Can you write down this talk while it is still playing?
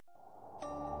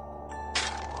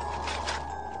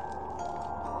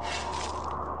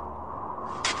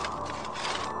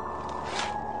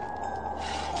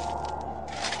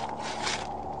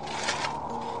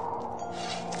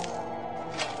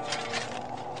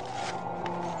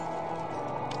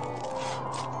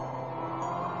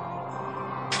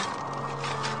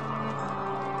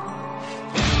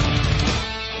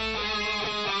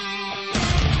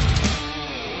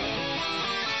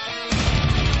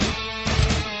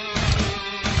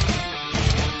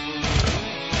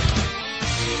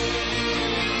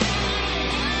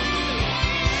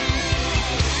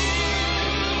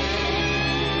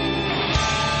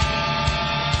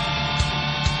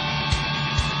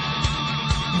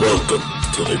Welcome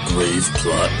to the Grave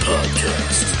Plot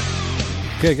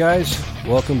Podcast. Okay, guys,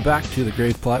 welcome back to the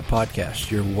Grave Plot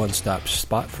Podcast, your one-stop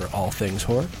spot for all things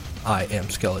horror. I am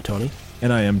SkeleJohn.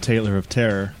 And I am Taylor of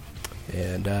Terror.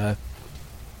 And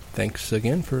thanks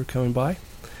again for coming by.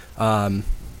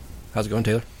 How's it going,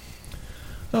 Taylor?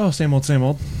 Oh, same old, same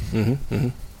old.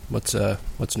 What's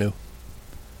new?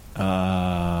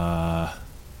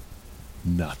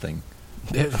 Nothing.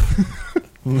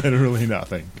 Literally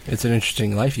nothing. It's an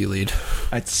interesting life you lead.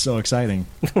 It's so exciting.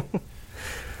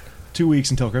 2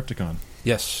 weeks until Crypticon.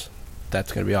 Yes,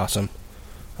 that's going to be awesome.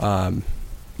 I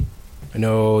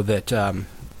know that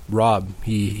Rob,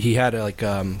 he had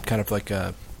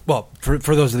well, for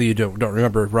those of you who don't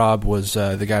remember, Rob was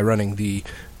the guy running the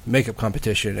makeup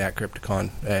competition at Crypticon,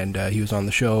 and he was on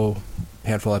the show a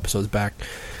handful of episodes back,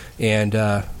 and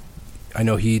I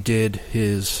know he did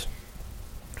his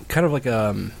kind of like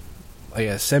a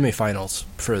semifinals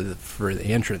for the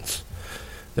entrance.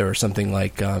 There was something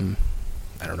like I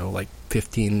don't know, like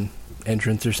 15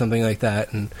 entrants or something like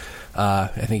that, and I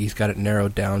think he's got it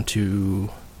narrowed down to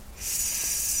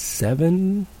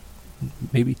 7,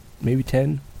 maybe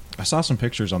 10. I saw some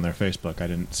pictures on their Facebook. I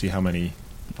didn't see how many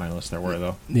finalists there were,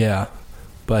 though. Yeah,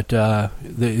 but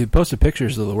they posted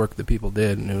pictures of the work that people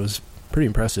did, and it was pretty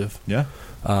impressive. Yeah.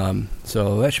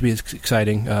 So that should be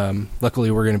exciting. Luckily,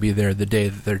 we're going to be there the day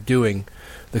that they're doing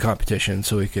the competition,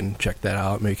 so we can check that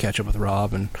out, maybe catch up with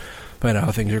Rob and find out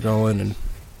how things are going. And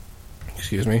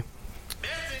excuse me.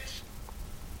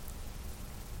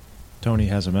 Tony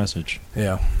has a message.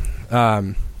 Yeah.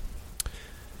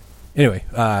 Anyway,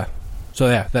 so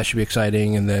yeah, that should be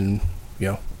exciting. And then, you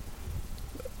know,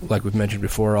 like we've mentioned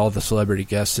before, all the celebrity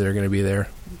guests that are going to be there.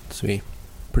 It's going to be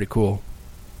pretty cool.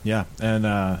 Yeah, and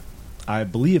I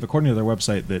believe, according to their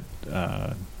website, that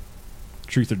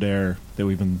Truth or Dare, that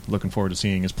we've been looking forward to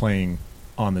seeing, is playing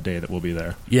on the day that we'll be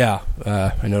there. Yeah,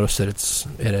 I noticed that it's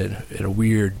at a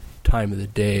weird time of the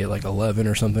day, like 11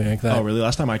 or something like that. Oh, really?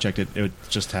 Last time I checked it, it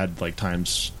just had like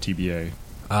times TBA.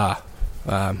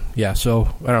 Yeah, so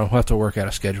I don't know, we'll have to work out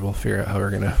a schedule, figure out how we're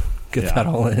going to get that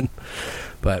all in.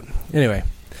 But anyway,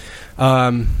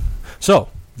 so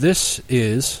this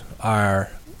is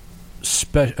our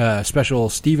special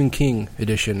Stephen King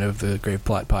edition of the Grave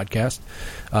Plot Podcast.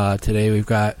 Today we've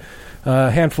got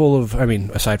a handful of,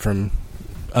 aside from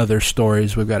other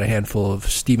stories, we've got a handful of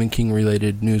Stephen King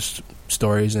related news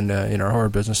stories in our horror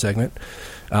business segment.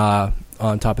 On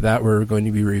top of that, we're going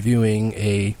to be reviewing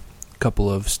a couple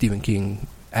of Stephen King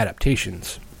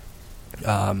adaptations,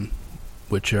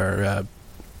 which are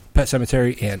Pet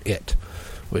Sematary and It,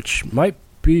 which might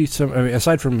be some,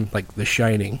 aside from like The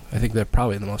Shining, I think they're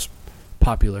probably the most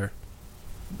popular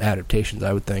adaptations,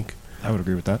 I would think. I would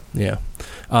agree with that. Yeah.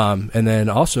 And then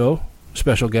also,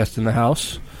 special guest in the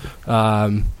house,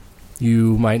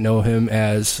 you might know him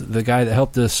as the guy that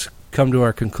helped us come to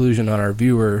our conclusion on our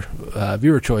viewer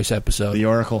choice episode. The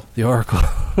Oracle.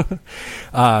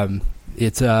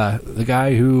 It's the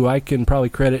guy who I can probably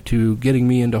credit to getting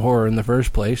me into horror in the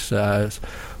first place.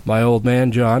 My old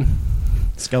man, John.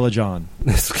 SkeleJohn.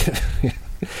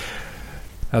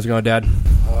 How's it going, Dad?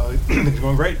 Things are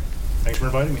going great. Thanks for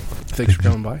inviting me. Thanks for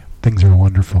coming by. Things are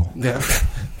wonderful. Yeah.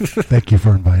 Thank you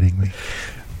for inviting me.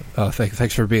 Oh,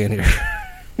 thanks for being here.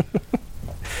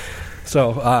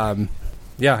 So,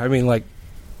 yeah,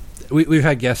 we've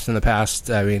had guests in the past,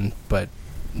 but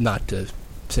not to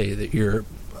say that you're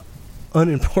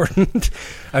unimportant.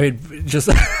 Just...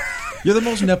 You're the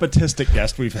most nepotistic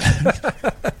guest we've had.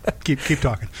 Keep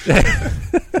talking.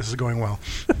 This is going well.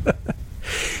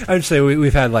 I would say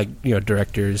we've had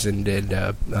directors and did.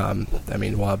 A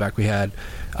while back we had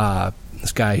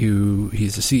this guy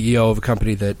he's the CEO of a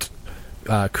company that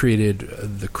created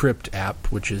the Crypt app,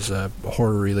 which is a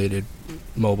horror-related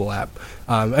mobile app.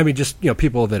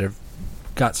 People that have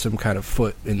got some kind of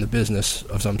foot in the business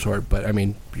of some sort. But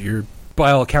you're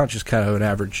by all accounts just kind of an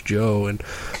average Joe.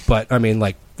 But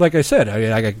like I said,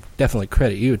 I definitely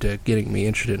credit you to getting me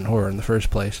interested in horror in the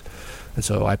first place. And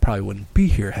so I probably wouldn't be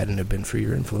here hadn't it been for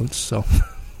your influence. So,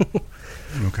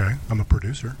 okay, I'm a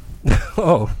producer.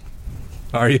 Oh,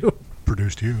 are you?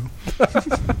 Produced you.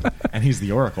 And he's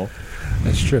the Oracle.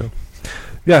 That's true.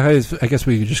 Yeah, I guess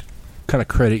we could just kind of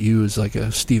credit you as like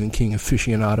a Stephen King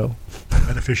aficionado.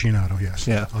 An aficionado, yes.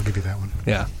 Yeah. I'll give you that one.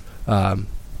 Yeah.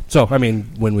 So,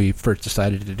 when we first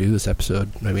decided to do this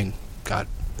episode, God,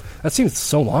 that seems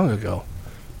so long ago.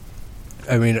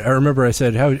 I remember I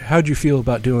said, how'd you feel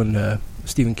about doing a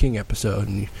Stephen King episode?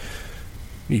 And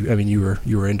you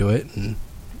were into it, and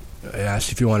I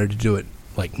asked if you wanted to do it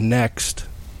next,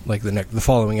 the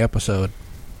following episode,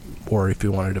 or if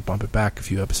you wanted to bump it back a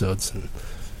few episodes. And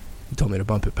he told me to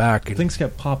bump it back. And Things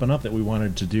kept popping up that we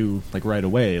wanted to do like right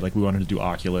away. Like we wanted to do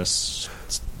Oculus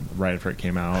right after it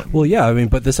came out. well, yeah, I mean,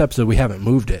 but this episode we haven't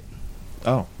moved it.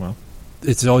 Oh, well.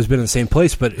 It's always been in the same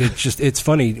place, but it's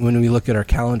funny when we look at our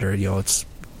calendar, we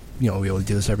only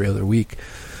do this every other week.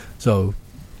 So,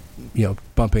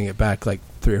 bumping it back like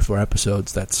 3 or 4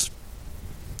 episodes, that's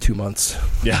 2 months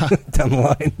Yeah. down the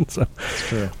line. So, That's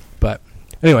true. but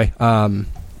anyway, so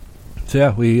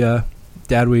yeah,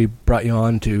 Dad, we brought you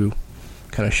on to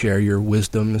kind of share your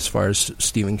wisdom as far as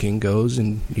Stephen King goes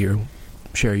and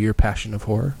share your passion of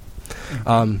horror.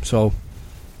 So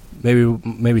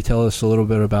maybe tell us a little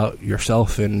bit about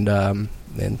yourself and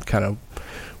kind of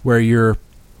where you're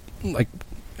like.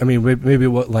 I mean, maybe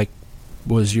what like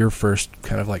was your first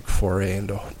kind of like foray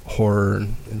into horror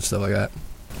and stuff like that.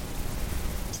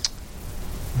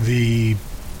 The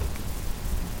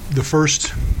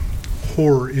first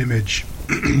horror image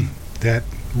that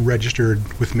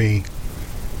registered with me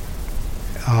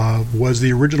was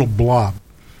the original Blob.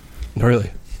 Really?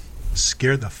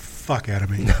 Scared the fuck out of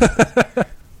me.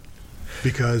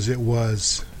 Because it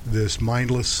was this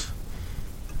mindless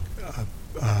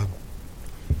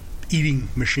eating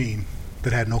machine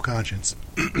that had no conscience.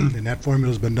 And that formula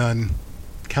has been done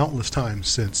countless times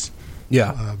since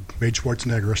made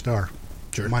Schwarzenegger a star.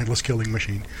 Sure. Mindless killing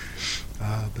machine.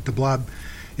 But the Blob,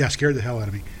 scared the hell out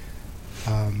of me.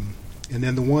 And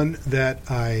then the one that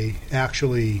I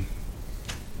actually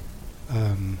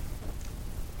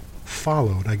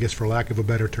followed, I guess for lack of a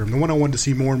better term, the one I wanted to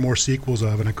see more and more sequels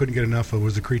of, and I couldn't get enough of,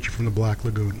 was The Creature from the Black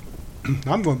Lagoon.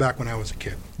 I'm going back when I was a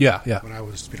kid. Yeah. When I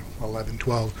was 11,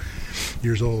 12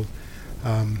 years old.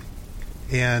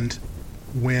 And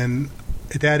when,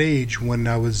 at that age, when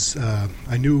I was,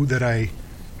 I knew that I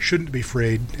shouldn't be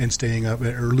afraid and staying up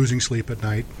or losing sleep at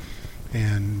night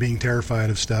and being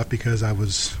terrified of stuff because I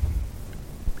was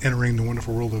entering the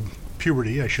wonderful world of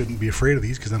puberty. I shouldn't be afraid of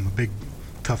these because I'm a big,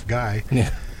 tough guy. Yeah.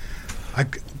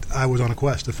 I was on a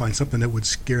quest to find something that would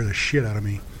scare the shit out of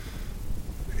me.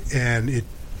 And it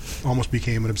almost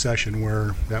became an obsession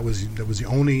where that was the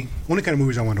only kind of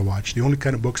movies I wanted to watch. The only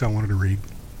kind of books I wanted to read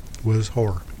was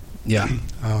horror. Yeah.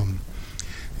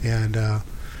 And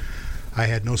I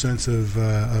had no sense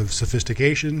of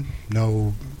sophistication,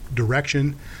 no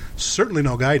direction, certainly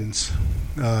no guidance,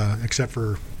 except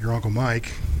for your Uncle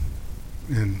Mike.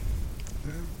 And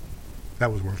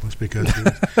that was worthless because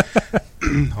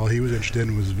all he was interested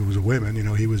in was women.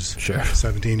 He was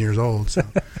 17 years old. So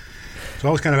I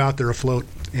was kind of out there afloat.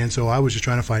 And so I was just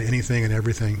trying to find anything and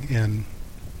everything. And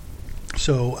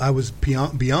so I was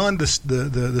beyond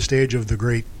the stage of the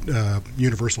great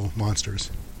Universal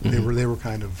monsters. Mm-hmm. They were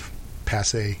kind of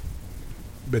passé.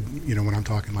 But, when I'm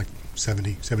talking like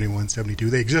 70, 71, 72,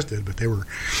 they existed, but there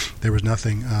was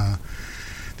nothing that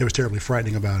was terribly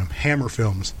frightening about them. Hammer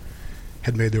films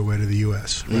had made their way to the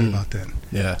U.S. right about then.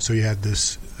 Yeah. So you had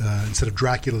this, instead of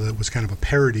Dracula that was kind of a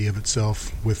parody of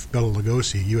itself with Bela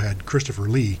Lugosi, you had Christopher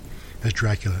Lee as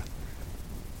Dracula.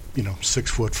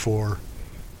 6'4",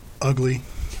 ugly,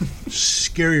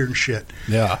 scarier than shit.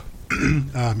 Yeah. You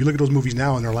look at those movies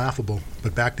now and they're laughable,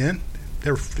 but back then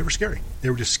they were scary. They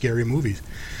were just scary movies.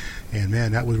 And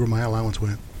man, that was where my allowance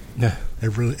went. Yeah.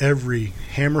 Every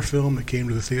Hammer film that came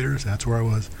to the theaters, that's where I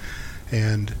was.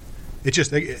 And it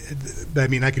just, I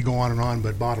mean, I could go on and on,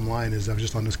 but bottom line is I was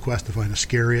just on this quest to find the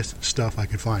scariest stuff I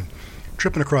could find.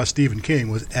 Tripping across Stephen King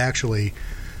was actually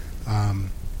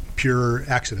pure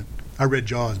accident. I read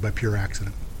Jaws by pure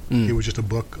accident. It was just a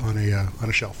book on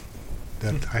a shelf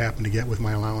that I happened to get with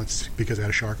my allowance because it had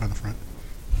a shark on the front.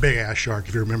 Big ass shark,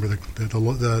 if you remember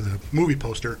the movie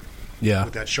poster. Yeah.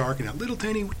 With that shark and that little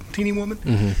teeny woman.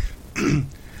 Mm-hmm.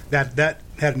 That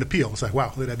had an appeal. It's like,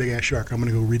 wow, look at that big ass shark. I'm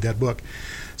going to go read that book.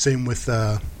 Same with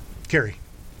Carrie.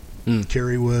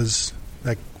 Carrie was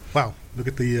like, wow, look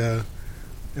at the.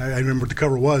 I remember what the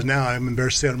cover was. Now I'm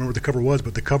embarrassed to say I don't remember what the cover was,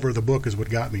 but the cover of the book is what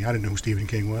got me. I didn't know who Stephen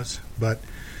King was, but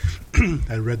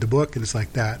I read the book and it's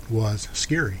like, that was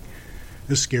scary.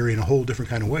 This is scary in a whole different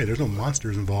kind of way. There's no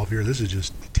monsters involved here. This is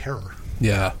just terror.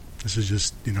 Yeah. This is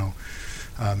just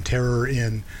terror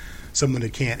in someone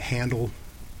that can't handle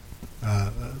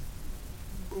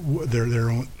their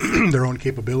own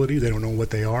capabilities. They don't know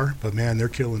what they are, but man, they're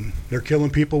killing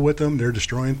people with them. They're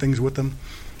destroying things with them.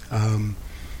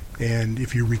 And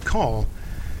if you recall,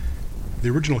 the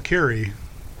original Carrie,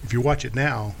 if you watch it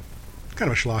now, it's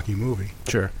kind of a schlocky movie.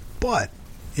 Sure. But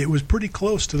it was pretty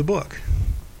close to the book.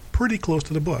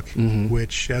 Mm-hmm.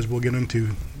 Which, as we'll get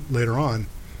into later on,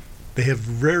 they have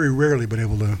very rarely been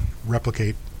able to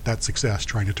replicate that success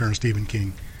trying to turn a Stephen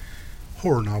King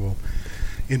horror novel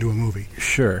into a movie.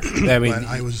 Sure. I mean, But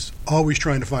I was always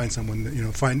trying to find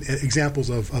someone, find examples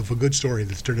of a good story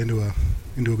that's turned into a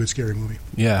good scary movie.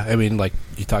 yeah, I mean, like,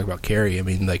 you talk about Carrie. I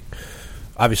mean, like,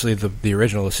 obviously the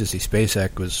original Sissy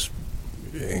Spacek was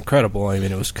incredible. I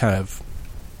mean, it was kind of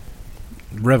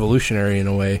revolutionary in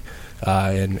a way,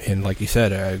 and like you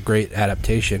said, a great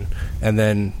adaptation. And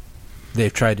then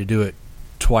they've tried to do it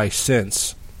twice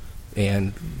since,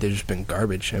 and they've just been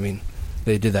garbage. I mean,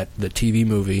 they did the TV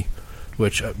movie,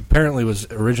 which apparently was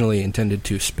originally intended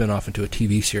to spin off into a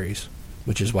TV series,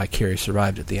 which is why Carrie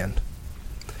survived at the end.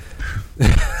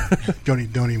 Don't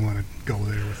even want to go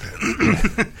there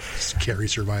with that. Carrie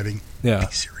surviving. Yeah.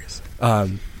 Be serious.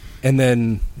 And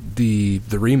then the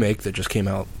remake that just came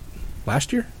out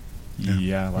last year?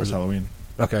 Yeah, last Halloween.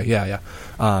 Okay, yeah.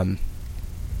 I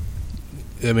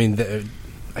mean, did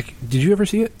you ever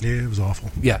see it? Yeah, it was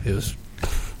awful. Yeah, it was.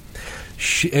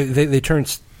 They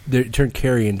turned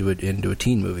Carrie into a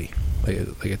teen movie,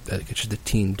 like it's just a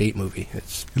teen date movie.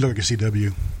 It looked like a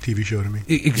CW TV show to me.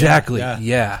 Exactly.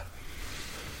 Yeah.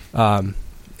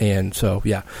 And so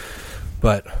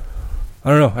but I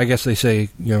don't know. I guess they say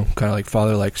kind of like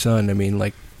father like son. I mean,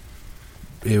 like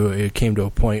it came to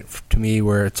a point to me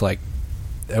where it's like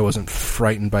I wasn't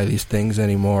frightened by these things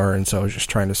anymore, and so I was just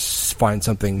trying to find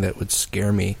something that would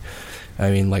scare me.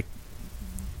 I mean, like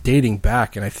dating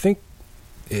back, and I think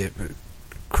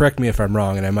correct me if I'm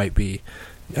wrong, and I might be.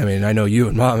 I mean, I know you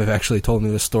and Mom have actually told me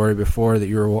this story before that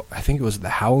you were. I think it was The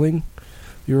Howling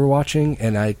you were watching,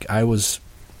 and I was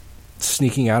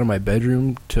sneaking out of my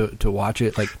bedroom to watch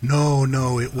it. Like no,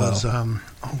 it was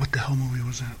what the hell movie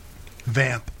was that?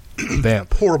 Vamp.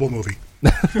 Horrible movie.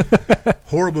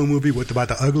 Horrible movie with about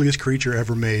the ugliest creature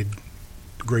ever made,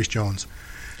 Grace Jones.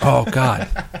 Oh God.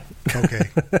 Okay.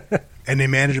 And they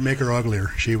managed to make her uglier.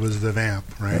 She was the vamp,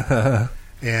 right?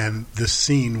 And the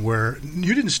scene where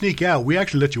you didn't sneak out, we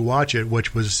actually let you watch it,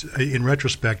 which was, in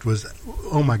retrospect, was,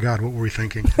 oh my God, what were we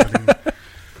thinking? I mean,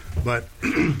 but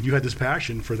you had this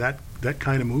passion for that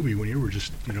kind of movie when you were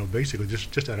just, basically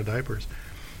just out of diapers.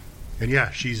 And yeah,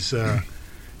 she's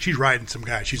riding some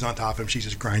guy. She's on top of him. She's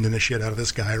just grinding the shit out of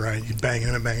this guy, right? He's banging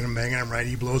him, right?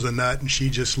 He blows a nut, and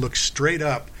she just looks straight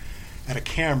up at a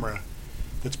camera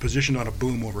that's positioned on a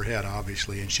boom overhead,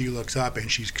 obviously. And she looks up,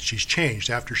 and she's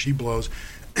changed. After she blows,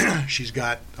 she's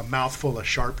got a mouthful of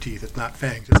sharp teeth. It's not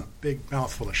fangs. It's a big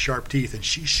mouthful of sharp teeth, and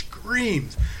she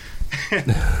screams.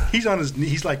 He's on his.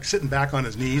 He's like sitting back on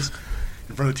his knees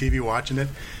in front of the TV watching it,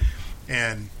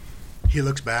 and he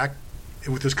looks back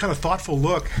with this kind of thoughtful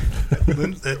look at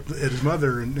his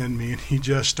mother and me, and he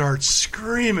just starts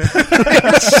screaming.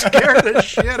 It scared the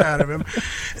shit out of him.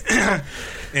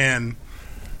 And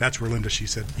that's where Linda, she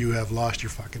said, "You have lost your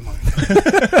fucking mind."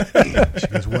 She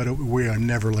goes, we are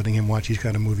never letting him watch these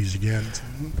kind of movies again.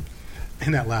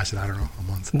 And that lasted, I don't know, a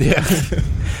month.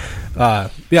 Yeah.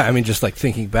 I mean, just like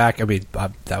thinking back, I mean,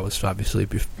 that was obviously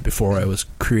before I was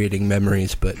creating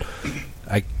memories, but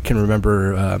I can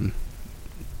remember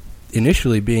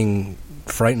initially being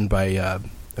frightened by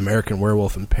American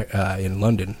Werewolf in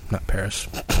London, not Paris.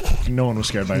 No one was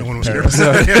scared by Paris.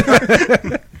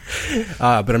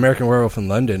 But American Werewolf in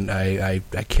London, I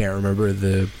can't remember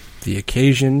the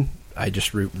occasion. I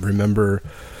just remember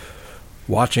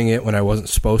watching it when I wasn't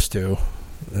supposed to,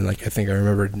 and like I think I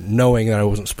remember knowing that I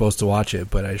wasn't supposed to watch it,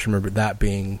 but I just remember that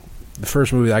being the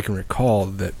first movie that I can recall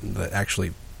that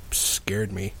actually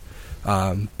scared me.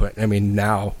 But I mean,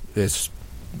 now it's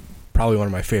probably one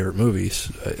of my favorite movies.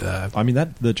 I mean,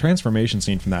 the transformation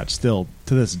scene from that still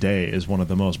to this day is one of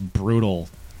the most brutal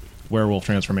werewolf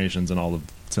transformations in all of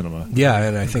cinema. Yeah,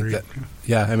 and I think that.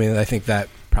 Yeah, I mean, I think that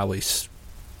probably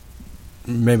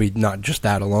maybe not just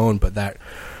that alone, but that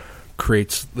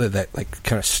creates that like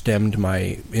kind of stemmed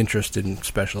my interest in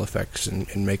special effects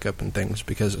and makeup and things,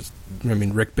 because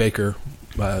Rick Baker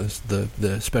was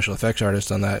the special effects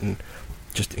artist on that, and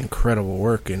just incredible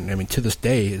work. And I mean, to this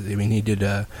day, he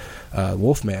did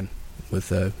Wolfman with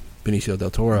Benicio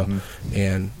del Toro,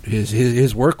 and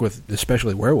his work with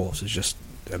especially werewolves is just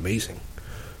amazing,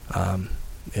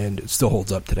 and it still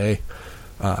holds up today,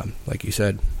 like you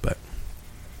said. But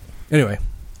anyway,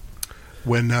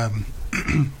 when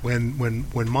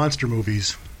monster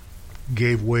movies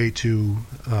gave way to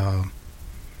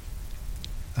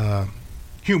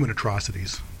human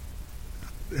atrocities,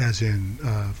 as in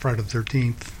Friday the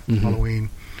 13th, Halloween,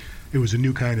 it was a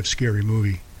new kind of scary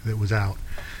movie that was out.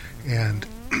 And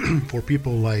for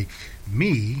people like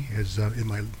me, as in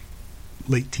my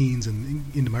late teens and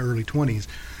into my early 20s,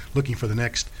 looking for the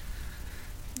next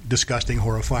disgusting,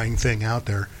 horrifying thing out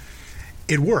there,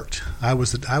 it worked. I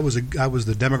was the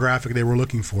demographic they were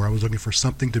looking for. I was looking for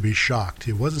something to be shocked.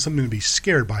 It wasn't something to be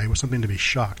scared by. It was something to be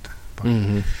shocked by.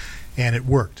 Mm-hmm. And it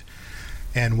worked.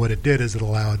 And what it did is it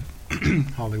allowed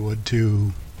Hollywood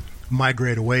to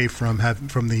migrate away from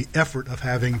the effort of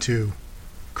having to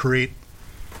create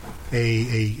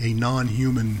a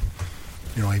non-human,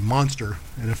 a monster,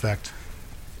 in effect,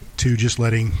 to just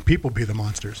letting people be the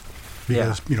monsters.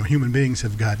 Because, human beings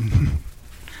have gotten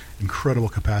incredible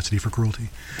capacity for cruelty.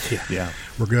 Yeah.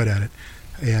 We're good at it.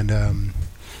 And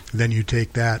then you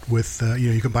take that with,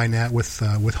 you combine that with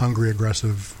hungry,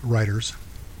 aggressive writers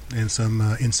and some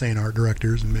insane art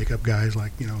directors and makeup guys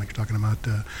like you're talking about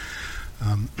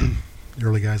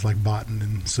early guys like Botten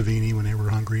and Savini when they were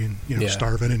hungry and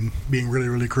starving and being really,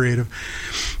 really creative.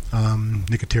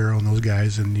 Nicotero and those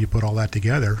guys, and you put all that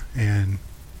together, and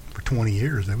for 20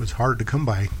 years it was hard to come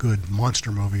by good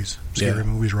monster movies. Scary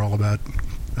movies are all about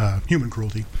human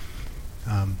cruelty.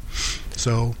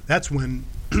 So that's when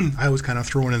I was kind of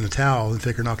throwing in the towel and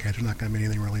figuring, okay, there's not going to be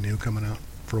anything really new coming out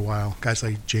for a while. Guys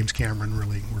like James Cameron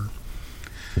really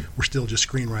were still just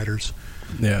screenwriters.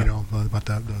 Yeah. About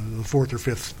the fourth or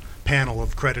fifth panel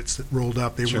of credits that rolled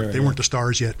up, they weren't the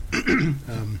stars yet.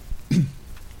 And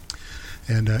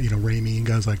Raimi and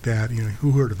guys like that.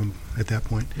 Who heard of them at that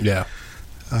point? Yeah.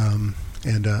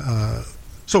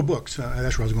 So books.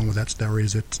 That's where I was going with that story.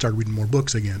 Is it started reading more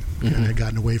books again, and I had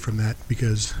gotten away from that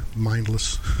because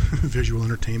mindless visual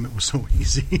entertainment was so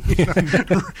easy.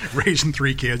 Raising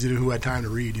 3 kids, who had time to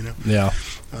read, Yeah.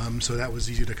 So that was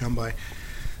easy to come by.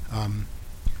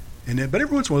 But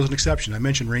every once in a while was an exception. I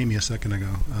mentioned Raimi a second ago.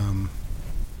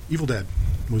 Evil Dead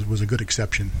was a good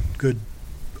exception. Good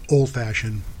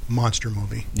old-fashioned monster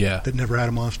movie. Yeah. That never had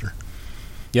a monster.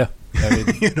 Yeah. I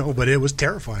mean, but it was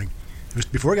terrifying. It was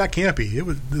before it got campy. It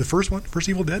was the first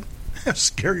Evil Dead.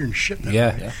 Scarier than shit.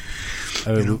 Yeah.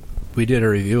 I mean, we did a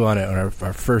review on it on our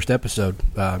first episode.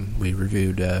 We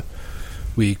reviewed.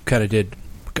 We kind of did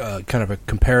kind of a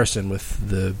comparison with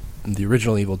the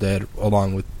original Evil Dead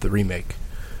along with the remake.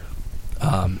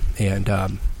 And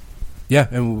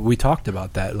we talked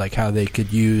about that, like how they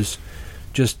could use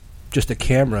just a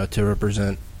camera to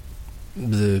represent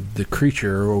the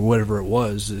creature or whatever it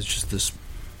was. It's just this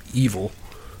evil.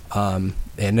 And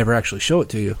never actually show it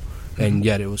to you, and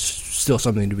yet it was still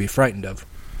something to be frightened of.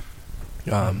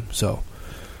 So,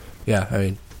 yeah, I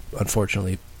mean,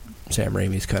 unfortunately, Sam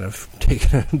Raimi's kind of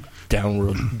taken a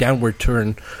downward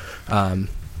turn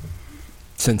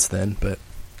since then. But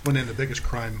then the biggest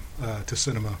crime to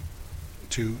cinema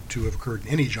to have occurred in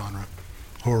any genre,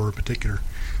 horror in particular,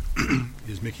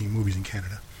 is making movies in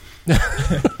Canada.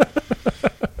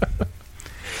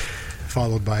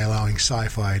 Followed by allowing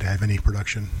sci-fi to have any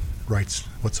production rights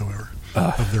whatsoever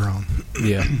of their own.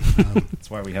 Yeah. That's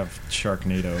why we have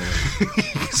Sharknado.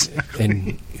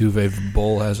 And Uwe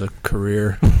Boll has a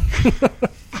career.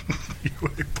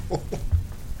 Uwe Boll.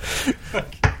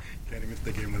 Can't even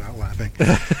think of him without laughing.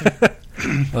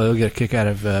 Well, he'll get a kick out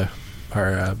of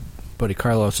our buddy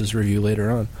Carlos's review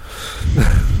later on.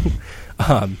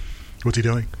 What's he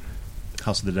doing?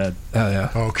 House of the Dead. Oh,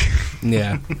 yeah. Oh, okay.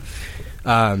 Yeah.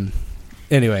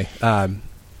 Anyway,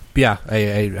 yeah,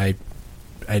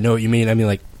 I know what you mean. I mean,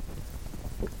 like,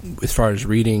 as far as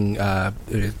reading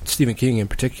Stephen King in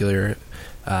particular,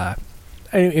 I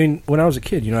mean, when I was a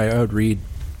kid, I would read.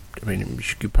 I mean,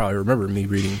 you could probably remember me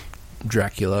reading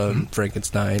Dracula and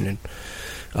Frankenstein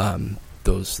and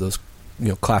those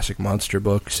classic monster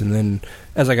books. And then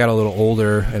as I got a little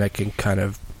older and I can kind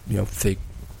of think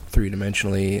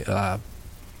 3-dimensionally, I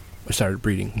started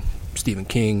reading Stephen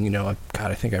King. I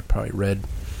think I probably read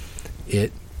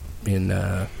it in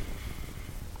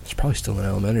it's probably still in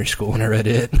elementary school when I read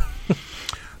it.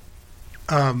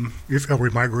 Are we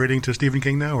migrating to Stephen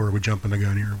King now, or are we jumping the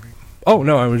gun here? Oh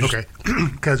no, I was okay,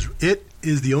 because it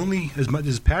is the only,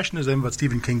 as passionate as I am about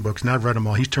Stephen King books, and I've read them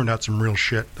all. He's turned out some real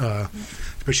shit,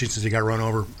 especially since he got run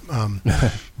over.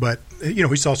 But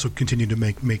he's also continued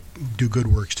to do good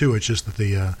works too. It's just that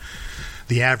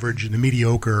the average and the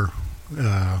mediocre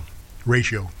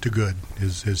ratio to good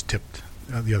is tipped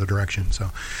the other direction. So,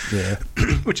 yeah,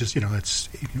 which is it's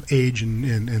age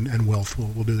and wealth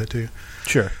will do that to you.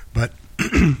 Sure, but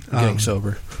getting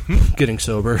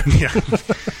sober, yeah.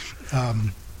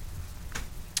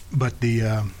 But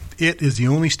it is the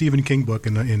only Stephen King book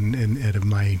in of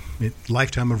my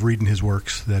lifetime of reading his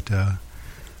works that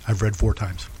I've read 4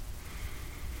 times,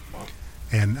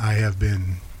 and I have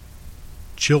been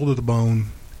chilled to the bone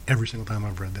every single time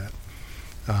I've read that.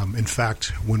 In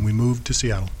fact, when we moved to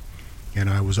Seattle, and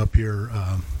I was up here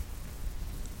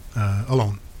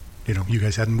alone, you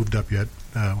guys hadn't moved up yet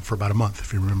for about a month,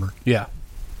 if you remember. Yeah.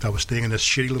 I was staying in this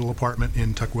shitty little apartment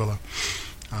in Tukwila,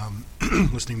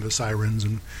 listening to the sirens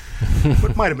and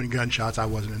what might have been gunshots. I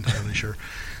wasn't entirely sure.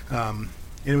 And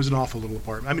it was an awful little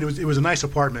apartment. I mean, it was a nice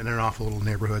apartment in an awful little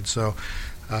neighborhood. So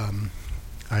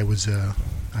I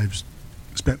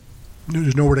spent.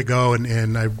 There's nowhere to go,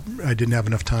 and I didn't have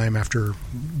enough time after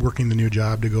working the new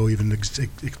job to go even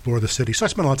explore the city. So I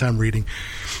spent a lot of time reading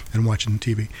and watching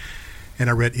TV. And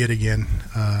I read It again,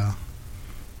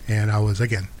 and I was,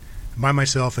 again, by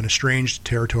myself in a strange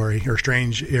territory, or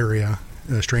strange area,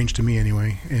 strange to me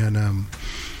anyway, and,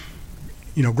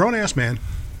 grown-ass man.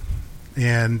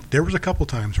 And there was a couple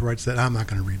times where I said, I'm not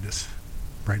going to read this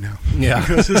right now. Yeah.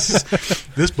 Because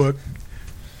this book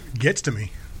gets to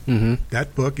me. Mm-hmm.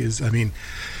 That book is, I mean,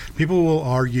 people will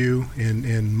argue,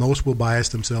 and most will bias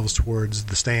themselves towards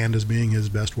The Stand as being his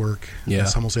best work. Yeah.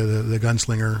 Some will say the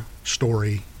Gunslinger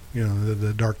story,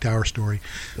 the Dark Tower story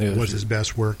was his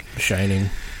best work. Shining.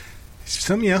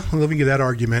 Let me get that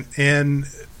argument. And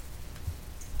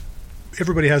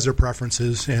everybody has their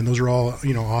preferences, and those are all,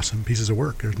 awesome pieces of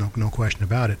work. There's no question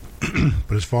about it.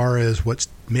 But as far as what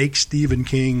makes Stephen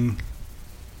King,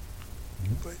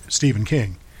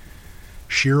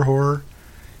 sheer horror,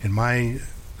 in my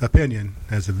opinion,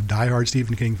 as a diehard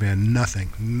Stephen King fan,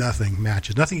 nothing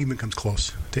matches. Nothing even comes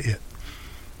close to it.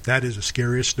 That is the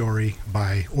scariest story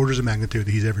by orders of magnitude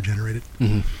that he's ever generated.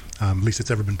 Mm-hmm. At least it's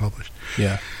ever been published.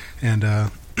 Yeah. And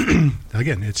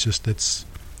again, it's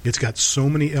got so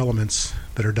many elements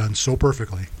that are done so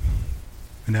perfectly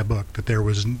in that book that there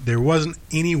wasn't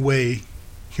any way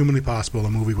humanly possible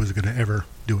a movie was going to ever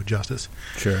do it justice.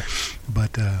 Sure.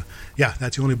 But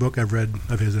that's the only book I've read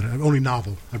of his. Only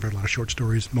novel. I've read a lot of short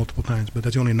stories multiple times, but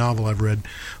that's the only novel I've read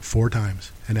 4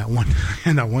 times. And that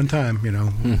one time,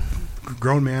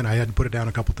 grown man, I had to put it down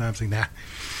a couple times, saying, nah,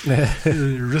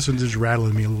 this one's just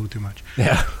rattling me a little too much.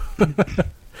 Yeah.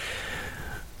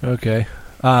 Okay.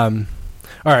 All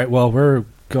right. Well, we're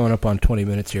going up on 20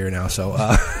 minutes here now,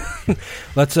 so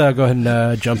let's go ahead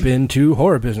and jump into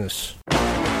horror business.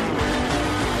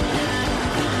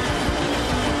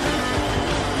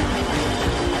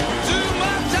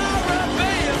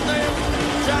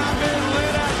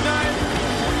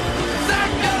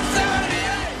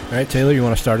 All right, Taylor, you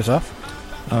want to start us off?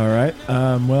 All right.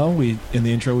 In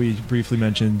the intro we briefly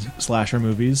mentioned slasher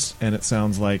movies, and it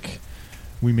sounds like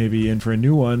we may be in for a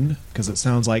new one because it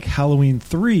sounds like Halloween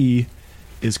 3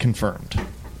 is confirmed.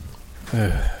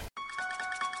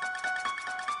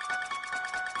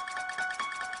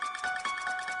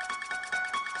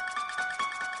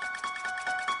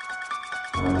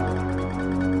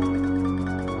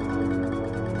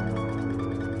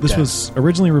 This was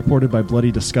originally reported by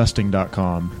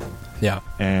BloodyDisgusting.com. Yeah.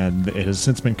 And it has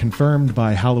since been confirmed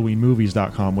by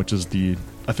HalloweenMovies.com, which is the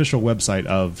official website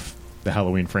of the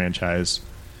Halloween franchise.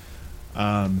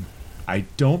 I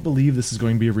don't believe this is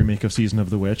going to be a remake of Season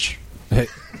of the Witch.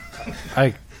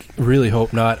 I really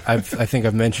hope not. I think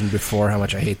I've mentioned before how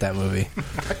much I hate that movie.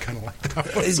 I kind of like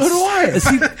that one. So do I.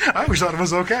 See, I always thought it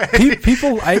was okay.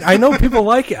 People, I know people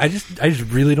like it. I just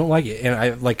really don't like it. And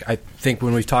I think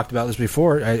when we've talked about this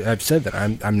before, I've said that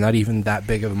I'm not even that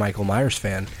big of a Michael Myers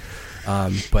fan.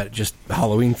 But just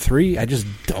Halloween 3, I just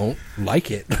don't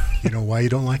like it. You know why you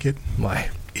don't like it? Why?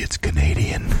 It's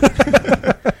Canadian.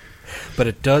 But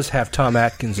it does have Tom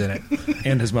Atkins in it.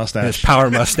 And his mustache. His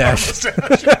power mustache.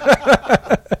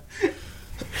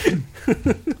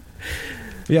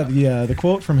 Yeah, the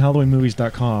quote from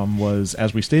HalloweenMovies.com was,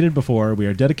 "As we stated before, we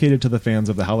are dedicated to the fans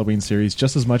of the Halloween series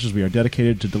just as much as we are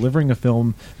dedicated to delivering a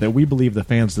film that we believe the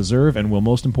fans deserve and will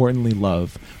most importantly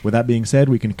love. With that being said,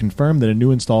 we can confirm that a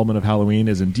new installment of Halloween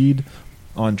is indeed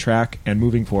on track and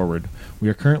moving forward. We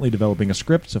are currently developing a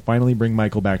script to finally bring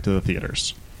Michael back to the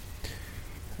theaters."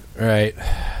 Right.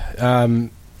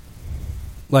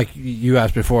 Like you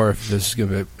asked before if this is going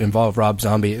to involve Rob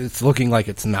Zombie, it's looking like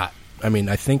it's not. I mean,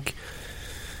 I think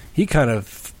he kind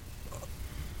of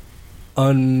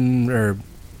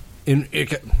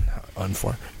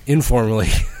informally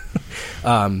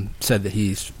said that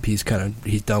he's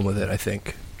done with it. I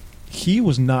think he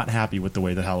was not happy with the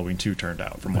way that Halloween 2 turned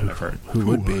out, from what I've heard. Who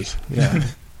would be? Yeah,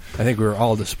 I think we were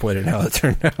all disappointed how it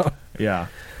turned out. Yeah,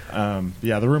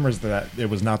 the rumors that it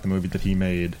was not the movie that he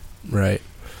made. Right.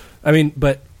 I mean,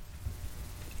 but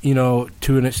to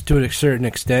a certain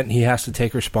extent, he has to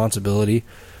take responsibility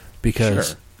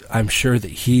because I'm sure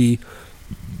that he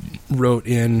wrote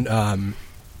in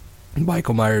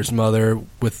Michael Myers' mother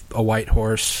with a white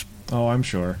horse. Oh, I'm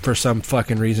sure. For some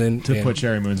fucking reason. To put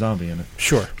Cherry Moon Zombie in it.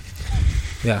 Sure.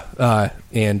 Yeah.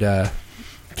 And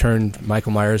turned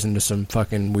Michael Myers into some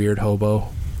fucking weird hobo.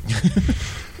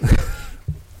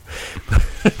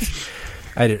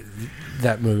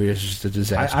 that movie is just a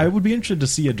disaster. I would be interested to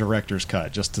see a director's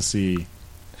cut just to see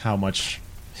how much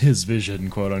his vision,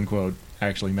 quote unquote,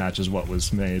 actually matches what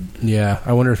was made. Yeah,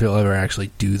 I wonder if he'll ever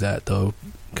actually do that though.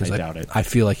 Because I doubt it. I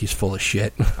feel like he's full of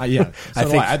shit. Yeah,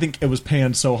 I think it was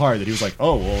panned so hard that he was like,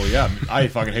 "Oh, well, yeah, I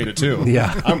fucking hate it too.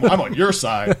 Yeah, I'm on your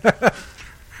side."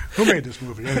 Who made this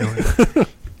movie anyway?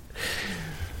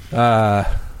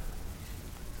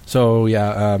 So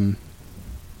yeah,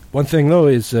 one thing though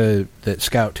is that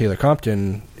Scout Taylor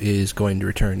Compton is going to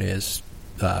return as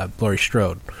Laurie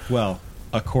Strode. Well,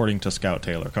 according to Scout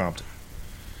Taylor Compton.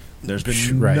 There's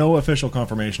been Right. no official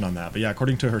confirmation on that. But yeah,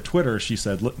 according to her Twitter, she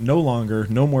said, no longer,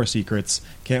 no more secrets.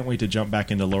 Can't wait to jump back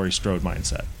into Laurie Strode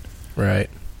mindset. Right.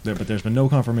 But there's been no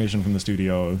confirmation from the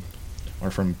studio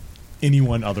or from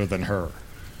anyone other than her.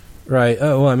 Right.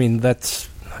 Well, I mean, I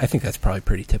think that's probably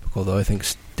pretty typical, though. I think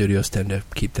studios tend to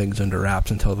keep things under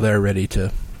wraps until they're ready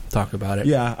to talk about it.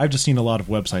 Yeah, I've just seen a lot of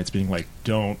websites being like,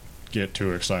 don't get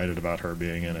too excited about her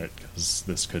being in it, because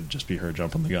this could just be her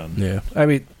jumping the gun. Yeah. I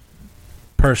mean,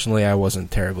 personally, I wasn't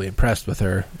terribly impressed with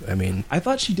her. I mean, I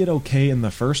thought she did okay in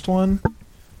the first one,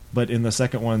 but in the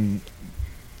second one,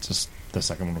 the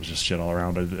second one was just shit all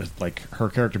around. Like, her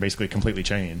character basically completely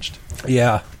changed.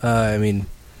 yeah. I mean,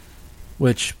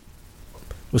 which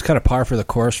was kind of par for the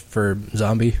course for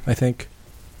Zombie, I think.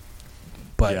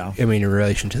 But, Yeah. I mean, in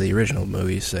relation to the original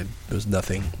movies, it was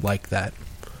nothing like that.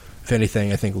 If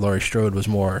anything, I think Laurie Strode was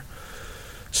more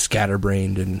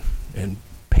scatterbrained and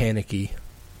panicky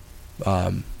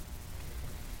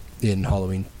in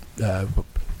Halloween. God,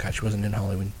 she wasn't in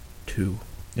Halloween 2.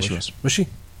 Yes, she was. Was she?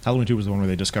 Halloween 2 was the one where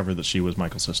they discovered that she was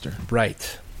Michael's sister.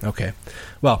 Right. Okay.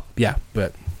 Well, yeah,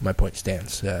 but my point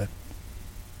stands.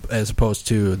 As opposed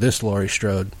to this Laurie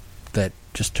Strode that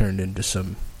just turned into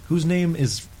some... Whose name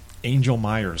is Angel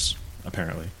Myers,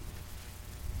 apparently.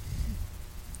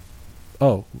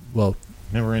 Oh, well...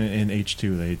 Remember in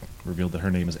H2 they revealed that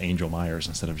her name is Angel Myers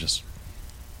instead of just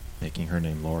making her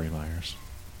name Laurie Myers,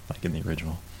 like in the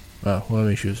original. Oh, well, I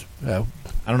mean, she was... I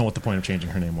don't know what the point of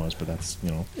changing her name was, but that's, you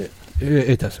know...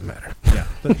 It doesn't matter. Yeah,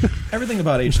 but everything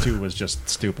about H2 was just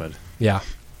stupid. Yeah.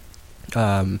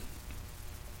 I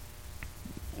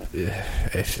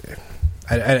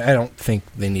don't think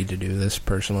they need to do this,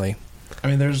 personally. I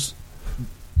mean, there's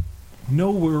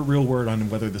no real word on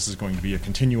whether this is going to be a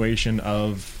continuation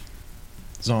of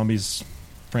Zombies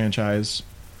franchise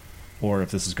or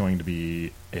if this is going to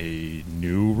be a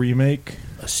new remake.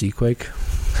 A Sequake?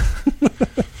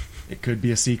 It could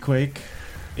be a Sequake.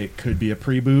 It could be a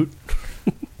pre-boot.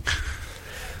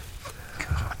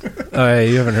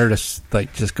 You haven't heard us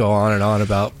like just go on and on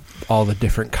about all the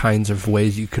different kinds of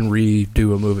ways you can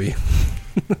redo a movie.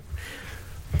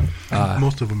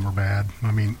 Most of them are bad.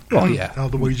 I mean, well, yeah, all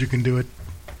the ways you can do it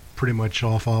pretty much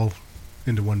all fall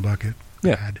into one bucket.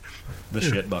 Yeah. Bad. The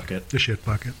shit bucket. The shit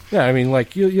bucket. Yeah, I mean,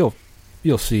 like you'll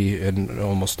see in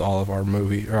almost all of our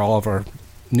movie or all of our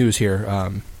news here,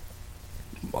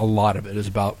 a lot of it is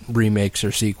about remakes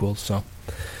or sequels. So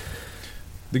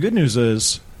the good news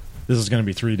is this is going to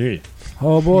be 3D.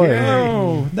 Oh boy,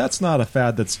 No, that's not a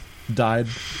fad that's died.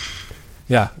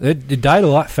 Yeah, it died a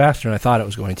lot faster than I thought it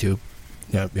was going to.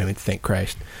 Yeah, I mean, thank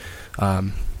Christ.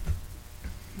 I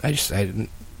didn't.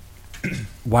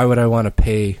 Why would I want to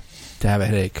pay to have a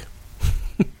headache?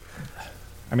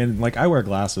 I mean, like, I wear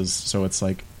glasses, so it's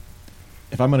like,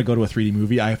 if I'm going to go to a 3D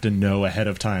movie, I have to know ahead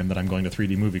of time that I'm going to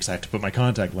 3D movie because I have to put my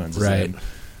contact lenses in.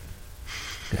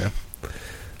 Yeah.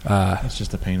 It's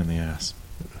just a pain in the ass.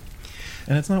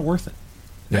 And it's not worth it.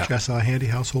 Yeah. Actually, I saw a handy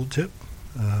household tip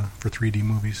for 3D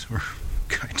movies where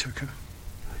a guy took a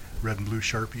red and blue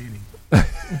Sharpie and he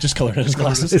Just colored his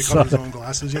glasses. He colored his own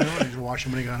glasses, you know, and he washed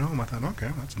them when he got home. I thought, okay,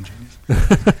 that's ingenious.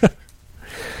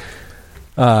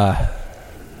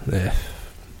 Yeah.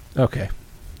 Okay,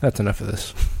 that's enough of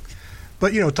this.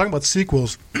 But, you know, talking about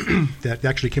sequels that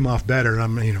actually came off better,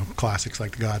 you know, classics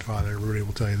like The Godfather, everybody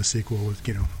will tell you the sequel was,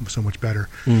 you know, so much better.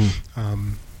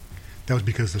 That was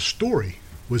because the story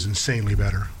was insanely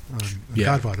better on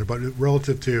Godfather. But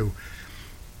relative to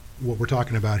what we're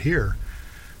talking about here,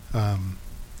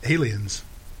 Aliens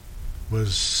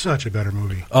was such a better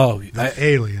movie. Oh,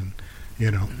 Alien,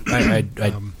 you know. I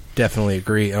definitely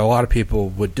agree. And a lot of people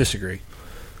would disagree.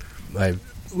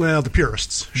 Well, the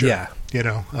purists, sure. Yeah. You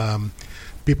know,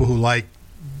 people who like,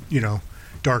 you know,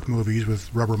 dark movies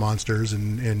with rubber monsters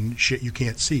and shit you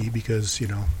can't see because, you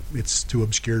know, it's too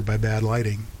obscured by bad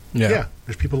lighting. Yeah,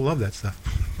 there's people who love that stuff.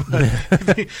 But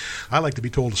I like to be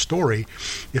told a story.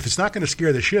 If it's not going to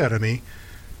scare the shit out of me,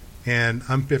 and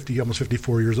I'm 50, almost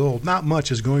 54 years old, not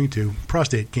much is going to.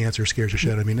 Prostate cancer scares the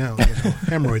shit out of me now. You know?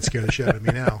 Hemorrhoids scare the shit out of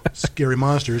me now. Scary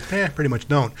monsters, pretty much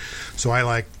don't. So I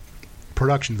like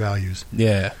production values.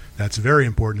 Yeah. That's very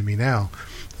important to me now.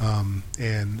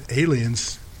 And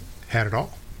Aliens had it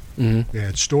all. Mm-hmm. It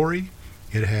had story,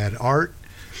 it had art,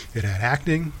 it had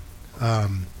acting,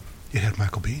 it had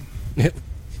Michael Biehn. Yep.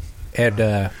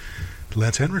 And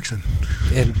Lance Henriksen.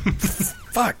 And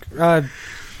fuck,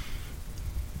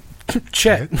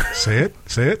 Chet. Say it.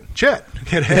 Chet.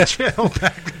 It had Chet. Oh,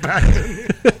 back.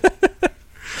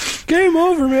 Game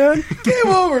over, man. Game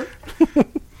over.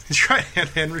 He's right.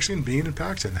 Henriksen, Biehn, and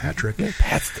Paxton. Hat trick. Yeah,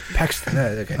 Paxton.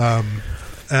 Okay.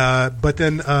 But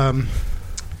then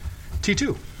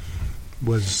T2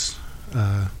 was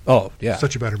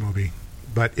such a better movie.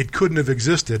 But it couldn't have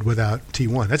existed without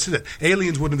T1. That's it.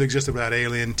 Aliens wouldn't have existed without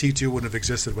Alien. T2 wouldn't have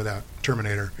existed without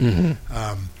Terminator.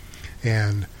 Mm-hmm.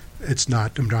 And it's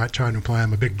not. I'm not trying to imply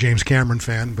I'm a big James Cameron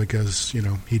fan because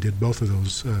he did both of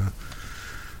those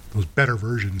better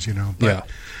versions. But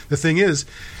the thing is,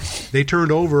 they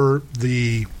turned over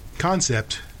the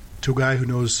concept to a guy who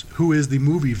knows who is the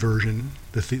movie version,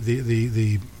 the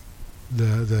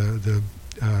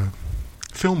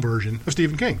film version of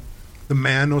Stephen King. The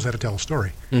man knows how to tell a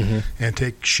story and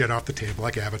take shit off the table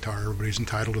like Avatar. Everybody's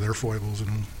entitled to their foibles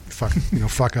and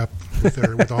fuck up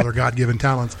with all their God-given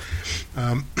talents.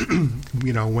 When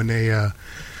they,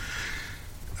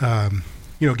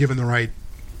 given the right,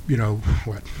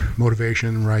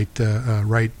 motivation,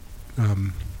 right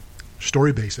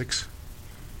story basics,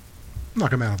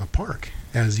 knock them out of the park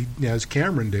as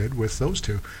Cameron did with those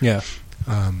two. Yeah,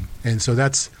 and so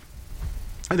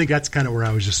I think that's kind of where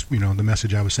I was just, the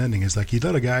message I was sending is like, you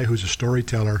let a guy who's a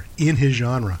storyteller in his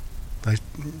genre. I,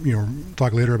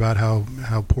 talk later about how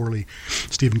poorly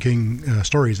Stephen King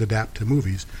stories adapt to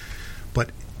movies.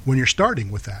 But when you're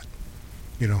starting with that,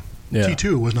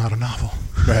 T2 was not a novel.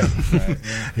 Right.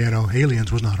 Yeah.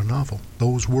 Aliens was not a novel.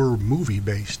 Those were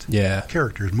movie-based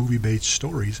characters, movie-based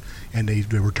stories, and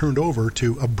they were turned over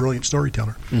to a brilliant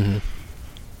storyteller. Mm-hmm.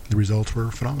 The results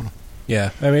were phenomenal.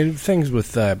 Yeah, I mean, things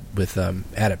with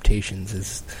adaptations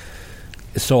is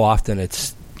so often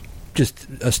it's just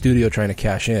a studio trying to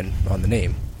cash in on the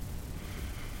name.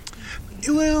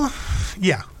 Well,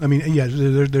 yeah. I mean, yeah,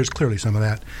 there's clearly some of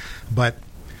that. But,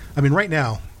 I mean, right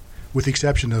now, with the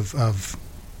exception of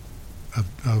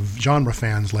genre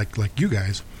fans like you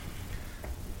guys,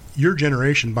 your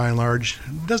generation, by and large,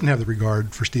 doesn't have the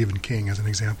regard for Stephen King, as an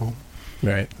example,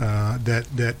 right?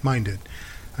 That mine did.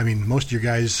 I mean, most of your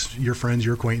guys, your friends,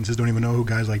 your acquaintances don't even know who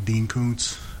guys like Dean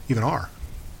Koontz even are.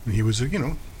 I mean, he was a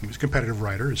competitive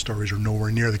writer. His stories are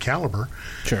nowhere near the caliber.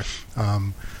 Sure. What's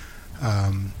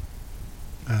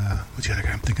the other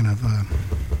guy I'm thinking of?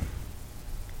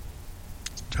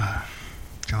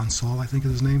 John Saul, I think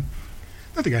is his name.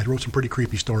 Not the guy who wrote some pretty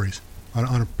creepy stories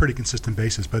on a pretty consistent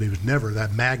basis, but he was never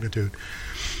that magnitude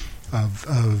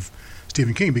of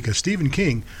Stephen King, because Stephen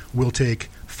King will take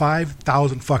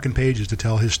 5,000 fucking pages to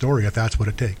tell his story if that's what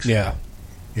it takes. Yeah.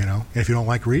 And if you don't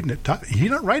like reading it, he's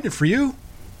not writing it for you.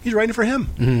 He's writing it for him.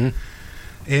 Mm-hmm.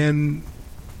 And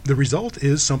the result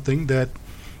is something that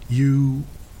you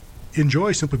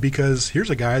enjoy simply because here's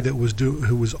a guy that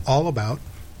who was all about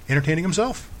entertaining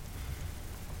himself.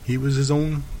 He was his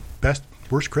own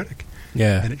worst critic.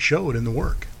 Yeah. And it showed in the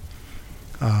work.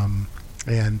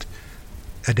 And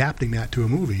adapting that to a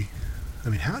movie, I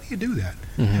mean, how do you do that?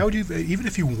 Mm-hmm. How would you, even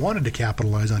if you wanted to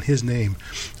capitalize on his name,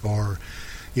 or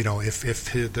if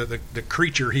the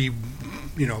creature he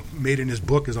made in his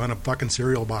book is on a fucking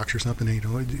cereal box or something,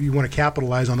 you want to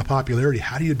capitalize on the popularity.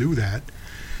 How do you do that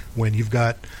when you've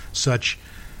got such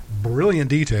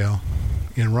brilliant detail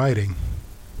in writing,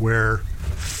 where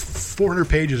 400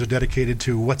 pages are dedicated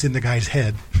to what's in the guy's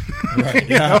head? Right.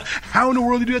 Yeah. How in the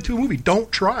world do you do that to a movie?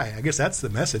 Don't try. I guess that's the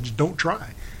message. Don't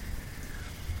try.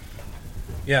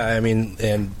 Yeah, I mean,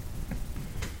 and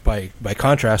by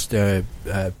contrast,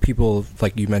 people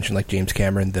like you mentioned, like James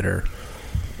Cameron, that are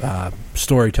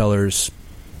storytellers,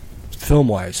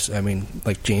 film-wise. I mean,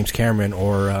 like James Cameron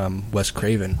or Wes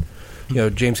Craven.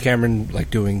 James Cameron like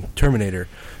doing Terminator,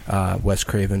 Wes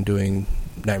Craven doing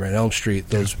Nightmare on Elm Street.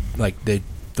 Those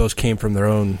those came from their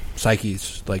own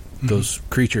psyches, like those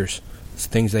creatures,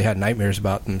 things they had nightmares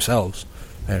about themselves,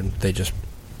 and they just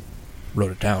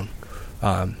wrote it down.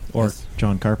 Or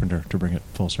John Carpenter, to bring it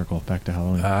full circle back to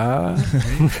Halloween.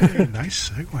 Nice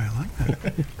segue. I like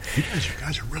that. You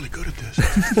guys are really good at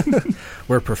this.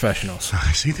 We're professionals.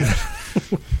 I see that.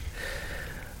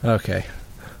 Okay.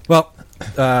 Well,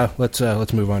 let's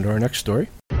move on to our next story.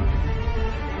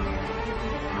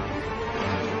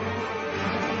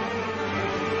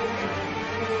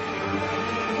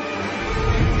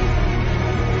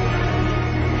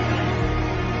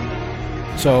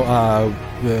 So,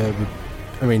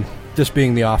 I mean, this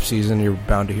being the off season, you're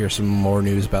bound to hear some more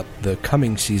news about the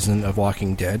coming season of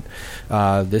Walking Dead.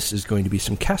 This is going to be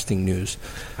some casting news.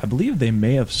 I believe they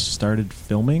may have started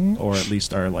filming, or at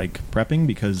least are prepping,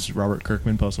 because Robert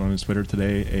Kirkman posted on his Twitter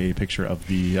today a picture of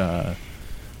the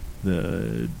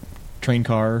train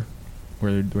car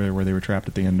where they were trapped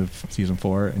at the end of season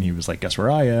 4, and he was like, "Guess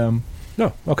where I am?"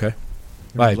 Oh, okay.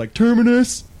 I was like,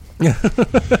 "Terminus."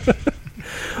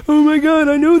 Oh my god,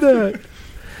 I know that.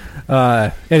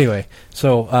 Anyway,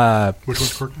 so Which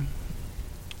one's Kirkman?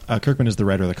 Kirkman is the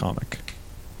writer of the comic.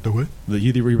 The what?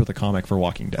 He rewrote the comic for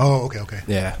Walking Dead. Oh, okay.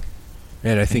 yeah,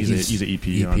 and I think he's an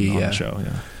EP on the show.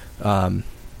 Yeah.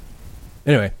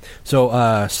 Anyway,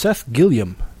 so Seth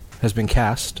Gilliam has been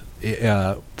cast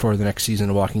for the next season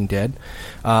of Walking Dead.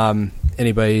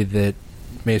 Anybody that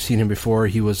may have seen him before,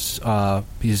 he's on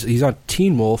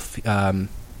Teen Wolf.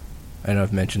 I know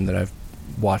I've mentioned that I've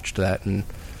watched that, and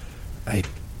I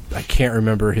can't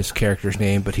remember his character's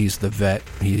name, but he's the vet.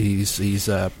 He's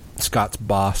Scott's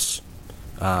boss,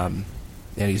 and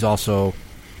he's also,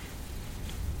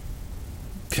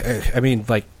 I mean,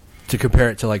 like, to compare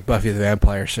it to like Buffy the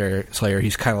Vampire Slayer,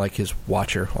 he's kind of like his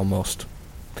Watcher almost.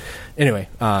 Anyway,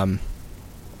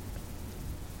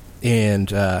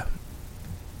 and I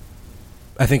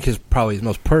think his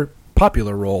most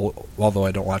popular role, although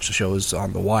I don't watch the show, is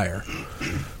on The Wire.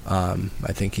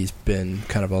 I think he's been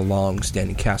kind of a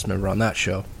long-standing cast member on that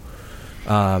show.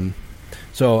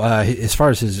 So as far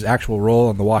as his actual role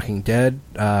on The Walking Dead,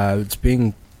 it's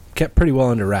being kept pretty well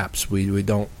under wraps. We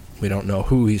don't know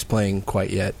who he's playing quite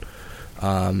yet,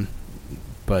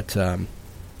 but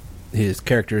his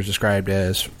character is described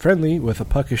as friendly with a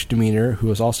puckish demeanor,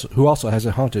 who also has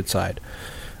a haunted side.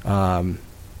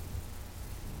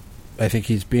 I think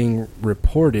he's being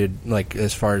reported, like,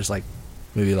 as far as like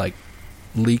maybe like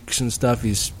leaks and stuff,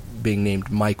 he's being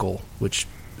named Michael, which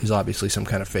is obviously some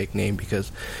kind of fake name,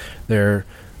 because there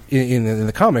in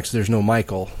the comics there's no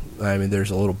Michael. I mean, there's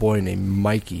a little boy named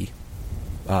Mikey,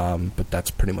 but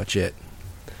that's pretty much it.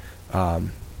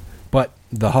 But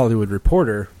the Hollywood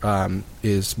Reporter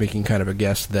is making kind of a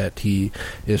guess that he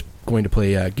is going to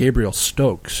play Gabriel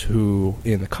Stokes, who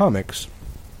in the comics,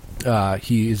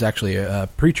 he is actually a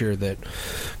preacher that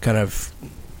kind of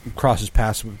crosses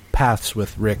paths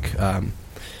with Rick,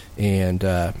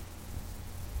 and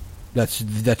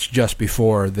that's just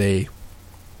before they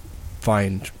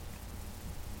find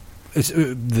it's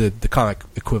the comic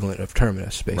equivalent of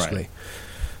Terminus, basically.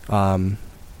 Right.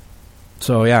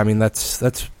 So yeah, I mean that's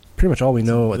pretty much all we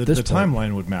know at this point. The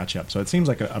timeline would match up, so it seems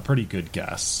like a pretty good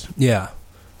guess. Yeah,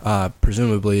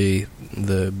 presumably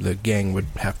the gang would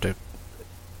have to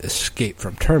escape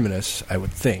from Terminus, I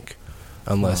would think,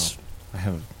 unless I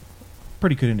have a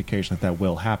pretty good indication that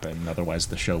will happen. Otherwise,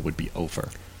 the show would be over.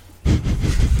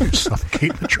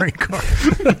 Suffocate in the train car.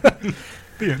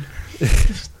 The end.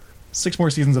 6 more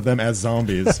seasons of them as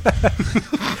zombies.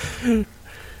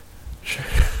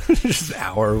 Just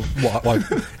hour-long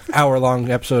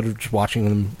episode of just watching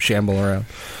them shamble around.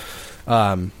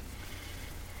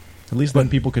 At least then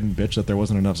people couldn't bitch that there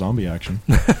wasn't enough zombie action.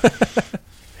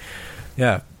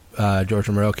 Yeah, George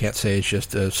Romero can't say it's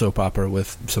just a soap opera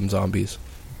with some zombies.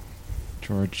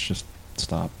 George, just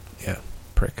stop. Yeah,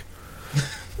 prick.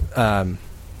 But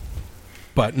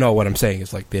no, what I'm saying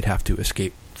is, like, they'd have to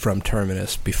escape from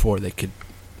Terminus before they could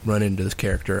run into this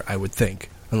character, I would think,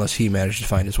 unless he managed to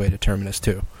find his way to Terminus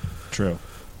too. True.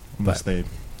 Unless they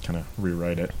kind of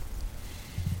rewrite it.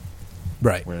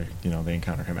 Right. Where, they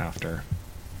encounter him after.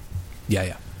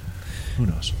 Yeah. Who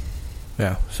knows?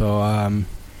 Yeah, so,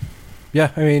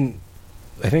 yeah, I mean,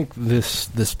 I think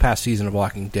this past season of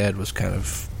Walking Dead was kind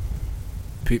of...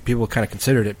 people kind of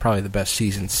considered it probably the best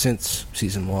season since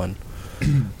season 1.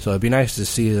 So it'd be nice to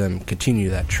see them continue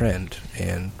that trend.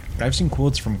 And I've seen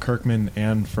quotes from Kirkman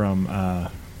and from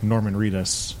Norman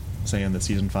Reedus saying that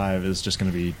season 5 is just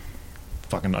going to be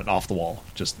fucking off the wall,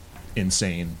 just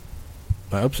insane.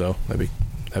 I hope so. That'd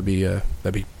be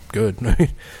good.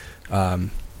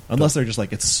 Unless they're just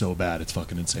like, it's so bad, it's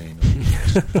fucking insane.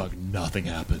 Fucking nothing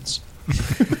happens.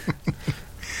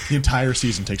 The entire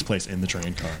season takes place in the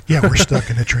train car. Yeah, we're stuck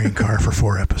in a train car for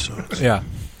 4 episodes. Yeah.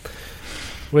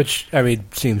 Which, I mean,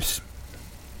 seems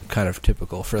kind of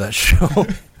typical for that show.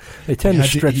 They tend to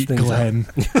stretch things out.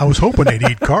 I was hoping they'd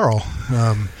eat Carl.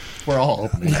 We're all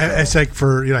hoping. It's like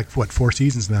for, 4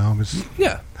 seasons now.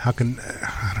 Yeah. How can...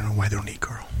 I don't know why they don't eat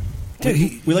Carl.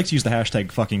 We like to use the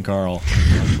hashtag fucking Carl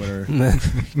on Twitter.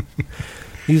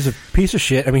 He's a piece of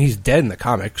shit. I mean, he's dead in the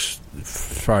comics,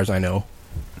 as far as I know.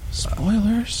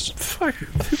 Spoilers? Fuck,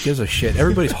 who gives a shit?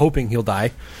 Everybody's hoping he'll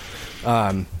die.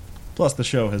 Plus, the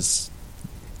show has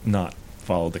not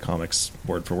followed the comics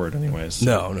word for word anyways.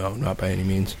 No, not by any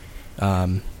means. I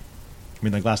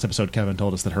mean, like last episode, Kevin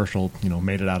told us that Herschel,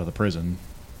 made it out of the prison.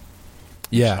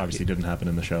 Yeah. Which obviously didn't happen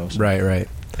in the show. So. Right.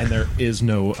 And there is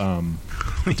no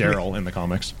Daryl in the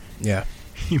comics. Yeah.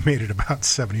 He made it about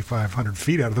 7,500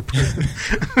 feet out of the prison.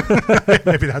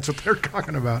 Maybe that's what they're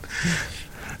talking about.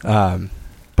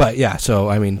 But yeah, so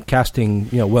I mean, casting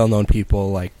well-known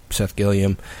people like Seth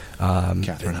Gilliam,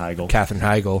 Katherine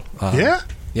Heigl.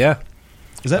 Yeah.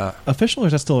 Is that official or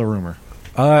is that still a rumor?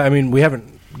 I mean, we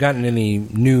haven't gotten any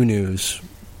new news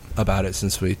about it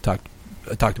since we talked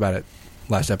about it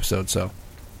last episode. So,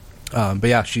 but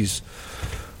yeah,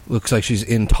 looks like she's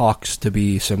in talks to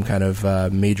be some kind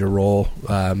of major role.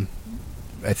 I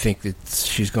think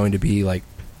she's going to be like,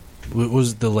 what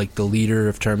was the leader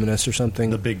of Terminus or something?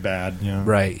 The big bad, yeah.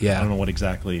 Right, yeah. I don't know what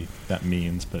exactly that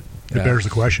means, but it bears the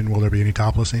question: will there be any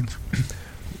topless scenes?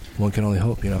 One can only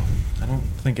hope, I don't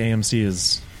think AMC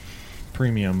is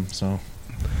premium, so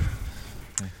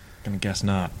I'm gonna guess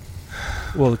not.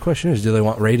 Well, the question is, do they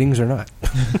want ratings or not?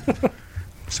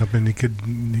 Something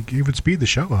he would speed the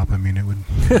show up. I mean, it would.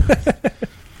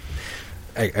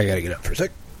 I gotta get up for a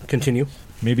sec. Continue.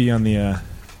 Maybe on the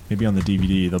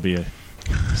DVD there'll be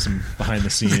some behind the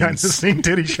scenes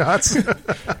titty shots.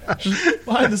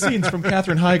 Behind the scenes from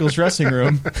Katherine Heigl's dressing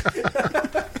room.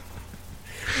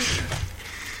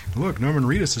 Look, Norman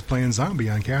Reedus is playing zombie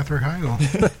on Katherine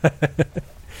Heigl.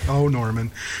 Oh, Norman.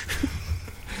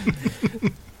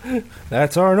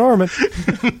 That's our Norman.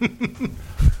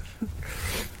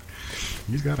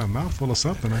 He's got a mouthful of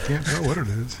something. I can't tell what it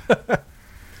is.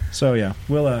 So yeah,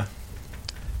 we'll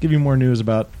give you more news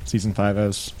about season 5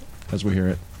 as we hear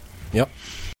it. Yep.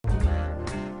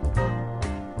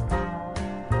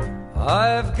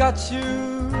 I've got you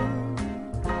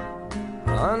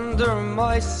under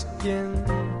my skin.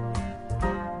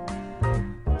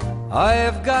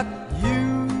 I've got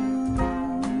you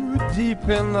deep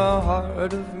in the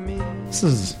heart of me. This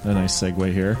is a nice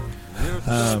segue here.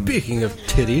 Speaking of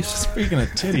titties. Speaking of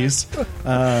titties,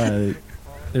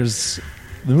 there's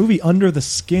the movie Under the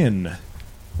Skin,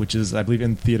 which is, I believe,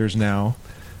 in theaters now.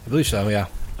 I believe so, yeah.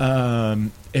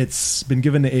 It's been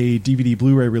given a DVD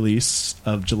Blu-ray release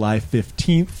of July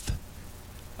 15th.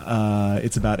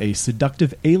 It's about a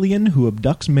seductive alien who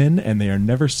abducts men and they are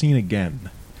never seen again.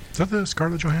 Is that the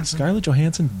Scarlett Johansson? Scarlett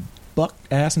Johansson, buck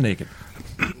ass naked.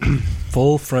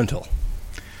 Full frontal.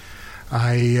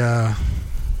 I'll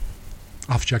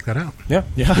have to check that out. Yeah.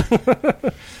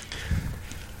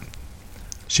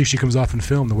 See if she comes off in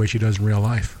film the way she does in real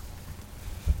life.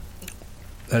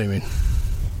 What do you mean?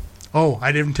 Oh,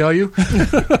 I didn't tell you?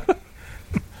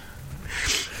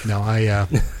 No,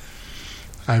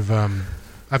 I've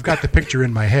got the picture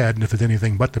in my head, and if it's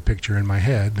anything but the picture in my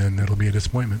head, then it'll be a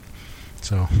disappointment.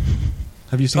 So,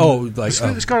 have you seen?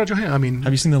 Scarlett Johansson. I mean,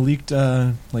 have you seen the leaked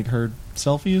her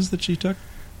selfies that she took?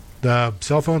 The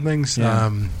cell phone things. Yeah.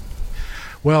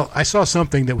 Well, I saw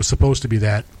something that was supposed to be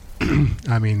that.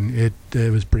 I mean, it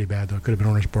was pretty bad though. It could have been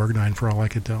Orange Borgnine for all I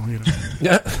could tell.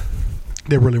 Yeah.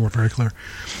 They really weren't very clear.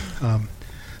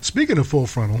 Speaking of full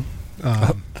frontal,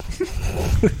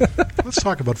 let's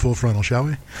talk about full frontal, shall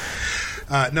we?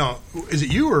 No, is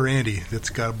it you or Andy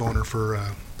that's got a boner for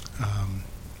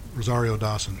Rosario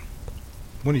Dawson?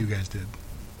 One of you guys did.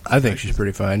 I think she's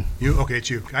pretty fine. You? Okay, it's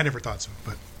you. I never thought so,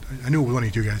 but I knew it was one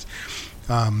of you two guys.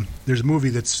 There's a movie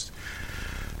that's...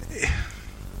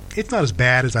 It's not as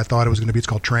bad as I thought it was going to be. It's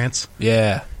called Trance.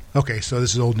 Yeah. Okay, so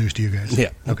this is old news to you guys.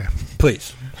 Yeah. Okay.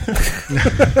 Please.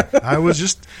 I was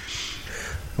just...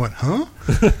 What, huh?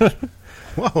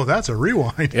 Whoa, that's a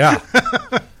rewind. Yeah.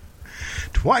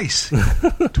 Twice.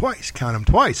 Count them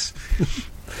twice.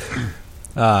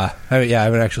 I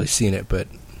haven't actually seen it, but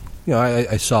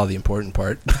I saw the important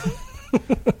part.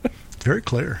 It's very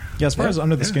clear. Yeah, as far as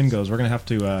Under the Skin goes, we're going to have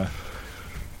to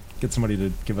get somebody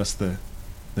to give us the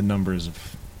numbers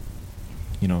of,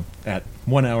 at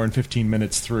 1 hour and 15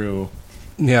 minutes through.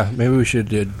 Yeah, maybe we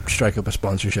should strike up a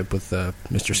sponsorship with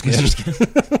Mr. Skin.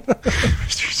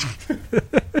 Mr. Skin.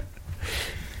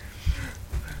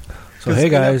 So hey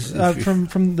guys,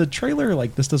 from the trailer,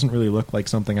 this doesn't really look like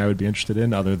something I would be interested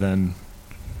in, other than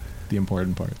the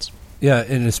important parts. Yeah,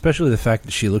 and especially the fact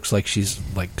that she looks like she's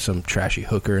like some trashy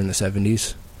hooker in the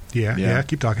 70s. Yeah,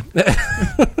 keep talking.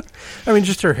 I mean,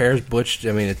 just her hair's butched.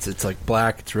 I mean, it's like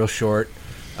black. It's real short.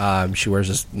 She wears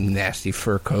this nasty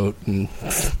fur coat, and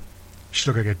she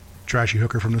looked like a trashy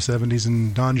hooker from the 70s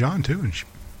and Don John too, and she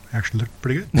actually looked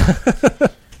pretty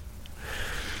good.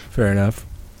 Fair enough.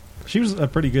 She was a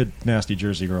pretty good nasty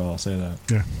Jersey girl, I'll say that.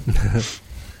 Yeah.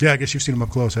 Yeah, I guess you've seen them up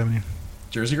close, haven't you?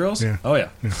 Jersey girls? Yeah. Oh, yeah.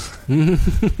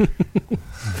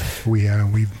 We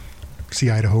see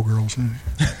Idaho girls.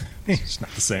 It's not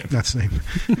the same. Not the same.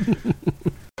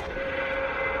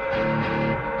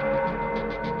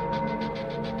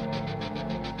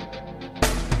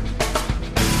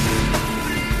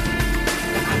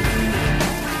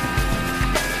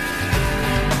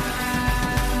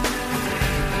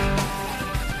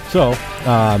 So,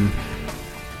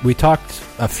 we talked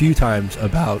a few times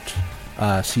about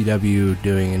CW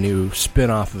doing a new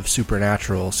spin-off of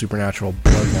Supernatural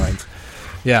Bloodlines.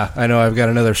 Yeah, I know. I've got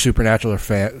another Supernatural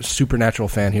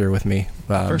fan here with me.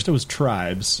 First it was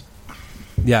Tribes.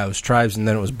 Yeah, it was Tribes, and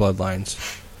then it was Bloodlines.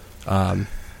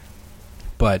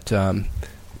 But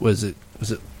was it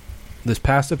this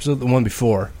past episode, the one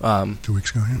before? 2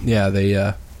 weeks ago. Yeah,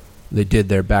 they did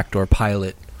their backdoor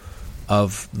pilot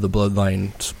of the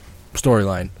Bloodlines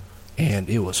storyline, and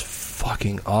it was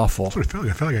fucking awful. That's what I felt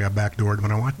like. I felt like I got backdoored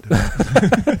when I watched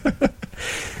it.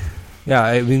 Yeah,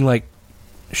 I mean, like,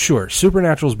 sure,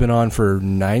 Supernatural's been on for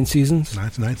 9 seasons.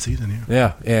 Ninth season, yeah.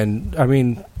 Yeah, and I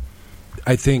mean,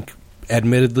 I think,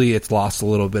 admittedly, it's lost a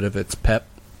little bit of its pep.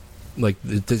 Like,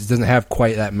 it doesn't have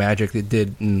quite that magic it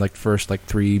did in, like, first, like,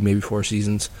 3, maybe 4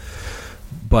 seasons.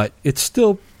 But it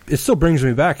still brings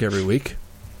me back every week.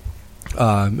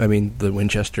 I mean, the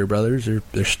Winchester brothers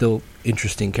they're still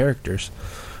interesting characters.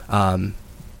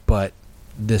 But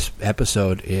this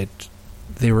episode,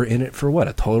 they were in it for what,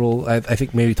 a total, I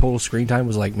think maybe total screen time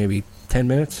was like maybe 10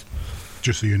 minutes.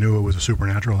 Just so you knew it was a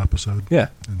Supernatural episode. Yeah.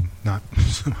 And not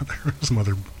some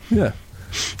other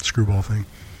screwball thing.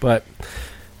 But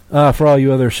for all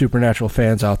you other Supernatural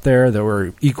fans out there that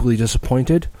were equally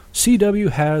disappointed, CW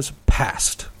has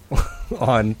passed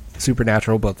on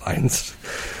Supernatural Bloodlines.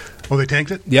 Oh, they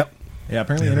tanked it? Yep. Yeah,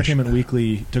 apparently Entertainment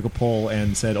Weekly took a poll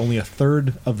and said only a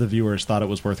third of the viewers thought it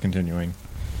was worth continuing.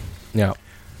 Yeah.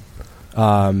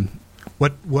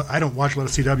 What I don't watch a lot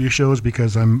of CW shows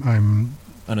because I'm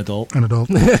An adult. an adult.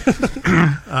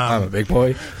 I'm a big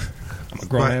boy. I'm a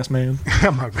grown-ass man.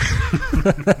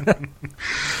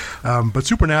 But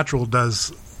Supernatural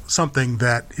does something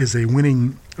that is a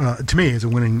winning, to me, is a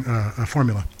winning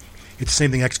formula. It's the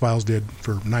same thing X-Files did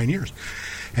for 9 years.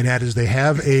 And that is they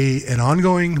have an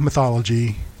ongoing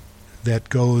mythology that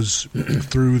goes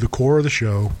through the core of the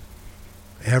show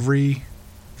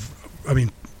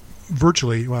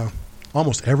virtually, well,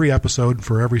 almost every episode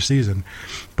for every season.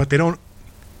 But they don't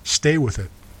stay with it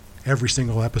every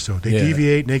single episode. They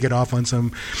deviate and they get off on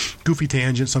some goofy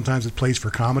tangent. Sometimes it plays for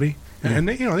comedy. And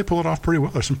they pull it off pretty well.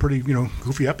 There's some pretty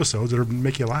goofy episodes that'll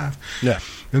make you laugh. Yeah.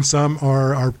 And some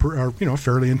are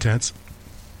fairly intense.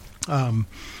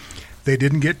 They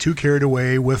didn't get too carried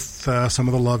away with some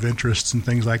of the love interests and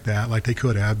things like that, like they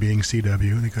could have, being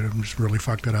CW. They could have just really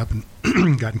fucked it up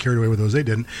and gotten carried away with those. They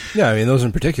didn't. Yeah, I mean, those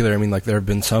in particular, I mean, like, there have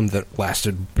been some that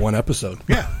lasted one episode.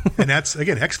 Yeah, and that's,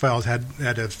 again, X-Files had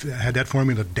that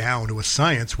formula down to a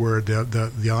science where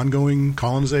the ongoing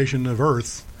colonization of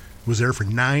Earth was there for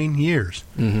 9 years.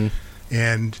 Mm-hmm.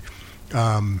 And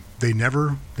they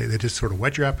just sort of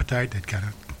whet your appetite. They'd kind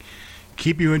of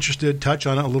keep you interested, touch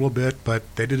on it a little bit, but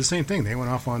they did the same thing. They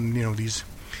went off on these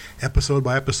episode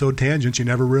by episode tangents you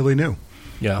never really knew.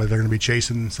 Yeah, whether they're going to be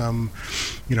chasing some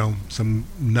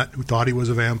nut who thought he was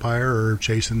a vampire, or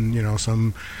chasing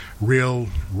some real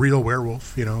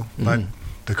werewolf. Mm-hmm. But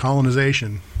the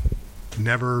colonization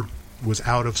never was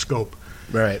out of scope.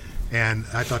 Right. And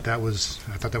I thought that was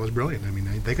brilliant. I mean,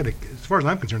 they could have, as far as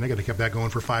I'm concerned, they could have kept that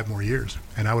going for 5 more years,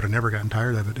 and I would have never gotten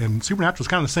tired of it. And Supernatural's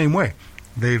kind of the same way.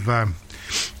 They've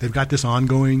got this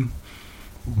ongoing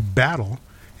battle,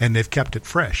 and they've kept it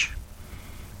fresh,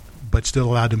 but still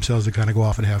allowed themselves to kind of go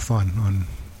off and have fun on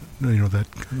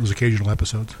those occasional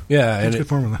episodes. Yeah, it's a good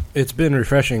formula. It's been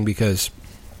refreshing because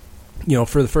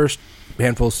for the first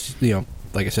handful,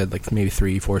 like I said, like maybe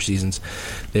 3-4 seasons,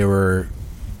 they were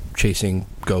chasing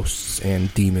ghosts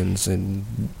and demons and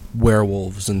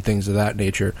werewolves and things of that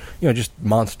nature. Just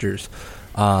monsters.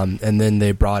 And then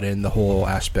they brought in the whole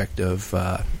aspect of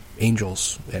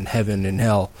angels and heaven and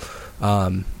hell.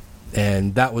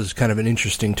 And that was kind of an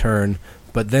interesting turn.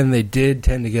 But then they did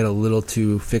tend to get a little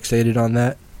too fixated on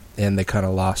that, and they kind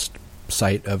of lost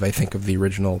sight of, I think, of the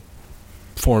original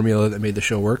formula that made the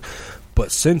show work.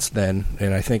 But since then,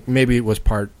 and I think maybe it was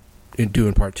due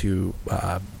in part to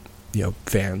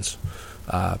fans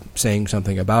saying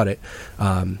something about it,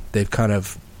 they've kind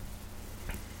of,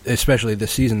 especially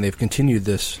this season, they've continued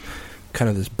this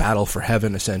battle for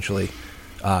heaven, essentially,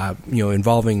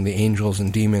 involving the angels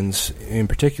and demons in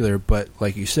particular. But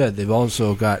like you said, they've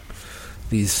also got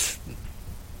these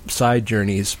side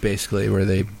journeys, basically, where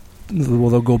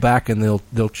they'll go back and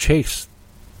they'll chase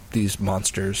these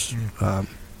monsters.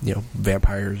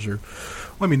 vampires or.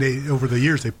 Well, I mean, over the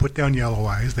years they put down Yellow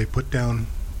Eyes, they put down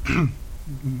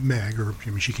Meg,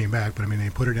 she came back, but I mean they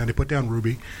put her down. They put down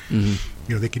Ruby.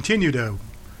 Mm-hmm. They continue to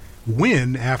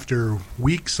win after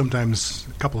weeks, sometimes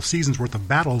a couple of seasons worth of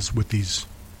battles with these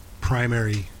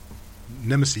primary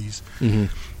nemeses.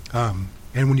 Mm-hmm.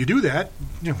 And when you do that,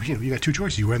 you got two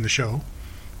choices: you end the show,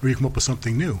 or you come up with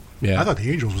something new. Yeah. I thought the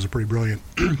Angels was a pretty brilliant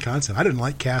concept. I didn't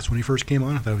like Cass when he first came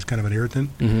on. I thought he was kind of an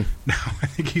irritant. Mm-hmm. Now I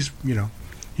think he's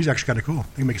actually kind of cool.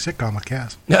 They can make a sitcom with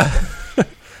Cass. The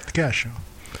Cass Show.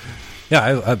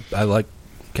 Yeah, I like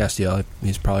Castiel.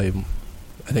 He's probably,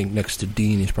 I think next to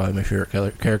Dean, he's probably my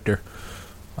favorite character.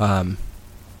 But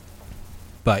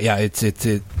yeah, it's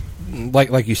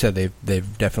like you said,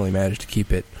 they've definitely managed to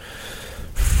keep it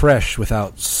fresh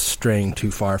without straying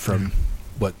too far from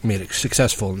what made it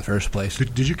successful in the first place.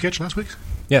 Did you catch last week's?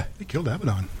 Yeah, they killed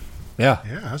Abaddon. Yeah,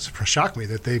 that shocked me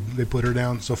that they put her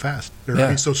down so fast.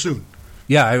 So soon.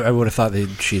 Yeah, I would have thought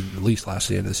she'd at least last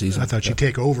the end of the season. I thought she'd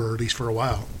take over, at least for a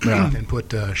while, and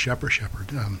put Shepard.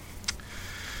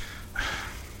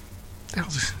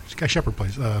 This guy Shepard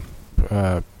plays. Oh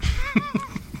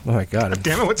my God!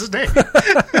 Damn it! What's his name?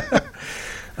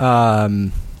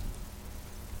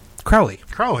 Crowley.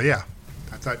 Crowley, yeah.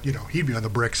 I thought he'd be on the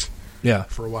bricks. Yeah.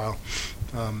 For a while,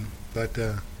 but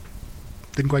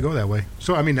didn't quite go that way.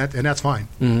 So I mean, that's fine.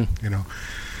 Mm-hmm.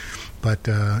 But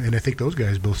and I think those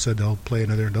guys both said they'll play a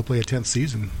 10th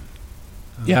season.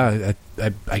 Yeah,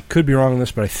 I could be wrong on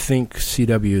this, but I think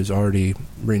CW has already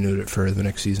renewed it for the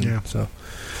next season. Yeah. So,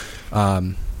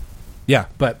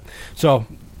 but so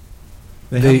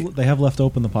they have left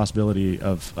open the possibility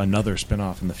of another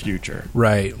spinoff in the future,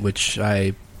 right? Which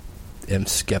I am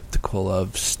skeptical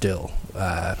of still.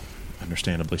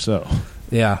 Understandably so.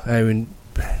 Yeah, I mean,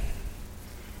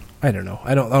 I don't know.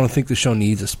 I don't think the show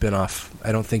needs a spinoff.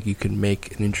 I don't think you can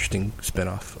make an interesting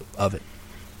spinoff of it.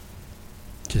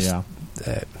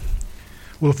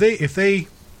 Well, if they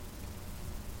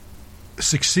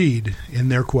succeed in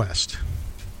their quest,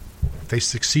 if they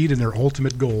succeed in their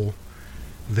ultimate goal,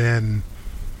 then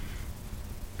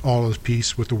all is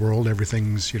peace with the world.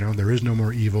 Everything's there is no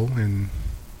more evil and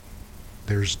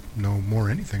there's no more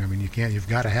anything. I mean, you've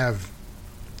got to have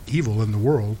evil in the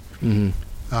world. Mm-hmm.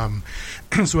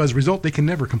 So as a result, they can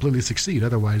never completely succeed.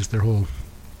 Otherwise, there's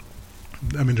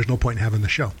no point in having the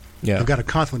show. Yeah. They've got to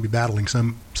constantly be battling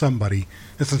somebody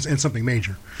and something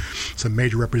major, some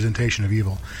major representation of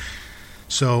evil.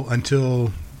 So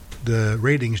until the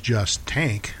ratings just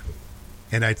tank,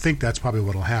 and I think that's probably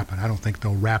what will happen. I don't think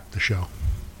they'll wrap the show.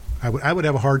 I would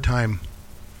have a hard time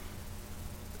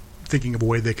thinking of a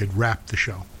way they could wrap the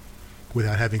show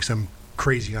without having some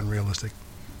crazy, unrealistic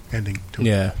ending to it.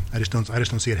 Yeah. I just don't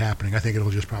see it happening. I think it'll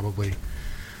just probably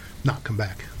not come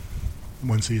back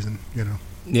one season.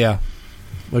 Yeah.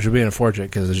 Which would be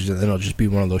unfortunate because then it'll just be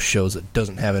one of those shows that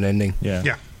doesn't have an ending. Yeah.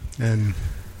 Yeah. And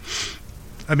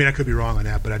I mean, I could be wrong on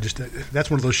that, but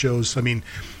that's one of those shows. I mean,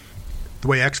 the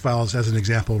way X-Files, as an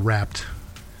example,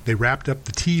 they wrapped up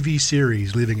the TV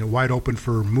series, leaving it wide open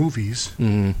for movies,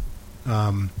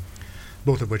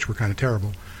 both of which were kind of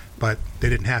terrible, but they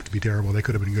didn't have to be terrible. They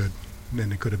could have been good.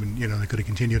 And it could have been, they could have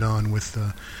continued on with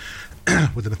the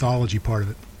mythology part of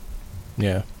it.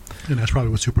 Yeah. And that's probably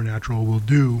what Supernatural will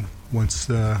do once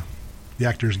the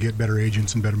actors get better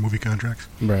agents and better movie contracts.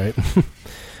 Right.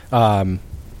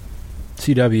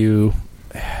 CW.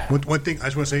 One thing I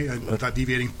just want to say, without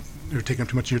deviating or taking up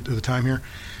too much of the time here,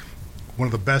 one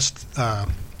of the best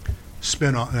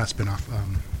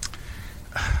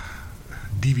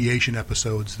deviation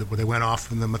episodes where they went off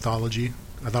from the mythology,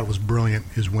 I thought it was brilliant,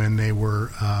 is when they were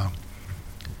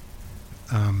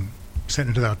sent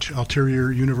into the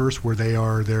ulterior universe where they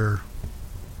are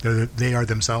they are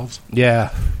themselves.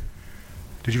 Yeah.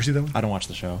 Did you ever see that one? I don't watch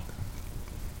the show.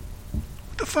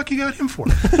 What the fuck you got him for?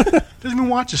 Doesn't even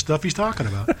watch the stuff he's talking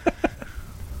about.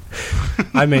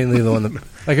 I'm mainly the one that,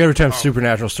 like, every time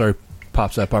Supernatural story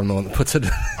pops up, I'm the one that puts it.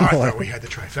 I thought we had the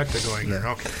trifecta going here.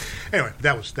 Okay. Anyway,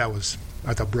 that was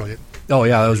I thought brilliant. Oh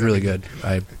yeah, that was really good.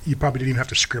 You probably didn't even have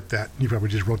to script that. You probably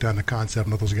just wrote down the concept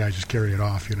and let those guys just carry it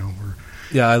off.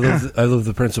 Yeah, I love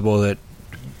the principle that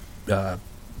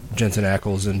Jensen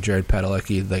Ackles and Jared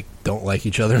Padalecki don't like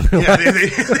each other. Yeah, they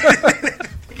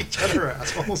think each other are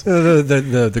assholes.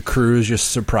 The crew is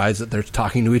just surprised that they're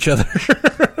talking to each other.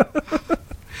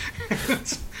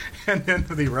 And then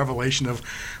the revelation of,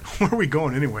 where are we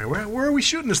going anyway? Where are we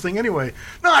shooting this thing anyway?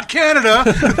 Not Canada!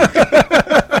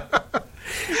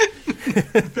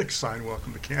 Big sign,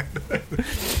 welcome to Canada.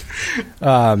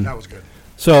 That was good.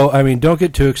 So, I mean, don't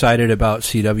get too excited about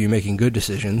CW making good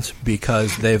decisions,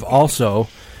 because they've also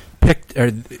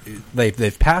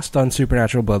they've passed on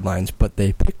Supernatural Bloodlines, but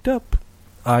they picked up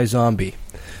iZombie,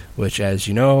 which, as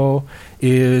you know,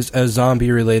 is a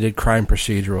zombie-related crime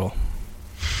procedural.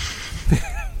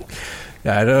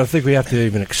 Yeah, I don't think we have to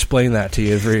even explain that to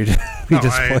you for you to be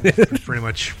disappointed. I pretty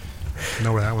much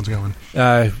know where that one's going.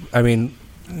 I mean,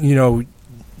 you know,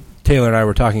 Taylor and I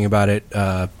were talking about it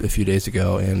a few days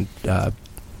ago, and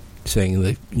saying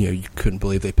that, you know, you couldn't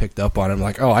believe they picked up on it. I'm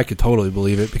like, oh, I could totally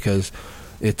believe it, because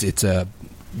it's a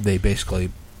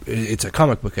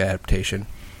comic book adaptation.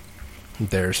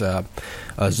 There's a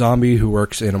zombie who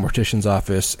works in a mortician's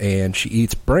office, and she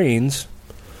eats brains,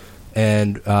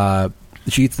 and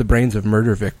she eats the brains of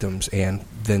murder victims, and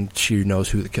then she knows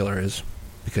who the killer is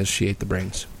because she ate the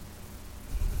brains.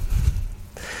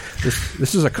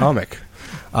 This is a comic,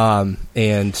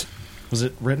 and was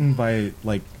it written by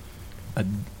like a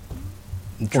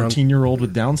 14-year-old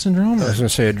with Down syndrome? I was going to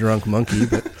say a drunk monkey,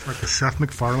 but like the Seth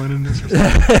MacFarlane in this.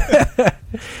 Or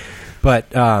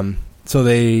but so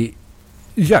they,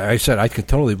 yeah, I said I could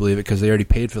totally believe it because they already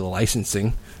paid for the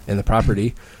licensing and the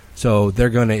property, so they're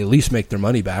going to at least make their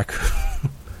money back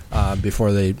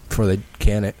before they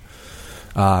can it,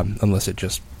 unless it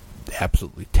just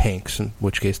absolutely tanks, in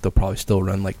which case they'll probably still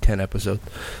run like 10 episodes.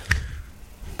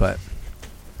 But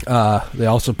they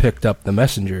also picked up The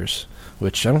Messengers,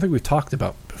 which I don't think we've talked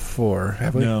about before,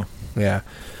 have we? No. Yeah.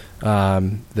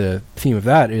 The theme of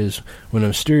that is when a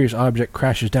mysterious object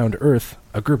crashes down to Earth,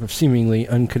 a group of seemingly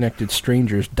unconnected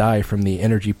strangers die from the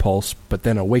energy pulse, but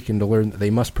then awaken to learn that they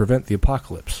must prevent the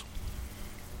apocalypse.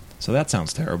 So that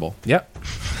sounds terrible. Yep.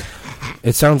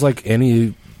 It sounds like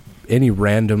any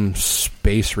random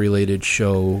space-related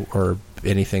show or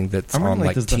anything that's on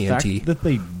like does TNT. The fact that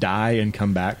they die and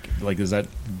come back, like, is that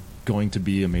going to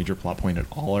be a major plot point at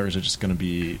all, or is it just going to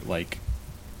be like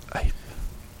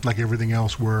everything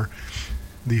else, where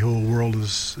the whole world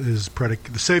is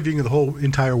predicated, the saving of the whole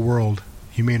entire world,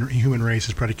 human race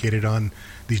is predicated on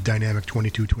these dynamic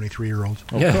 22, 23-year-olds.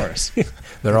 Of course.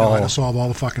 They're all to solve all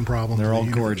the fucking problems. They're all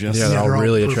gorgeous. Yeah, they're all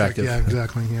really perfect. attractive. Yeah,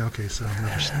 exactly. Yeah, okay, so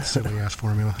another silly ass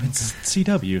formula. It's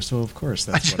CW, so of course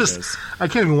that's what it is. I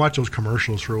can't even watch those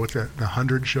commercials for what's that, the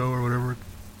 100 show or whatever.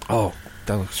 Oh,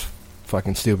 that looks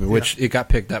fucking stupid. Which it got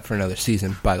picked up for another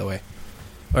season, by the way.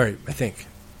 All right, I think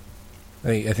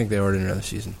they ordered another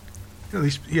season. At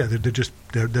least, yeah,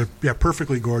 they're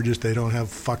perfectly gorgeous. They don't have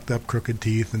fucked up crooked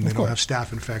teeth, and they don't have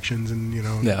staph infections, and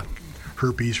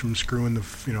herpes from screwing the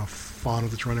fauna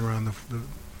that's running around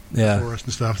the forest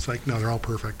and stuff. It's like, no, they're all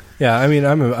perfect. Yeah, I mean,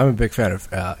 I'm a big fan of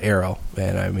Arrow,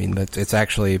 and I mean it's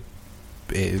actually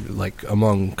like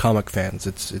among comic fans,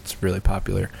 it's really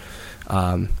popular.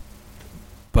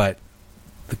 But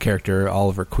the character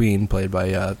Oliver Queen, played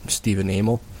by Stephen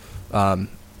Amell,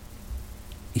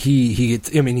 he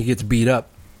gets beat up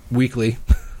weekly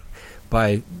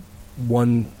by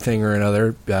one thing or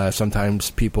another.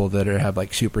 Sometimes people that have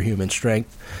like superhuman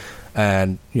strength,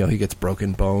 and he gets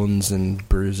broken bones and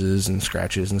bruises and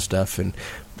scratches and stuff. And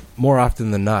more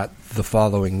often than not, the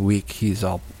following week he's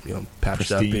all patched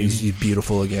pristine up. He's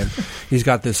beautiful again. He's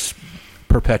got this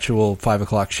perpetual 5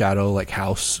 o'clock shadow like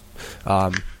house.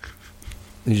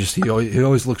 He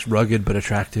always looks rugged but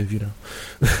attractive.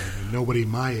 Nobody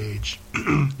my age,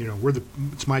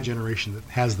 it's my generation that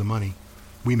has the money.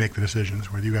 We make the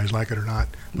decisions, whether you guys like it or not,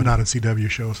 but not in CW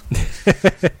shows.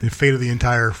 The fate of the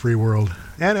entire free world,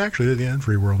 and actually the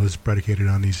free world, is predicated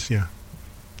on these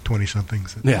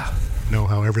 20-somethings that know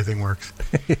how everything works.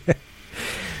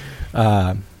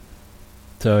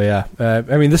 So yeah,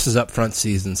 I mean, this is upfront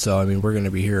season, so I mean, we're going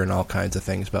to be hearing all kinds of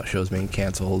things about shows being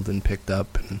canceled and picked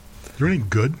up. And is there anything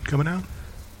good coming out?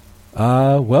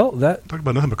 Well, that talk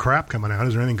about nothing but crap coming out.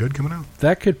 Is there anything good coming out?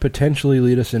 That could potentially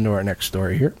lead us into our next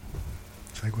story here.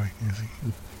 Segue.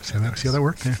 See how that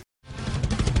worked? Yeah.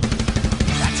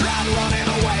 I tried running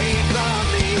away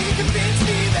from me, convinced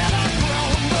me that I've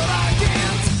grown, but I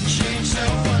can't change so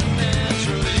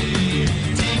unnaturally.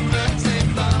 Demons, they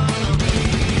follow me.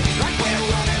 Like we're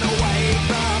running away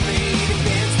from me,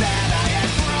 convinced that I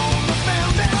had grown, but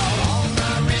found out all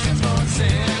my reasons for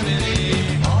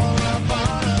insanity, all a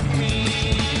part of me.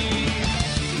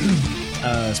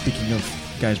 Speaking of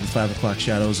guys with 5 o'clock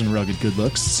shadows and rugged good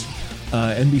looks,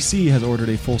 NBC has ordered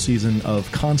a full season of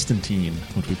Constantine,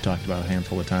 which we've talked about a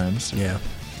handful of times. Yeah.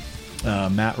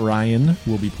 Matt Ryan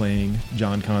will be playing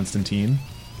John Constantine.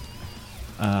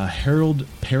 Harold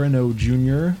Perrineau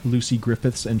Jr., Lucy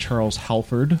Griffiths, and Charles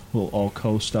Halford will all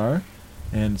co-star.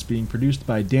 And it's being produced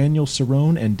by Daniel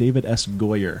Cerrone and David S.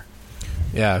 Goyer.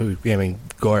 Yeah,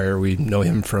 Goyer, we know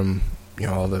him from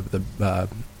all the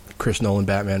Chris Nolan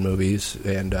Batman movies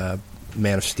and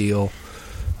Man of Steel.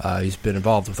 He's been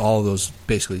involved with all of those,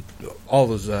 basically all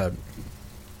those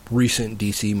recent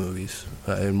DC movies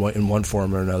in one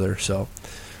form or another. So,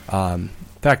 the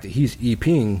fact that he's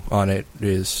EPing on it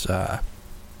is,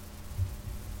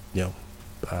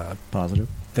 Positive.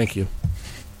 Thank you.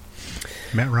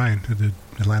 Matt Ryan, did the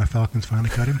Atlanta Falcons finally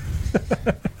cut him?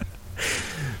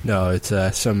 No, it's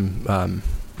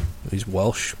he's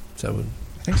Welsh. So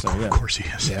I think so, yeah. Of course he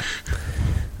is. yeah.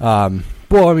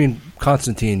 Well, I mean,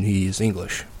 Constantine, he's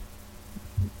English.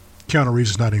 Keanu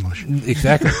Reeves is not English.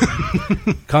 Exactly.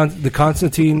 The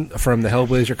Constantine from the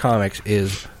Hellblazer comics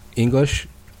is English,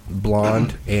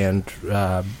 blonde, and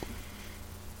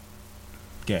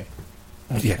Gay.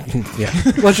 yeah.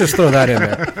 Let's just throw that in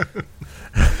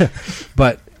there.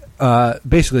 But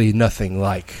basically nothing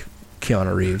like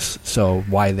Keanu Reeves. So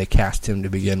why they cast him to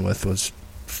begin with was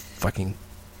fucking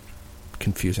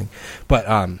confusing. But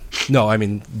no, I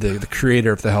mean the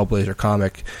creator of the Hellblazer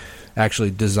comic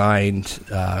actually designed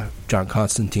John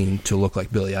Constantine to look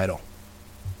like Billy Idol.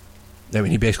 I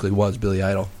mean, he basically was Billy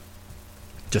Idol,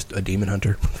 just a demon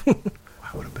hunter. Wow,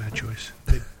 what a bad choice.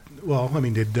 They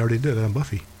already did it on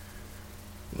Buffy.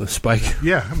 With Spike.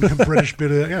 Yeah, I mean, British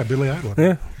Billy Idol.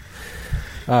 Yeah.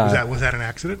 Was that an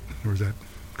accident, or was that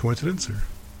coincidence?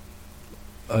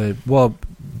 Or Well,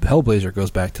 Hellblazer goes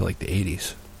back to like the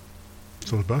 80s.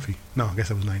 so was Buffy? No, I guess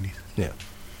that was 90s. Yeah.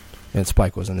 And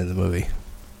Spike wasn't in the movie.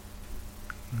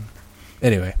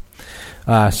 Anyway,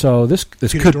 so this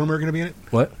Peter could... Stormare going to be in it?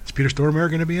 What? Is Peter Stormare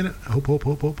going to be in it? Hope.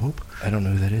 I don't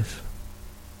know who that is.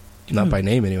 Not by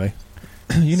name, anyway.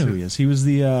 You know who he is. He was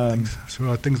the...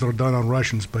 things that are done on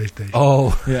Russian space station.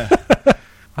 Oh, yeah.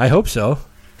 I hope so.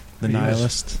 The He was-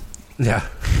 nihilist. Yeah.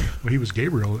 Well, he was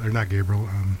Gabriel, or not Gabriel,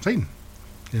 Satan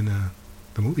in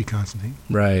the movie Constantine.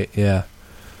 Right, yeah.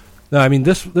 No, I mean,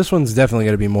 this one's definitely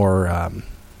going to be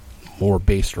more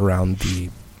based around the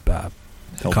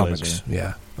Hellblazer. comics,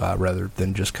 yeah, rather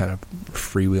than just kind of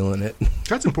freewheeling it.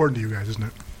 That's important to you guys, isn't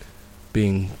it?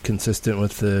 Being consistent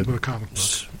with the... With a comic book.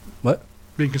 What?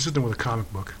 Being consistent with a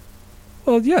comic book.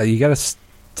 Well, yeah, you got to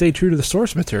stay true to the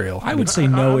source material. I would say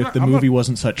no if the movie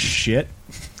wasn't such shit.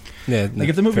 Yeah, Like,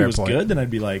 if the movie fair was point. good, then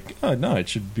I'd be like, oh, no, it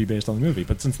should be based on the movie.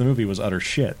 But since the movie was utter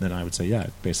shit, then I would say, yeah,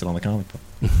 base it on the comic book.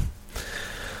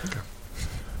 Okay.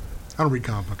 I don't read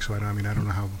comic books, so I don't know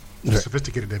how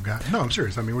sophisticated they've got. No, I'm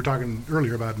serious. I mean, we're talking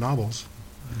earlier about novels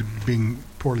being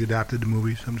poorly adapted to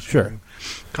movies. I'm just Sure. wondering,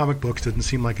 comic books doesn't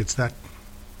seem like it's that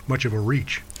much of a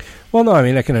reach. Well, no, I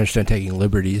mean, I can understand taking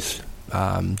liberties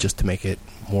just to make it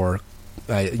more,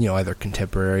 either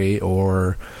contemporary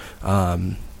or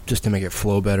just to make it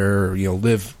flow better, or,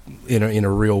 live in a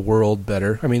real world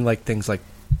better. I mean, like things like,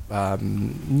 like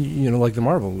the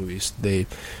Marvel movies.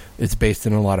 It's based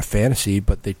in a lot of fantasy,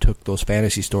 but they took those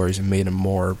fantasy stories and made them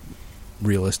more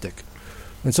realistic.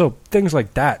 And so things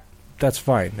like that, that's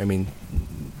fine. I mean,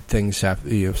 things have,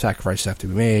 sacrifices have to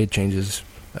be made, changes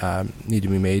need to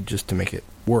be made just to make it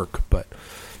work. But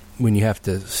when you have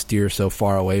to steer so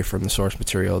far away from the source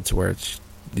material, it's where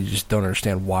you just don't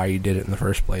understand why you did it in the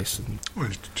first place. Well,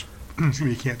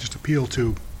 you can't just appeal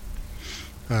to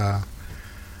a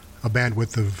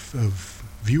bandwidth of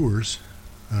viewers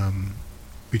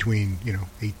between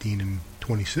 18 and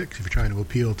 26. If you're trying to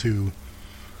appeal to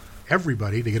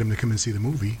everybody to get them to come and see the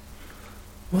movie,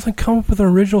 Well, then come up with an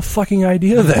original fucking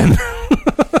idea then.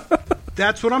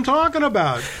 that's what I'm talking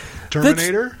about.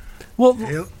 Terminator, Well,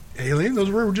 Alien, those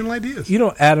were original ideas.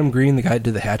 Adam Green, the guy who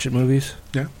did the Hatchet movies?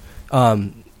 Yeah,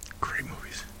 great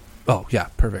movies. Oh, yeah,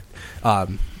 perfect.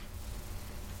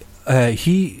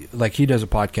 He does a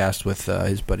podcast with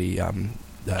his buddy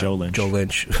Joe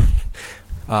Lynch.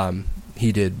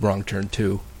 He did Wrong Turn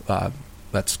 2.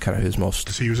 That's kind of his most...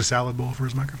 Does he use a salad bowl for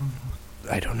his microphone?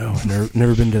 I don't know. I've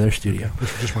never been to their studio.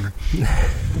 Just wondering.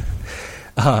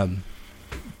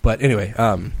 But anyway,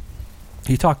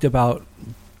 he talked about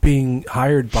being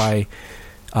hired by...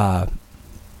 or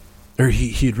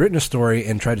he'd written a story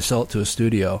and tried to sell it to a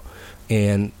studio,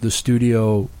 and the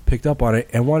studio picked up on it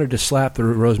and wanted to slap the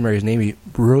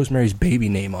Rosemary's Baby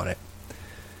name on it.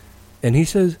 And he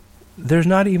says, there's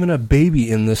not even a baby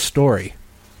in this story.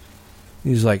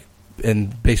 He's like,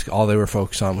 and basically all they were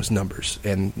focused on was numbers.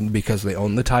 And because they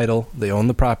own the title, they own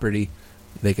the property,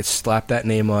 they could slap that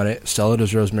name on it, sell it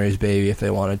as Rosemary's Baby if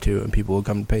they wanted to, and people would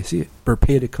come to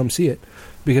pay to come see it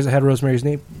because it had Rosemary's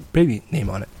Baby name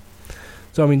on it.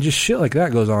 So I mean, just shit like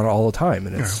that goes on all the time,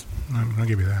 and it's I'll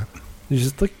give you that. you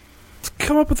just like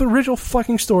come up with an original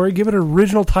fucking story, give it an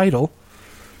original title,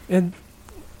 and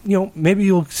maybe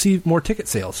you'll see more ticket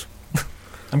sales.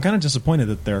 I'm kind of disappointed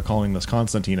that they're calling this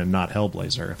Constantine and not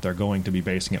Hellblazer if they're going to be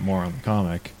basing it more on the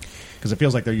comic. Because it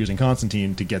feels like they're using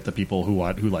Constantine to get the people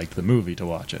who liked the movie to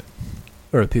watch it.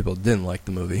 Or the people that didn't like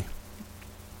the movie.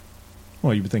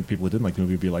 Well, you would think people that didn't like the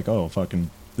movie would be like, oh, fucking,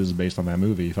 this is based on that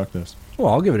movie. Fuck this. Well,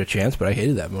 I'll give it a chance, but I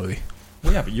hated that movie.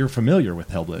 Well, yeah, but you're familiar with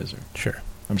Hellblazer. Sure.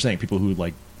 I'm saying people who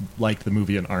liked the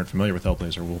movie and aren't familiar with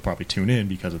Hellblazer will probably tune in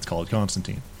because it's called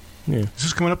Constantine. Yeah. Is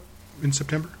this coming up in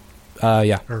September?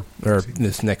 Yeah. Or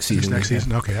this next season. This next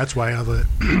season? Okay, that's why the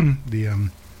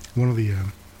one of the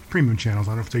premium channels,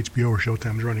 I don't know if it's HBO or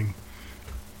Showtime, is running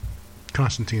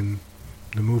Constantine,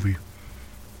 the movie,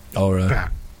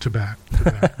 back to back.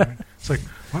 Right? It's like,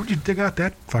 why would you dig out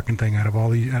that fucking thing out of all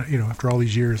these, after all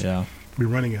these years? Yeah. Be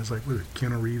running it. It's like, what is it,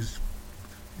 Keanu Reeves'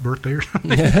 birthday or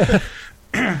something?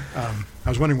 I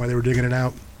was wondering why they were digging it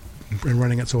out and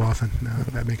running it so often. No,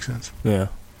 that makes sense. Yeah.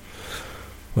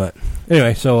 But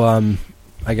anyway, so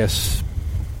I guess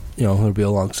it'll be a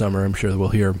long summer. I'm sure we'll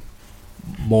hear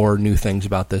more new things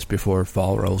about this before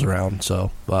fall rolls around.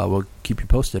 So we'll keep you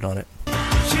posted on it.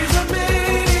 She's a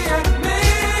maniac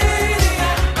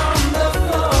on the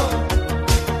floor,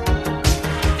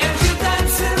 and she's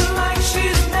dancing like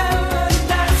she's never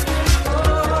danced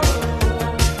before.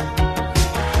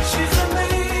 She's a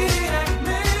maniac on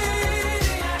the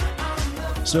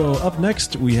floor. So up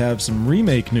next, we have some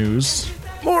remake news.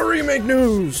 More remake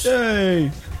news!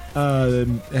 Yay!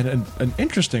 And an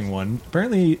interesting one.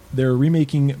 Apparently, they're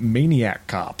remaking Maniac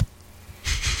Cop.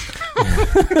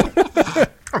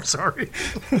 I'm sorry.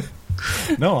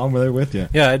 No, I'm there with you.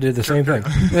 Yeah, I did the same thing.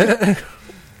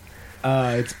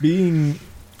 It's being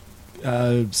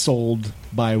sold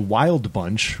by Wild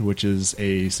Bunch, which is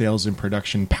a sales and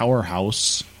production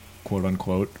powerhouse, quote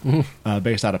unquote,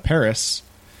 based out of Paris.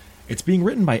 It's being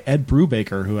written by Ed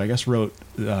Brubaker, who I guess wrote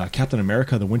Captain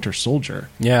America: The Winter Soldier.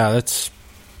 Yeah,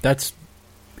 that's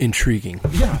intriguing.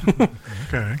 Yeah.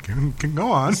 Okay, can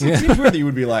go on. It seems weird that you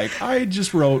would be like, I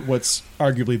just wrote what's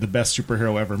arguably the best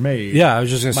superhero ever made. Yeah, I was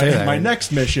just going to say that. My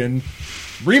next mission,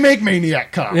 remake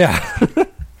Maniac Cop. Yeah.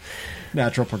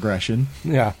 Natural progression.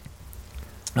 Yeah.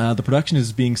 The production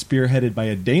is being spearheaded by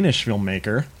a Danish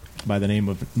filmmaker by the name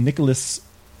of Nicholas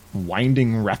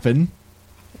Winding Refn.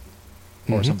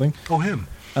 Or something. Oh, him.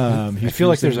 I feel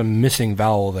like there's a missing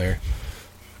vowel there.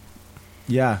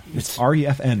 Yeah, it's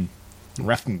R-E-F-N.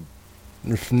 Refn.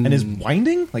 And is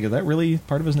Winding? Like, is that really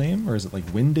part of his name? Or is it like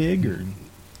Windig? Or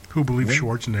Who believed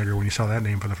Schwarzenegger when you saw that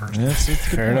name for the first time? Yes, it's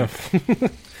Fair enough. He's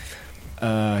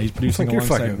producing Like you're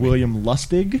fucking alongside with me. William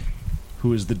Lustig,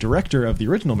 who is the director of the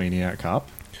original Maniac Cop,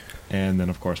 and then,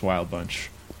 of course, Wild Bunch.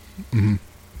 Mm-hmm.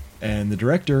 And the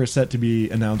director is set to be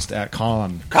announced at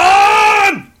Cannes.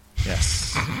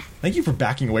 Yes. Thank you for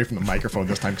backing away from the microphone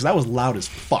this time, because that was loud as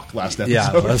fuck last episode.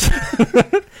 Yeah, it was.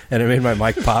 And it made my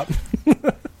mic pop.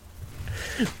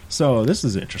 So, this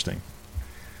is interesting.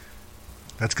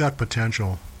 That's got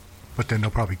potential, but then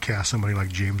they'll probably cast somebody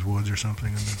like James Woods or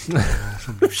something, and then,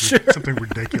 something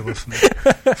ridiculous, and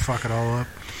fuck it all up.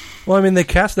 Well, I mean, they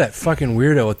cast that fucking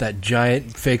weirdo with that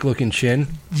giant fake-looking chin.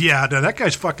 Yeah, no, that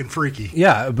guy's fucking freaky.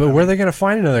 Yeah, but where are they going to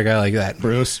find another guy like that?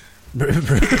 Bruce.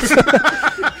 Bruce.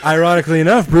 Ironically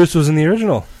enough, Bruce was in the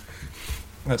original.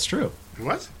 That's true.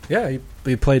 What? Yeah,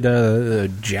 he played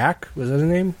Jack. Was that his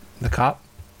name? The cop?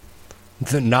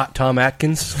 Not Tom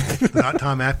Atkins. Not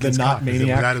Tom Atkins. The not cop.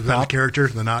 Maniac Is that the cop? character?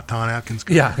 The not Tom Atkins.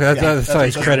 Cop? Yeah, that's how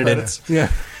he's credited. Yeah.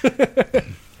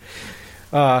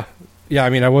 Yeah, I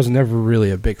mean, I was never really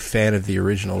a big fan of the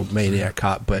original Maniac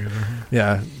Cop, but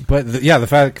the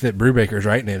fact that Brubaker's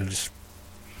writing it is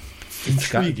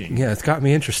Intriguing. it's got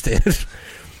me interested.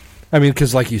 I mean,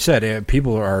 because like you said,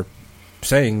 people are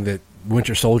saying that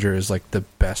Winter Soldier is like the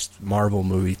best Marvel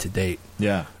movie to date.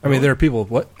 Yeah. I mean, there are people.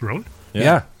 What? Really?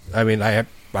 Yeah. I mean, I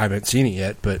haven't seen it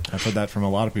yet, but I've heard that from a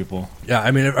lot of people. yeah.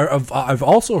 I mean, I've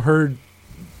also heard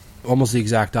almost the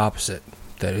exact opposite,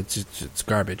 that it's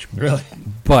garbage. Really?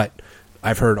 But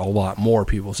I've heard a lot more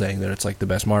people saying that it's like the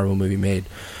best Marvel movie made,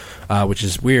 which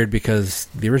is weird because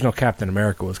the original Captain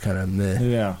America was kind of meh.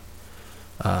 Yeah.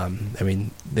 I mean,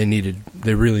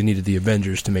 they really needed the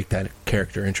Avengers to make that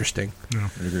character interesting. No.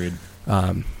 Agreed.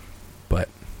 But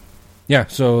yeah,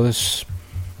 so this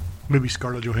Maybe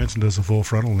Scarlett Johansson does a full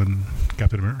frontal in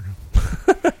Captain America.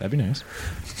 That'd be nice.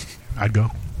 I'd go.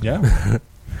 Yeah.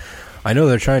 I know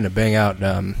they're trying to bang out.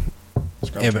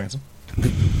 Scarlett Johansson.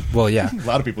 Well, yeah. A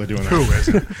lot of people are doing that. Who is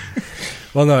it?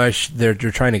 Well, no, they're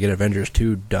trying to get Avengers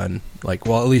 2 done. Like,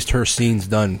 well, at least her scene's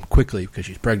done quickly because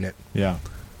she's pregnant. Yeah.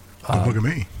 Don't look at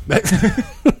me.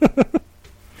 That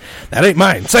ain't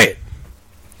mine. Say it.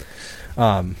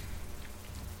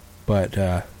 But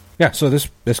yeah, so this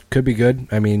could be good.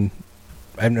 I mean,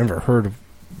 I've never heard of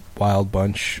Wild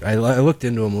Bunch. I looked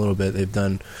into them a little bit. They've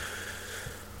done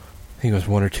think it was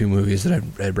one or two movies that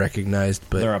I'd recognized,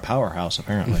 but They're a powerhouse,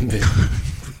 apparently.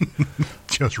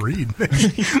 Just read.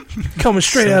 coming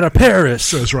straight out of Paris.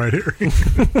 Says right here.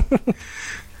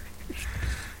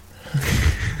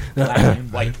 Black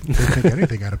and white. I didn't think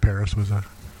anything out of Paris was a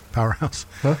powerhouse.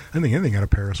 Huh? I didn't think anything out of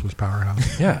Paris was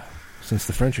powerhouse. Yeah, since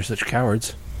the French are such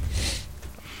cowards.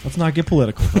 Let's not get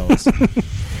political, fellas.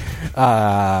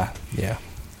 Yeah.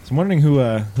 So I'm wondering who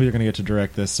you're going to get to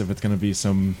direct this. If it's going to be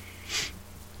some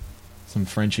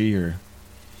Frenchie, or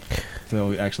if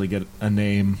they'll actually get a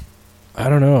name. I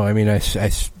don't know. I mean, I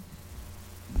see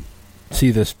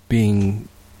this being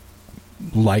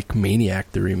like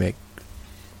Maniac, the remake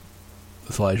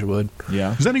with Elijah Wood.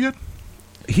 Yeah, Is that any good?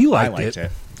 He I liked liked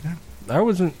it. I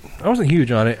wasn't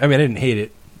huge on it. I mean, I didn't hate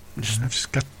it. I've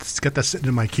just got that sitting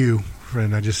in my queue,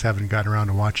 and I just haven't gotten around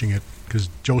to watching it because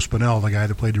Joe Spinell, the guy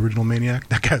that played the original Maniac,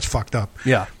 that guy's fucked up.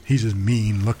 Yeah. He's just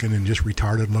mean looking and just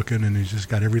retarded looking, and he's just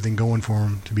got everything going for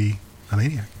him to be a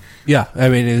maniac. Yeah. I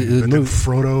mean, his But then movie.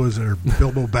 Frodo is, or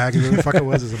Bilbo Baggins, whatever the fuck it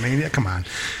was, is a maniac. Come on,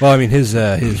 Well, I mean, his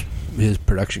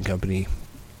production company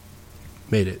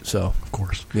made it. So of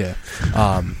course. yeah.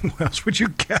 What else would you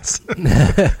guess?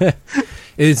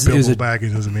 It's Bilbo a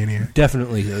Baggins is a maniac.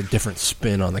 definitely a different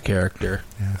spin on the character.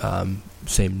 Yeah.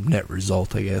 Same net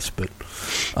result, I guess, but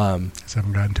Just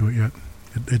haven't gotten to it yet.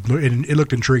 It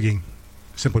looked intriguing,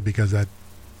 simply because that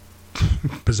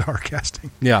bizarre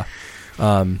casting. yeah.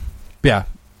 Yeah.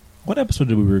 What episode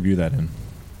did we review that in?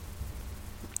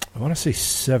 I want to say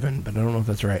 7, but I don't know if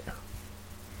that's right.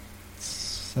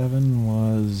 7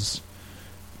 was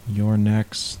Your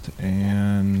Next,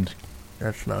 and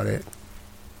That's not it.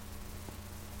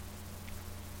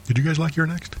 Did you guys like Your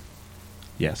Next?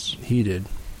 yes, He did.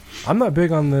 I'm not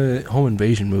big on the home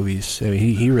invasion movies. I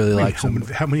mean, he really likes them.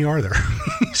 How many are there?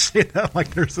 You say that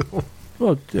like there's a whole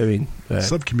Well, I mean,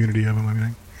 sub-community of them. I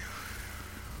mean,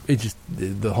 it just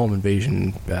the home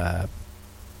invasion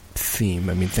theme.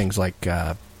 I mean, things like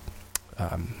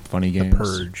funny games. The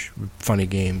Purge, funny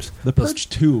games. The Those- Purge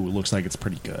 2 looks like it's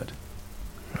pretty good.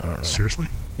 I don't know. seriously?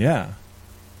 Yeah,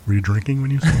 Were you drinking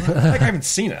when you saw it? like I haven't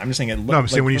seen it. I'm just saying it. No, I'm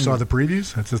saying when you saw the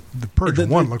previews. That's just, the Purge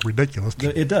one looked ridiculous.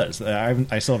 It does.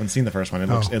 I still haven't seen the first one.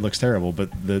 It looks terrible, but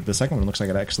the second one looks like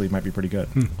it actually might be pretty good.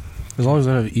 As long as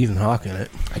I have Ethan Hawke in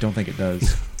it. I don't think it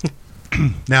does.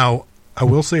 Now, I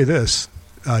will say this.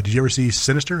 Did you ever see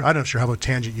Sinister? I'm not sure how about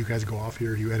tangent you guys go off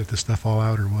here. You edit this stuff all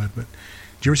out or what? But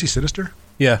did you ever see Sinister?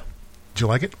 Yeah. Did you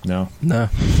like it? No. No.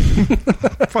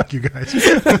 Fuck you guys.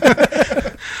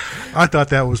 I thought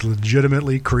that was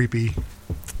legitimately creepy.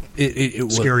 It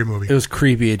was Scary movie. It was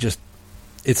creepy. It's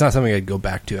not something I'd go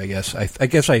back to. I guess. I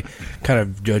guess I kind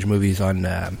of judge movies on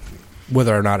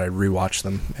whether or not I rewatch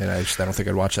them, and I don't think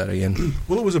I'd watch that again.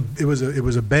 Well, it was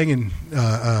a banging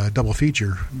double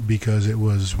feature because it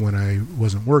was when I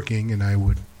wasn't working and I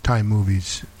would time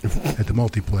movies at the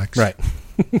multiplex Right.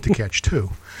 to catch two.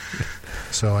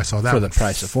 So I saw that For the one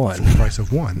price of one. For the price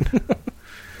of one.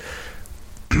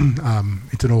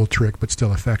 It's an old trick, but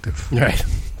still effective. Right.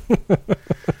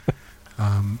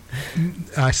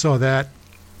 I saw that,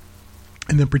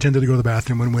 and then pretended to go to the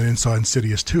bathroom and went in and saw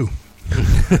Insidious 2.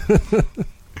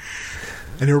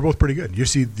 And they were both pretty good. Did you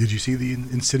see the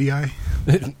Insidious?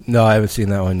 No, I haven't seen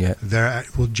that one yet.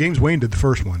 Well, James Wayne did the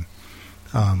first one.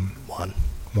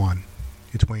 One.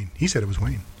 It's Wayne. He said it was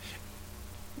Wayne.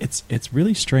 It's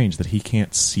really strange that he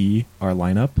can't see our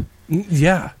lineup,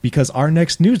 Yeah. because our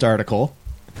next news article,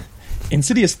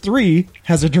 Insidious 3,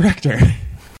 has a director.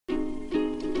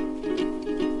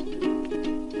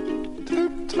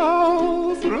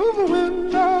 Tiptoe through the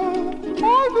window,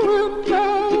 by the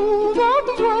window, that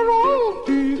is where I'll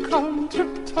be. Come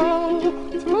tiptoe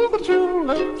through the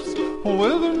tulips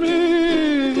with me.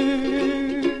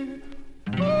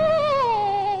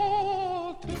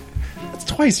 Oh, That's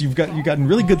twice you've gotten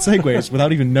really good segues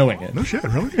without even knowing it. No shit,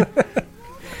 really?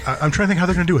 I'm trying to think how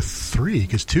they're going to do a 3,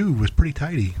 because 2 was pretty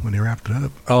tidy when they wrapped it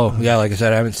up. Oh, yeah. Like I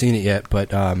said, I haven't seen it yet, but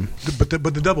But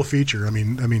the double feature, I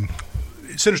mean,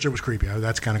 Sinister was creepy.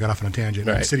 That's kind of got off on a tangent.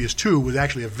 Right. Insidious 2 was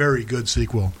actually a very good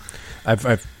sequel. I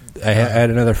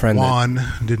had another friend. Juan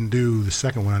didn't do the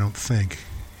second one, I don't think.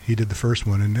 He did the first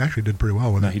one and actually did pretty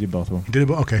well with No, it. he did both of them. He did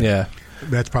it. Okay, Yeah.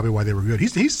 that's probably why they were good.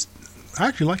 He's I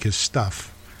actually like his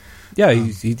stuff. Yeah,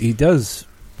 he does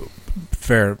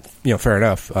fair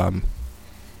enough.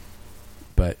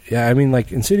 But yeah, I mean,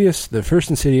 like Insidious, the first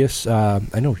Insidious. I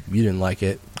know you didn't like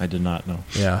it. I did not know.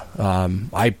 Yeah.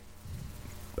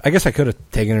 I guess I could have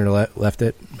taken it or left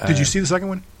it. Did you see the second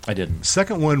one? I didn't.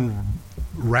 Second one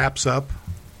wraps up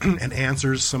and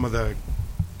answers some of the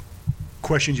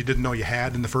questions you didn't know you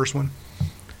had in the first one.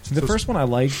 The first one I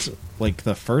liked, like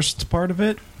the first part of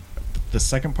it, the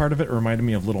second part of it reminded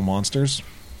me of Little Monsters.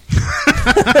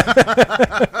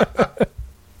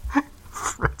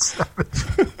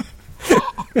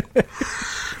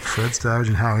 Fred Savage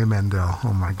and Howie Mandel.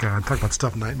 Oh my God! Talk about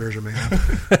stuff nightmares are made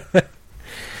of.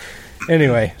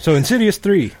 Anyway, so Insidious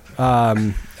 3.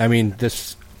 I mean,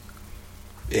 this.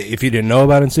 If you didn't know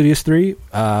about Insidious 3,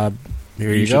 here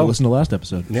you should go. listen to last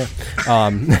episode. Yeah.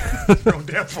 Your own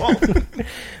damn fault.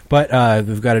 But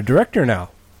we've got a director now.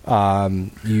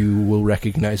 You will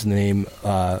recognize the name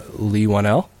Lee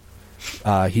Wanell.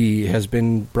 He has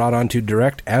been brought on to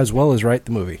direct as well as write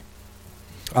the movie.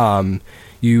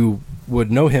 You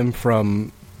would know him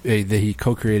from that he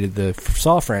co-created the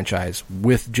Saw franchise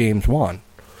with James Wan,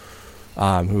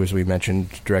 who, as we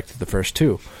mentioned, directed the first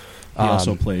two. He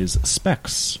also plays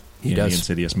Specs in the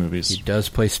Insidious movies. He does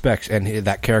play Specs, and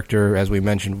that character, as we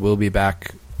mentioned, will be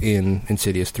back in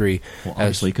Insidious 3. Well,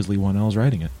 obviously, because Lee Wanell is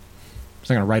writing it. He's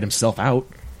not going to write himself out.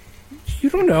 You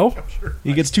don't know. Sure.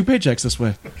 He gets 2 paychecks this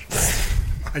way.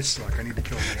 I suck. I need to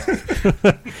kill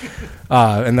the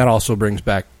guy. And that also brings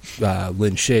back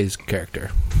Lin Shaye's character.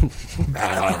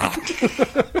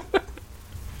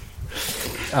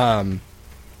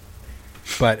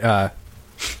 But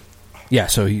yeah,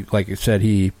 so he, like I said,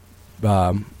 he.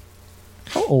 How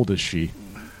old is she?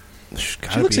 She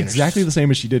looks exactly the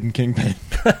same as she did in Kingpin.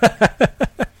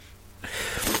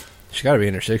 She's got to be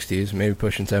in her 60s, maybe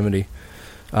pushing 70.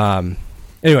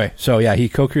 Anyway, so yeah, he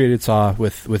co-created Saw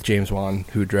with James Wan,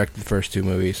 who directed the first 2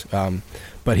 movies.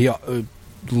 But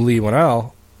Lee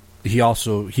Wanell,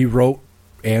 he wrote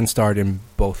and starred in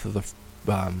both of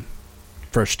the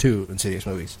first 2 Insidious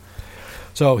movies.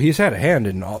 So he's had a hand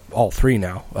in all 3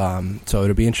 now. So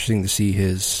it'll be interesting to see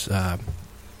his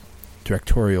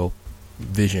directorial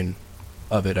vision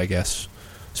of it, I guess,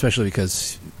 especially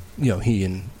because he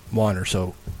and Wan are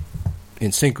so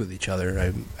in sync with each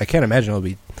other. I can't imagine it'll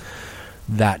be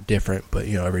that different, but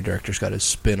every director's got his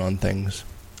spin on things.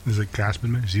 Is it cast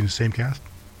been made? Is he in the same cast?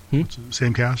 What's the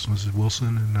same cast? Was it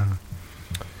Wilson and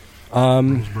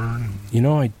Rose Byrne?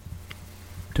 I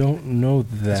don't know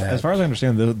that. As far as I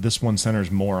understand, this one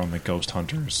centers more on the ghost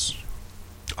hunters.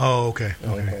 Oh, okay.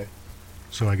 Okay.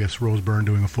 So I guess Rose Byrne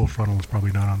doing a full frontal is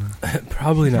probably not on the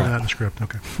probably not not in the script.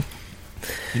 Okay.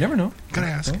 You never know. Gotta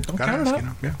ask. Don't Gotta count it ask.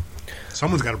 out. Yeah.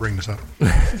 Someone's got to bring this up.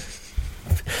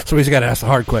 Somebody's got to ask the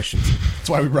hard questions. That's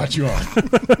why we brought you on.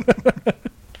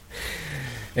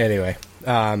 Anyway,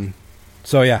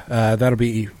 so yeah, that'll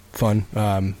be fun.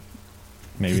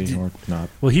 Maybe or not.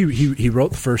 Well, he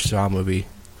wrote the first Saw movie.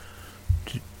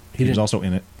 He was also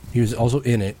in it. He was also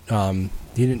in it.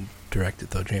 He didn't direct it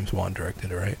though. James Wan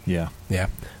directed it, right? Yeah. Yeah.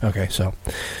 Okay. So,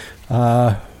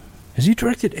 has he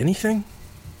directed anything?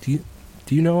 Do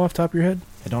you know off the top of your head?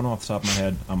 I don't know off the top of my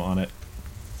head. I'm on it.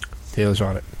 Taylor's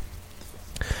on it.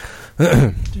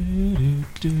 Oh,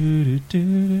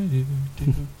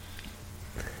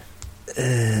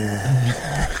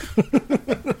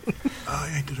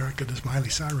 yeah, he directed this Miley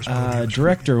Cyrus movie.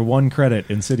 Director, 1 credit,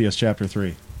 Insidious Chapter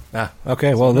 3.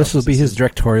 Okay. Well, this will be his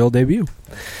directorial debut.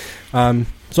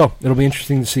 So it'll be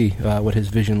interesting to see what his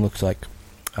vision looks like,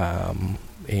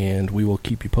 and we will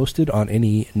keep you posted on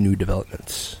any new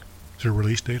developments. Is there a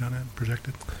release date on that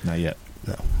projected? Not yet.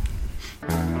 No.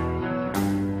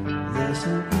 There's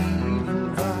an evil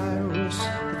virus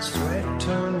that's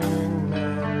threatening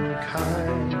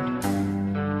mankind.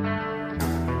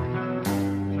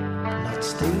 Not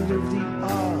state of the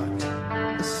art,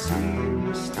 a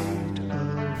serious state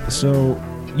of. So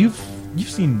you've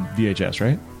seen VHS,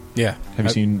 right? Yeah. Have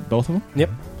you seen both of them? Yep.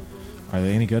 Are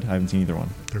they any good? I haven't seen either one.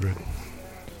 They're good.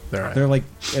 They're like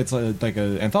it's like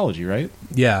an anthology, right?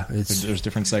 Yeah. There's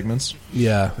different segments.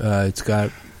 Yeah. It's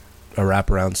got a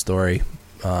wraparound story.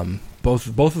 Both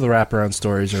of the wraparound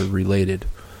stories are related.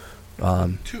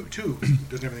 Two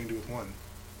doesn't have anything to do with one.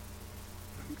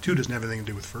 2 doesn't have anything to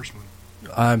do with the first one.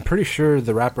 I'm pretty sure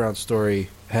the wraparound story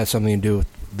has something to do with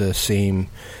the same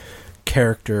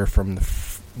character from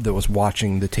that was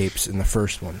watching the tapes in the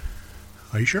first one.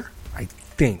 Are you sure? I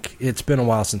think it's been a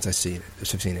while since I've seen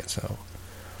it. So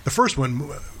the first one,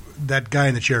 that guy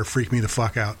in the chair freaked me the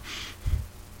fuck out.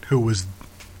 Who was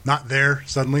not there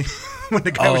suddenly when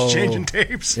the guy was changing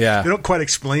tapes. Yeah, they don't quite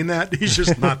explain that. He's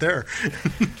just not there.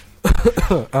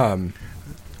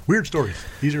 Weird stories.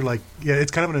 These are like,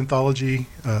 it's kind of an anthology.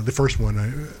 The first one,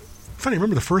 funny, I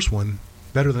remember the first one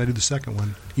better than I do the second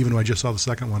one, even though I just saw the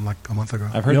second one like a month ago.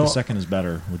 I've heard the second is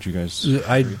better. Would you guys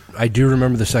agree? I do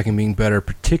remember the second being better,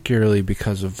 particularly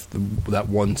because of that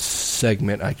one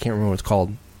segment. I can't remember what it's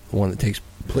called. The one that takes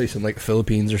place in like the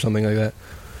Philippines or something like that.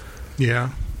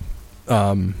 Yeah.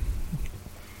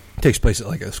 Takes place at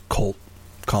like a cult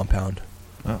compound.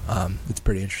 It's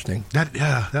pretty interesting.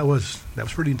 That was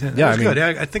pretty intense. Yeah, That was I mean,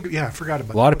 good. I think I forgot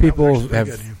about A lot of that. That was people actually have.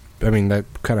 pretty good. I mean, that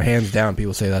kind of hands down,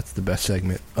 people say that's the best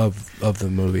segment of the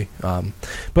movie.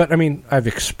 But I mean, I've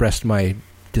expressed my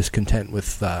discontent with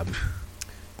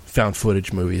found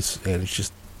footage movies, and it's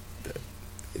just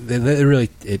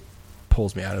it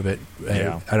pulls me out of it.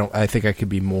 Yeah. I think I could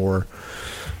be more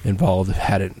involved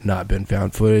had it not been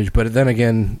found footage. But then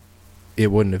again, it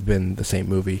wouldn't have been the same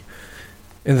movie.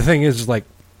 And the thing is, like,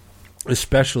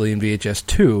 especially in VHS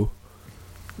 2,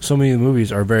 so many of the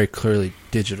movies are very clearly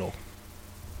digital.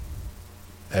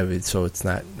 I mean, so it's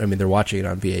not. I mean, they're watching it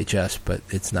on VHS, but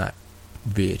it's not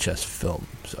VHS film.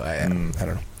 So I don't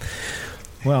know.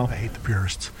 Well, I hate the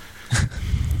purists.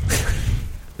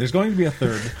 there's going to be a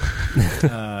third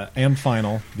and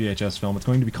final VHS film. It's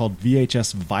going to be called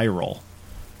VHS Viral.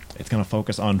 It's going to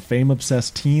focus on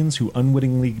fame-obsessed teens who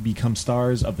unwittingly become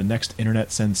stars of the next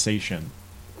internet sensation.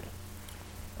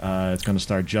 It's going to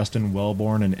star Justin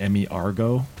Welborn and Emmy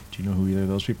Argo. Do you know who either of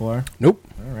those people are? Nope.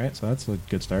 All right, so that's a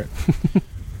good start.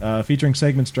 Featuring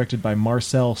segments directed by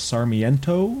Marcel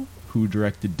Sarmiento, who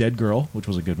directed Dead Girl, which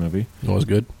was a good movie. It was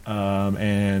good.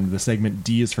 And the segment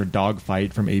D is for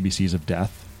Dogfight from ABCs of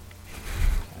Death.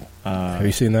 Have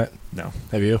you seen that? No.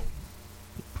 Have you?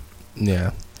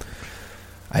 Yeah.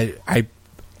 I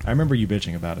remember you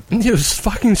bitching about it. It was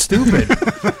fucking stupid.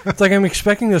 It's like I'm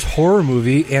expecting this horror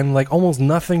movie, and like almost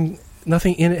nothing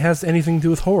in it has anything to do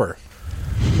with horror.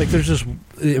 Like there's just,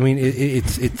 I mean,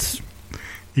 it's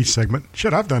Each segment.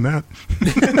 Shit, I've done that.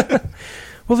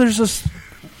 well, there's this,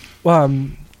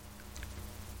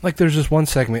 like there's this one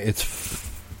segment. It's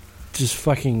just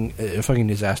fucking a fucking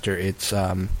disaster. It's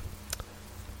oh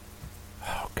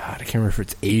god, I can't remember if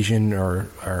it's Asian or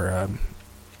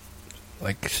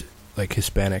like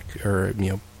Hispanic or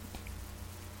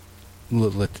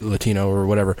Latino or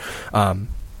whatever. One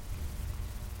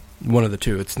of the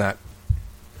two. It's not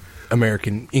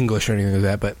American English or anything like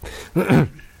that, but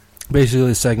basically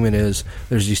the segment is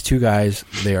there's these two guys.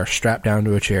 They are strapped down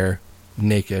to a chair,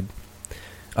 naked,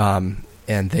 and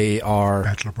they are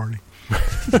Bachelor party.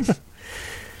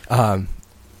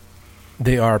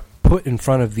 they are put in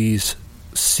front of these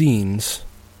scenes,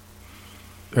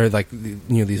 or like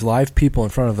these live people in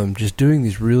front of them, just doing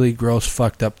these really gross,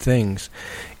 fucked up things,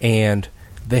 and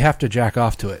they have to jack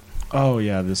off to it. Oh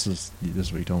yeah, this is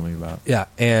what you told me about. Yeah,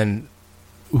 and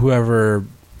whoever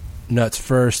nuts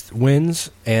first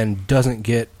wins and doesn't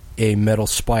get a metal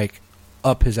spike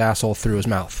up his asshole through his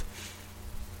mouth.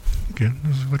 Okay,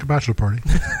 this is like a bachelor party.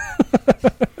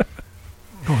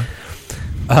 Go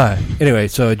on. Anyway,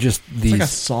 so just these It's like a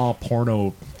Saw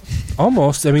porno.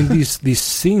 almost. I mean, these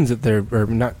scenes that they're or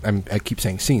not. I keep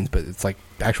saying scenes, but it's like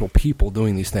actual people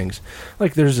doing these things.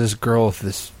 Like there's this girl with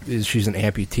this. She's an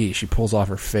amputee. She pulls off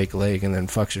her fake leg and then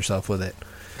fucks herself with it.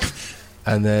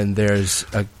 And then there's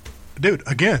a Dude,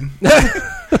 again.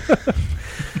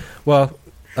 well,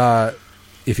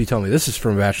 if you tell me this is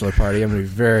from a bachelor party, I'm going to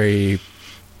be very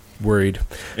worried.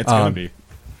 It's going to be.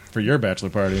 For your bachelor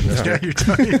party. Yeah, you're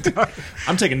talking.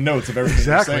 I'm taking notes of everything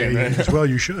Exactly. you're saying, man. As well,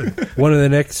 you should. One of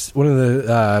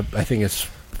the I think it's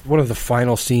one of the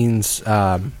final scenes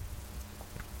that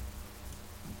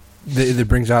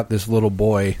brings out this little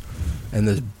boy and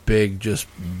this big just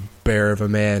bear of a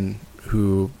man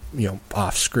who,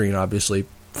 off screen obviously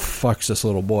fucks this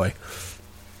little boy.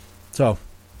 So,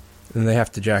 and they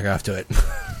have to jack off to it.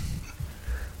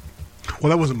 Well,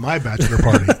 that wasn't my bachelor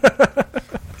party.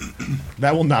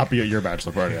 That will not be at your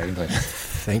bachelor party, I can tell you.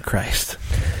 Thank Christ.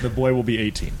 The boy will be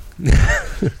 18.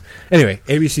 Anyway,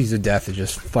 ABCs of Death is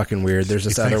just fucking weird. There's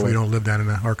this other one. We don't live down in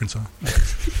Arkansas.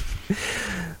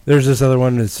 There's this other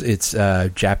one. It's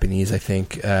Japanese, I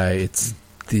think. It's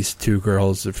these two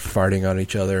girls farting on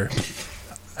each other.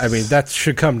 I mean, that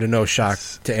should come to no shock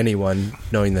to anyone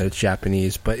knowing that it's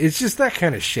Japanese, but it's just that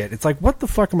kind of shit. It's like, what the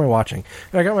fuck am I watching?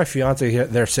 And I got my fiance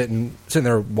there sitting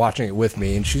there watching it with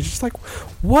me, and she's just like,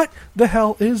 what the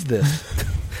hell is this?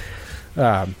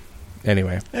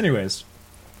 Anyway. Anyways,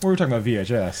 we were talking about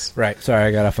VHS. Right. Sorry,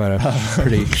 I got off on a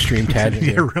pretty extreme tangent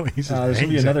Yeah, here. really. He's There's going to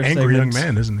be he's another an angry young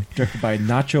segment man, isn't he? directed by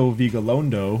Nacho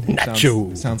Vigalondo. Who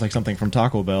Nacho. Sounds like something from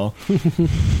Taco Bell.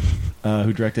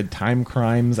 Who directed Time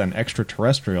Crimes and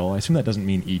Extraterrestrial. I assume that doesn't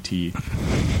mean E.T.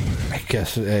 I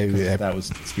guess. That was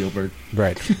Spielberg.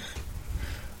 Right.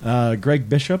 Greg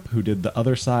Bishop, who did The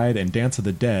Other Side and Dance of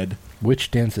the Dead.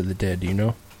 Which Dance of the Dead, do you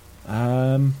know?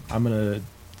 I'm going to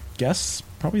guess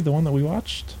probably the one that we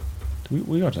watched.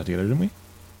 We watched that together, didn't we?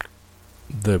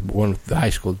 The one with the high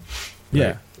school.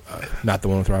 Yeah. Right? Not the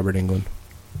one with Robert Englund.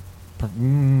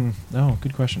 No,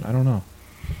 good question. I don't know.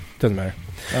 Doesn't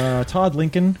matter. Todd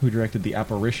Lincoln, who directed The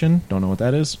Apparition. Don't know what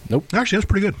that is. Actually, that's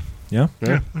pretty good. Yeah?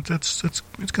 Yeah, it's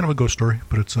kind of a ghost story,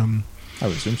 but it's I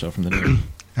would assume so from the name.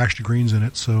 Ashley Green's in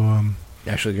it, so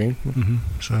Ashley Green?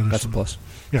 so there's That's some, a plus.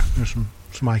 Yeah, there's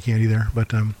some eye candy there,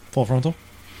 but Full frontal?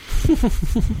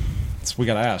 We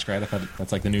got to ask, right? I thought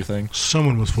that's like the new thing.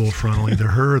 someone was full frontal, either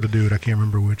her or the dude. I can't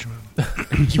remember which one.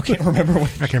 You can't remember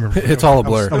what? I can't remember. It's all a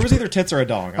blur. There was either tits or a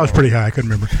dong. I was pretty high. I couldn't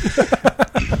remember.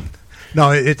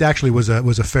 No, it actually was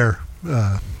a fair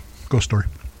ghost story.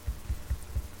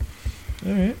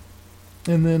 All right.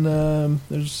 And then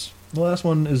there's the last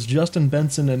one is Justin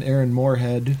Benson and Aaron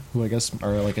Moorhead, who I guess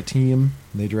are like a team.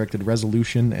 They directed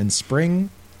Resolution and Spring.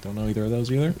 Don't know either of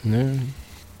those either. No.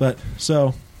 But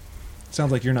so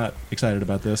sounds like you're not excited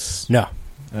about this. No.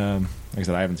 Like I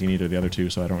said, I haven't seen either of the other two,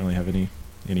 so I don't really have any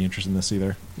interest in this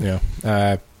either. Yeah.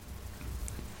 I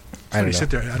don't know. Sit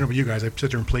there. I don't know about you guys. I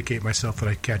sit there and placate myself that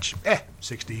I catch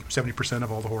 60, 70%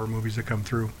 of all the horror movies that come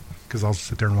through because I'll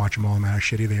sit there and watch them all and how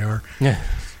shitty they are. Yeah.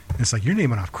 And it's like you're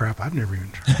naming off crap I've never even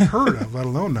heard of, let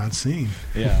alone not seen.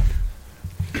 Yeah.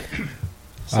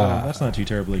 So that's not too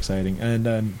terribly exciting. And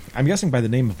I'm guessing by the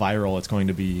name Viral, it's going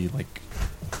to be like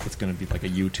a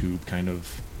YouTube kind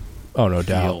of. Oh, no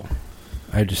feel, doubt.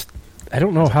 I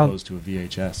don't know as how. opposed to a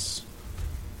VHS.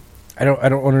 I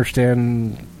don't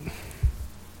understand.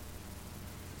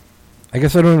 I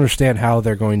guess I don't understand how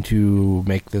they're going to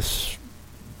make this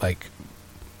like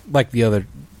the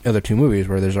other two movies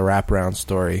where there's a wraparound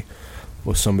story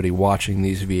with somebody watching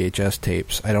these VHS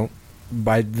tapes. I don't,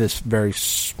 by this very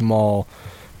small,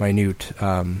 minute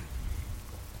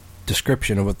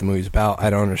description of what the movie's about, I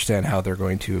don't understand how they're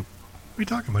going to. What are you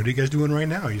talking about? What are you guys doing right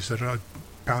now? You said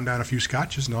pound down a few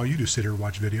scotches and all you do is sit here and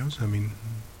watch videos. I mean,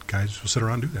 guys will sit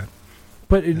around and do that.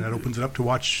 But and that opens it up to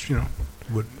watch,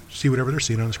 see whatever they're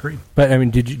seeing on the screen. But I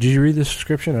mean, did you read this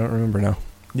description? I don't remember now.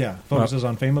 Yeah, focuses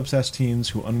on fame-obsessed teens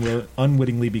who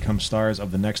unwittingly become stars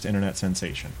of the next internet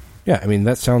sensation. Yeah, I mean,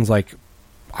 that sounds like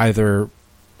either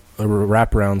a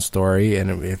wraparound story,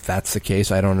 and if that's the case,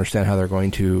 I don't understand how they're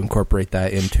going to incorporate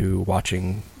that into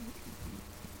watching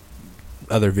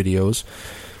other videos,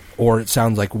 or it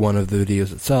sounds like one of the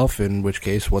videos itself, in which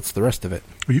case, what's the rest of it?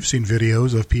 Well, you've seen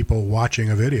videos of people watching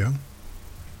a video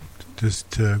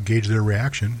just to gauge their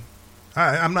reaction.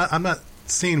 I'm not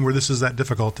seeing where this is that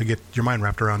difficult to get your mind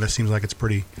wrapped around. This seems like it's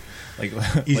pretty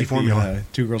easy like formula. The,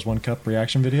 2 Girls 1 Cup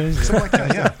reaction videos. Something like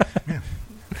that, yeah.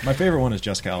 My favorite one is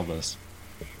Jessica Alba's.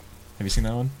 Have you seen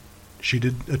that one? She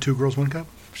did a 2 Girls 1 Cup?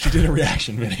 She did a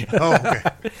reaction video. Oh, okay.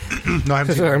 No, I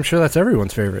haven't seen I'm sure that's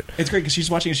everyone's favorite. It's great because she's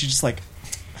watching it. She's just like,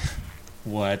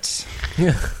 what?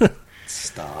 Yeah.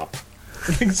 Stop.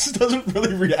 She just doesn't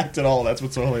really react at all. That's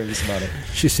what's so hilarious about it.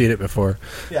 She's seen it before.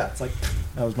 Yeah, it's like,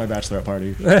 that was my bachelorette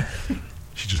party.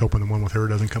 She's just hoping the one with her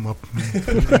doesn't come up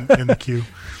in the queue.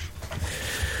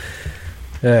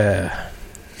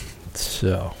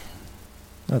 So,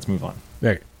 let's move on.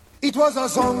 Right. It was a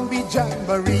zombie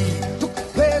jamboree, took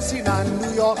place in a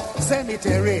New York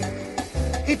cemetery.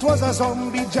 It was a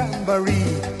zombie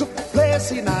jamboree, took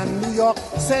place in a New York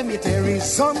cemetery.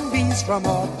 Zombies from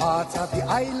all parts of the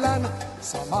island.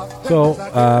 So,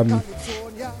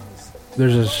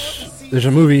 there's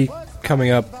a movie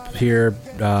coming up here.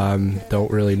 Don't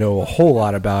really know a whole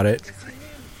lot about it.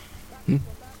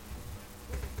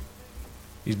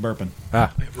 He's burping.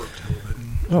 Ah.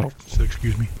 Oh, so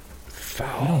excuse me.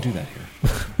 We don't do that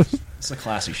here. It's a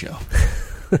classy show.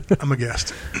 I'm a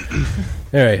guest.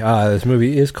 Anyway, this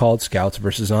movie is called Scouts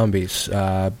vs. Zombies.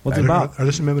 What's it about? Are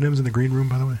there some M&Ms in the green room,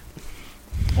 by the way?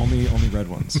 Only red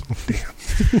ones. Oh,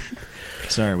 damn.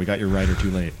 Sorry, we got your writer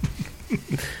too late.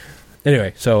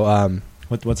 Anyway, so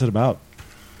what's it about?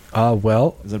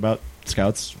 Well, is it about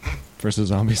Scouts versus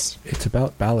zombies? It's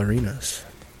about ballerinas.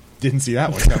 Didn't see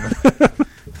that one coming.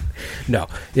 No,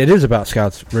 it is about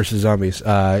Scouts versus zombies.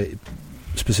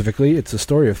 Specifically, it's the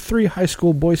story of 3 high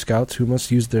school Boy Scouts who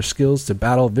must use their skills to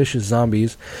battle vicious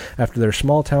zombies after their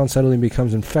small town suddenly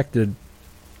becomes infected.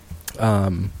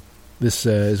 This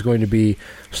is going to be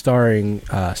starring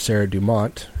Sarah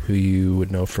Dumont, who you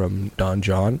would know from Don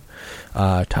John,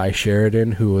 Ty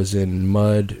Sheridan, who was in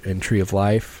Mud and Tree of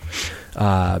Life,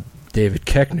 David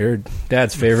Koechner,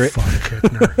 Dad's favorite. Fuck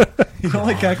Koechner. You don't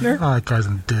like Koechner? Oh, that guy's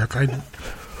a dick. I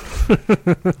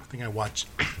think I watch.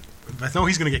 If I know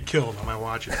he's going to get killed, I might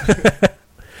watch it.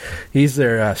 He's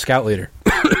their scout leader.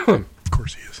 Of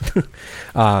course he is.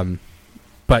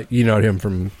 But you know him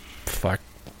from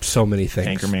so many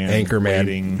things. Anchorman.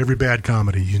 Waiting. Every bad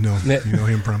comedy you know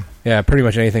him from. Yeah, pretty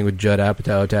much anything with Judd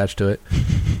Apatow attached to it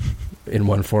in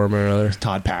one form or another.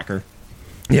 Todd Packer.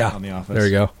 Yeah, on The Office. There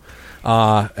you go.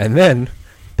 And then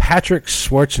Patrick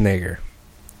Schwarzenegger.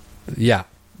 Yeah,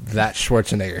 that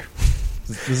Schwarzenegger.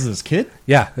 This is his kid?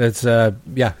 Yeah, it's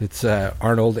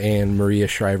Arnold and Maria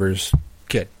Shriver's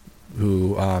kid,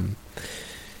 who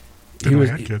Didn't know he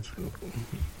had kids.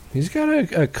 He's got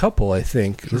a couple, I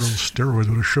think. Little steroids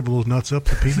would have shriveled those nuts up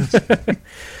to peanuts.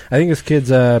 I think this kid's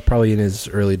probably in his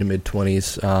early to mid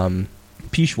 20s.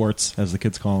 P. Schwartz, as the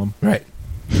kids call him. Right.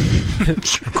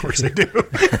 Of course they do.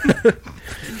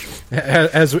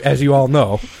 As you all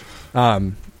know,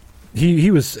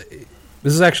 he was.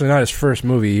 This is actually not his first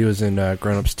movie. He was in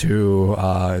Grown Ups 2,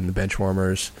 and The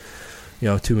Benchwarmers.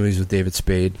 2 movies with David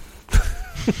Spade.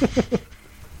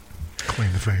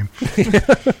 Claim to fame.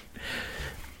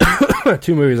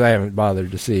 2 movies I haven't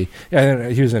bothered to see. Yeah,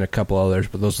 and he was in a couple others,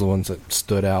 but those are the ones that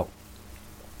stood out.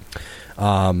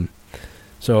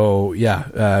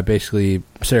 Basically,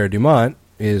 Sarah Dumont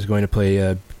is going to play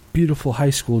a beautiful high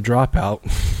school dropout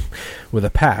with a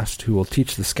past who will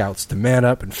teach the scouts to man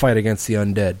up and fight against the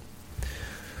undead.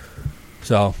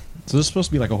 So this is supposed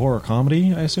to be like a horror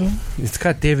comedy, I assume? It's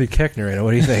got David Koechner in it. What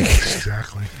do you think?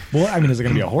 Exactly. Well, I mean, is it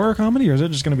going to be a horror comedy, or is it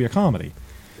just going to be a comedy?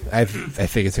 I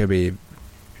think it's going to be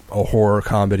a horror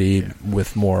comedy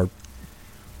with more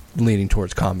leaning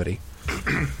towards comedy.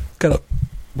 Kind of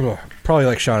probably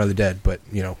like Shaun of the Dead, but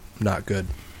not good.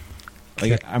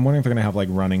 Like, I'm wondering if they're going to have like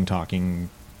running, talking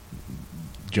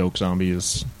joke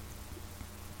zombies.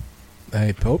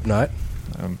 I hope not.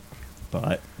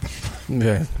 But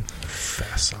Yeah.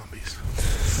 Fast zombies.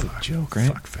 Fuck, joke, right?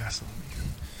 Fuck fast zombies.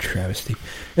 Travesty.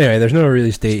 Anyway, there's no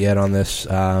release date yet on this.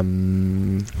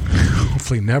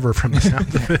 Hopefully never from the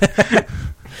sound of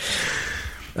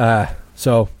it.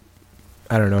 So,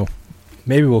 I don't know.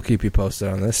 Maybe we'll keep you posted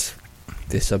on this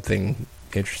if something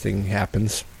interesting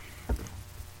happens.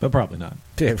 but probably not.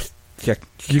 Yeah,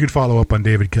 You can follow up on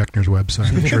David Koechner's website.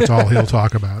 I'm sure it's all he'll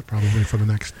talk about probably for the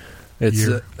next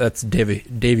year. That's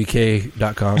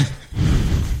davyk.com.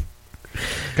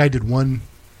 Guy did one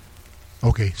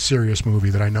serious movie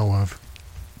that I know of.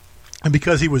 And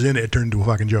because he was in it, it turned into a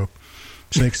fucking joke.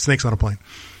 Snakes on a plane.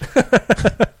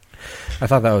 I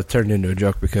thought that was turned into a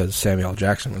joke because Samuel L.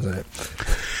 Jackson was in it.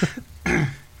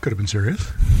 Could have been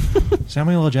serious.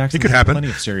 Samuel L. Jackson It could has happen. plenty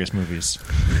of serious movies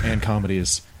and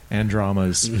comedies and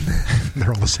dramas. They're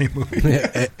all the same movie.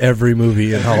 Every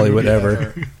movie in Hollywood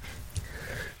ever.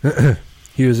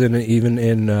 He was even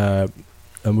in a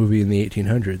movie in the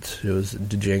 1800s. It was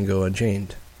Django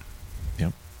Unchained.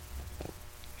 Yep.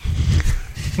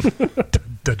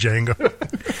 Django.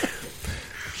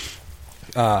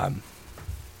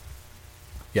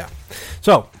 Yeah.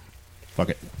 So, Fuck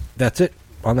it. that's it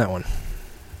on that one.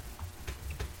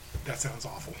 That sounds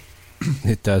awful.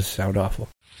 It does sound awful.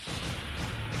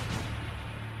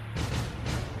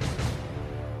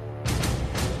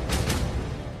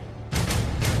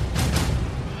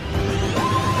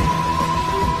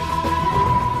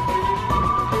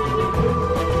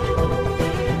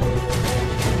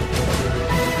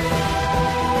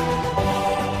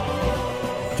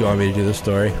 Do you want me to do the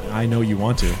story? I know you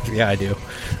want to. Yeah, I do.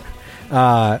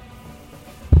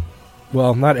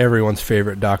 Well, not everyone's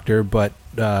favorite doctor, but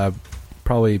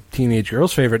probably teenage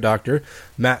girls' favorite doctor,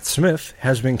 Matt Smith,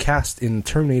 has been cast in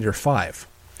Terminator 5.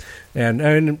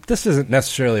 And this isn't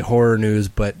necessarily horror news,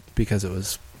 but because it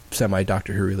was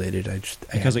semi-Doctor Who related,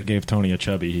 Because it gave Tony a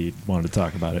chubby, he wanted to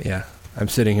talk about it. Yeah. I'm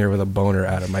sitting here with a boner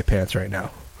out of my pants right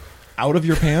now. Out of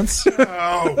your pants?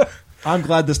 Oh, I'm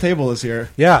glad this table is here.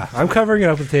 Yeah, I'm covering it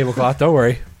up with a tablecloth. Don't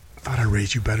worry. thought I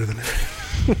raised you better than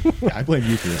that. Yeah, I blame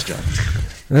you for this, John.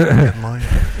 Mine.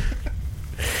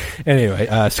 Anyway,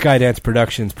 Skydance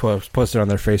Productions posted on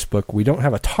their Facebook, "We don't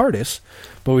have a TARDIS,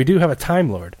 but we do have a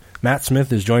Time Lord. Matt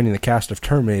Smith is joining the cast of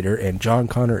Terminator, and John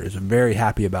Connor is very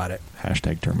happy about it."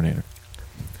 Hashtag Terminator.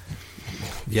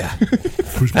 Yeah.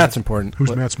 Who's That's important. Who's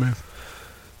What- Matt Smith?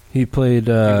 He played...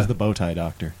 He was the bow tie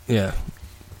doctor yeah.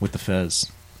 with the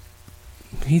fez.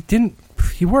 He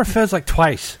wore a fez like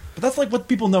twice. But that's like what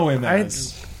people know him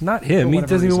as. Not him. For He whatever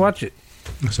doesn't even reason. watch it.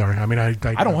 Sorry, I mean I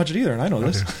I don't watch it either, and I know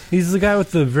this. Okay. He's the guy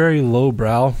with the very low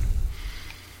brow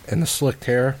and the slicked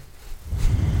hair.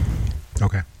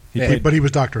 Okay, Yeah. but he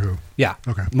was Doctor Who. Yeah.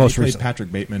 Okay, Most He played recently.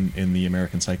 Patrick Bateman in the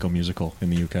American Psycho musical in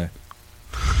the UK.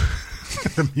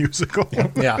 the musical.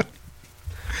 Yeah.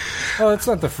 Oh, that's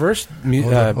not the first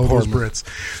horror those movie. Brits.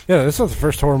 Yeah, that's not the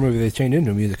first horror movie they changed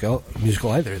into a musical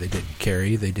either. They did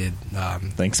Carrie, they did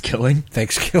Thanksgiving.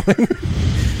 Thanksgiving,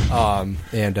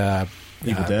 and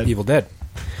Evil Dead.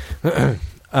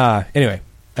 Anyway,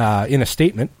 in a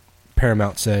statement,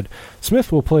 Paramount said,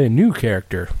 "Smith will play a new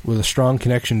character with a strong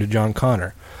connection to John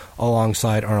Connor,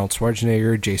 alongside Arnold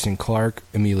Schwarzenegger, Jason Clarke,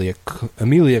 Emilia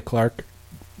Clarke,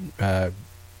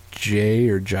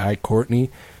 Jai Courtney,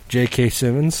 J.K.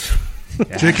 Simmons.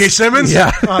 J.K. Simmons? Yeah.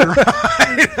 All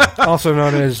right. Also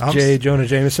known as J. Jonah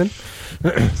Jameson.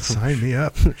 Sign me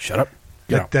up. Shut up.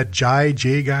 Get out. That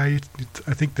J guy,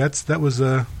 I think that was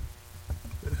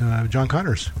John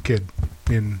Connor's kid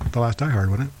in The Last Die Hard,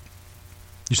 wasn't it?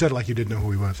 You said it like you didn't know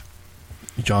who he was.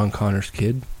 John Connor's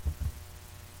kid?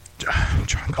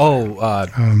 John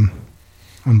Connor.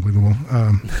 Unbelievable.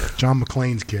 John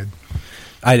McClane's kid.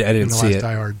 I in didn't The see Last it.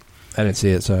 Die Hard. I didn't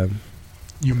see it, so...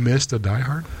 You missed a Die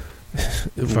Hard?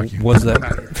 Fuck you. Was that...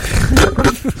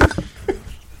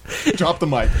 Drop the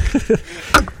mic.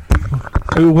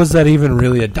 Was that even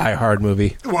really a Die Hard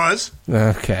movie? It was.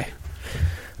 Okay.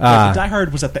 Die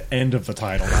Hard was at the end of the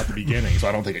title, not the beginning, so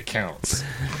I don't think it counts.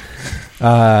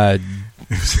 A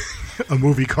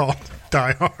movie called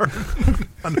Die Hard.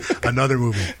 Another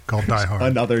movie called Die Hard.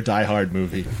 Another Die Hard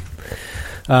movie.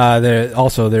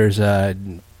 There's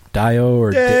Dio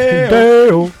or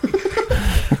Dale.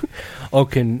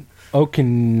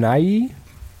 Okanai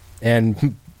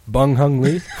and Bung Hung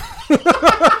Lee.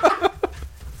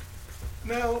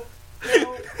 No.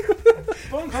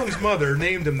 Bung Hung's mother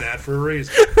named him that for a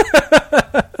reason.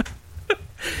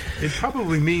 It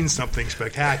probably means something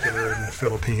spectacular in the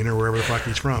Philippines or wherever the fuck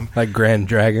he's from. Like Grand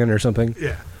Dragon or something?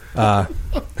 Yeah.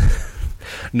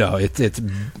 No, it's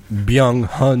Byung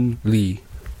Hun Lee.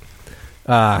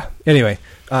 Anyway,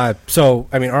 so,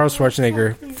 I mean, Arnold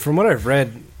Schwarzenegger, from what I've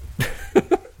read...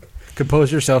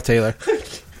 Compose yourself, Taylor.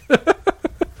 That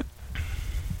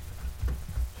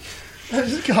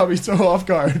just got me so off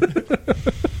guard.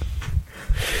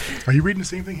 Are you reading the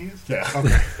same thing he is? Yeah.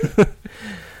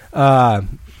 Okay.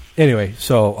 Anyway,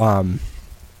 so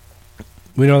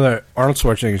we know that Arnold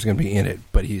Schwarzenegger is going to be in it,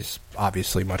 but he's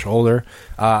obviously much older.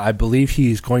 I believe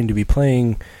he's going to be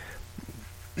playing...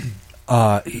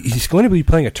 he's going to be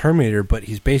playing a Terminator, but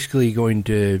he's basically going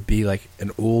to be like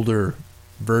an older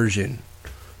version.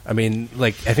 I mean,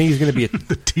 like, I think he's going to be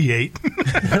the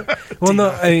T8. Well, no,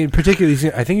 I mean, particularly,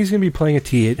 I think he's going to be playing a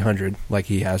T800 like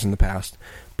he has in the past.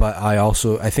 But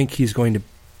I think he's going to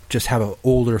just have an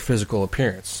older physical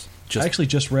appearance. I actually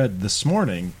just read this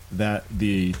morning that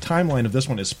the timeline of this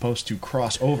one is supposed to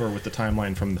cross over with the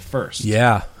timeline from the first.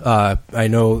 Yeah, I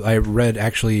know. I read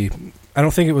actually. I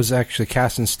don't think it was actually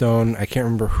cast in stone. I can't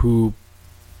remember who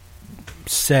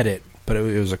said it, but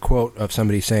it was a quote of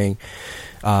somebody saying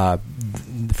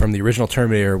from the original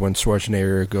Terminator when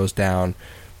Schwarzenegger goes down,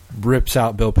 rips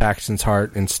out Bill Paxton's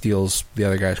heart and steals the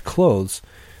other guy's clothes.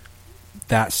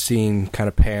 That scene kind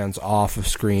of pans off of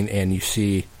screen, and you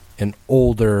see an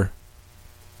older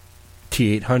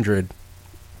T-800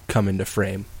 come into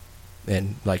frame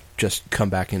and like just come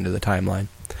back into the timeline.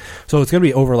 So it's going to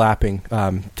be overlapping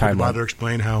timeline. Can you bother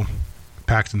explain how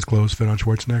Paxton's clothes fit on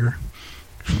Schwarzenegger?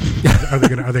 Are they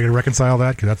going to reconcile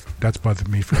that? Because that's bothered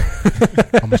me for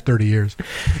almost 30 years.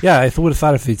 Yeah, I would have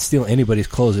thought if they'd steal anybody's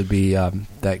clothes, it'd be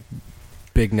that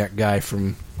big neck guy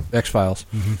from X-Files.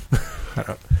 Mm-hmm. I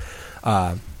don't.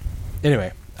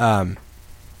 Anyway, and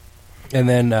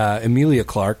then Emilia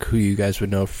Clarke, who you guys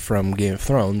would know from Game of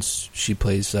Thrones, she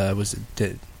plays was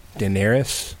it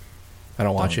Daenerys? I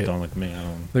don't watch it. Don't look at me. I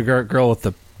don't. The girl with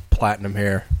the platinum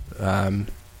hair.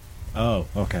 Oh,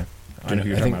 okay. I know who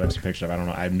you're talking about. I've seen pictures of. I don't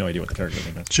know. I have no idea what the character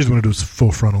name is. She's the one who does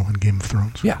full frontal in Game of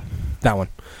Thrones. Yeah, that one.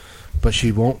 But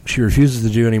she won't. She refuses to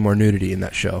do any more nudity in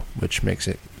that show, which makes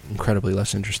it incredibly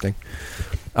less interesting.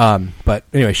 But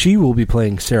anyway, she will be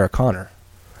playing Sarah Connor,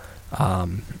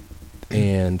 and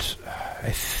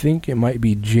I think it might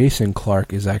be Jason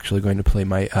Clarke is actually going to play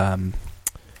my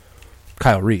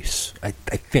Kyle Reese. I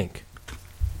think.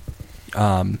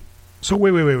 So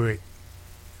wait.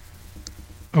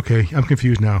 Okay, I'm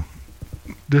confused now.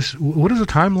 What is the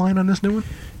timeline on this new one?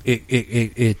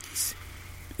 It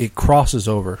crosses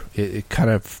over. It kind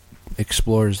of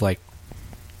explores like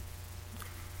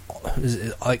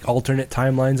alternate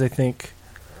timelines, I think.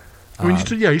 I mean,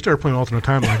 you start playing alternate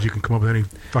timelines, you can come up with any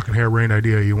fucking harebrained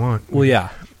idea you want. Well, yeah.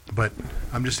 But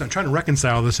I'm trying to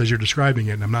reconcile this as you're describing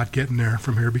it, and I'm not getting there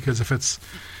from here because is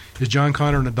John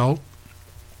Connor an adult?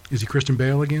 Is he Christian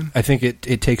Bale again? I think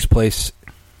it takes place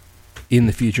in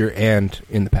the future and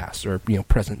in the past, or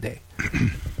present day.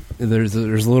 There's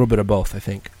a little bit of both, I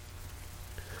think.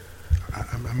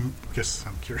 I'm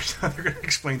curious how they're going to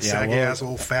explain saggy ass,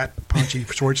 old, fat, punchy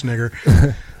Schwarzenegger.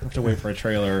 Have to wait for a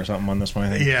trailer or something on this one,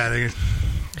 I think. Yeah.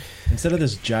 Instead of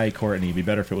this Jai Courtney, it'd be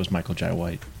better if it was Michael Jai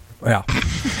White. Yeah.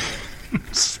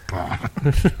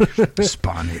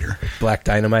 Spawnator. Black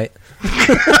Dynamite.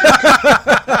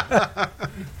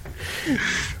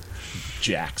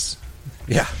 Jax.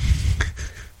 Yeah.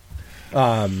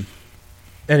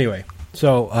 Anyway,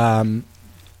 so I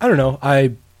don't know.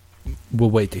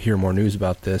 we'll wait to hear more news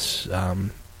about this.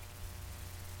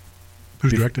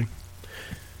 Who's directing?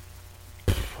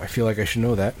 I feel like I should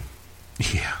know that.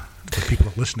 Yeah, the people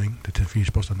are listening. You're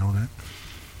supposed to know that.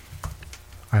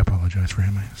 I apologize for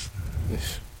him.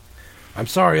 I'm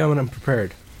sorry, I'm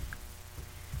unprepared.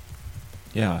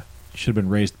 Yeah, should have been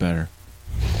raised better.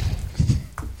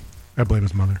 I blame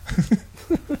his mother.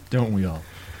 Don't we all?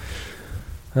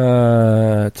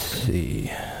 Let's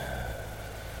see.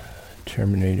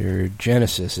 Terminator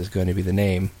Genesis is going to be the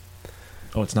name.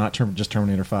 Oh, it's not just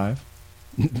Terminator 5?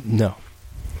 No.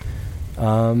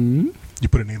 You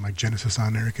put a name like Genesis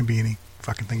on there, it can be any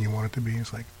fucking thing you want it to be.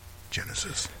 It's like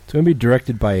Genesis. It's going to be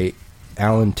directed by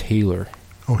Alan Taylor.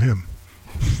 Oh, him.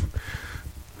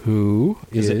 Who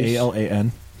Is it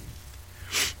ALAN?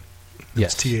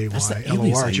 Yes. It's TAYLOR. That's the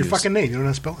alias I It's your use. fucking name. You don't know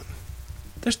how to spell it.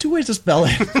 There's two ways to spell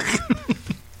it.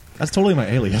 That's totally my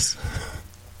alias.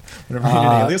 Whenever I need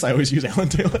an alias, I always use Alan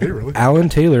Taylor. Hey, really? Alan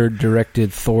Taylor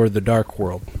directed Thor: The Dark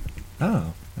World.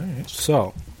 Oh, all right.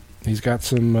 So, he's got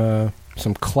some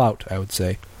clout, I would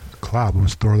say. Cloud.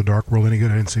 Was Thor the Dark World any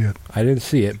good? I didn't see it. I didn't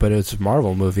see it, but it's a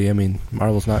Marvel movie. I mean,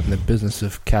 Marvel's not in the business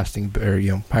of casting or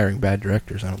hiring bad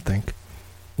directors, I don't think.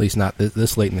 At least not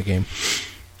this late in the game.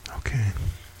 Okay.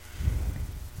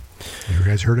 You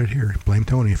guys heard it here. Blame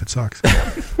Tony if it sucks.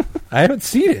 I haven't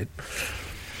seen it.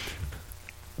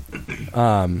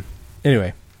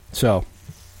 Anyway, so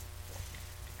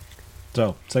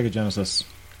Sega Genesis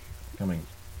coming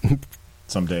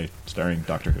someday, starring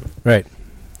Doctor Who. right.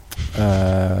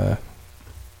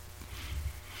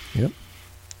 Yep.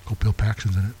 Hope Bill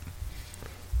Paxton's in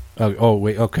it. Oh,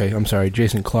 wait. Okay, I'm sorry.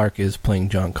 Jason Clarke is playing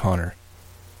John Connor.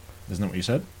 Isn't that what you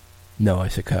said? No, I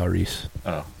said Kyle Reese.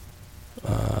 Oh.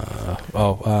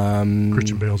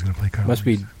 Christian Bale's going to play Kyle. Must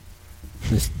Reese. be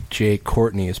this Jay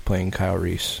Courtney is playing Kyle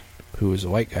Reese, who is a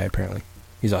white guy apparently.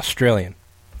 He's Australian,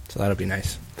 so that'll be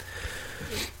nice.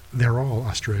 They're all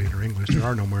Australian or English. There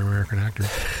are no more American actors.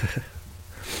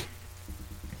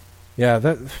 Yeah,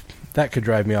 that could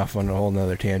drive me off on a whole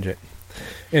nother tangent.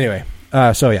 Anyway,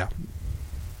 so yeah.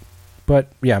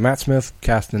 But yeah, Matt Smith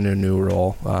cast in a new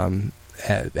role.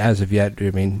 As of yet,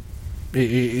 I mean,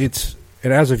 it's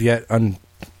an as of yet a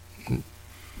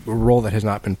role that has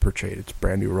not been portrayed. It's a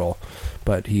brand new role,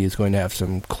 but he is going to have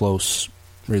some close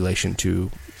relation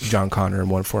to John Connor in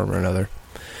one form or another.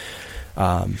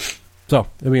 So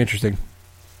it'll be interesting.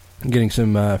 Getting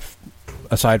some,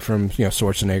 aside from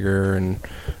Schwarzenegger and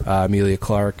Emilia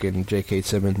Clarke and J.K.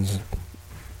 Simmons,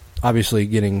 obviously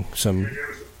getting some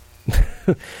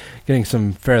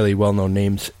fairly well-known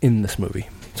names in this movie.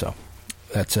 So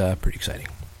that's pretty exciting.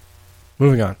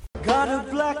 Moving on. Got a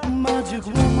black magic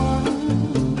woman.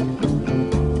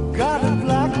 Got a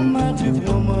black magic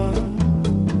woman.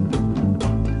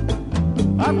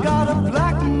 I've got a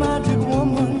black magic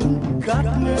woman.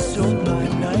 Got me so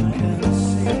blind I can't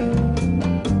see.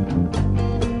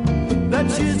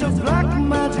 That she's a black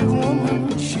magic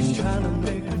woman. She's trying to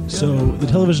make it. So the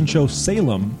television show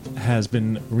Salem has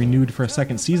been renewed for a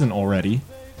second season already.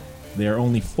 They are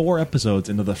only 4 episodes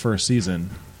into the first season.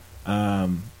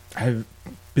 I've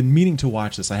been meaning to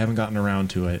watch this. I haven't gotten around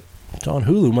to it. It's on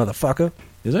Hulu, motherfucker.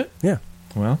 Is it? Yeah.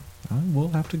 Well, I will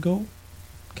have to go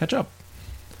catch up.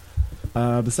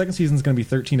 The second season is going to be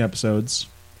 13 episodes.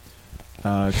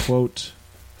 Quote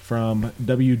from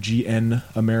WGN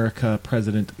America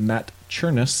President Matt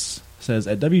Chernus says,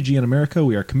 "At WGN America,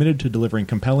 we are committed to delivering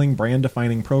compelling,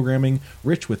 brand-defining programming,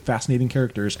 rich with fascinating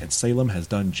characters, and Salem has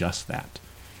done just that."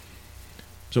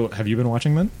 So, have you been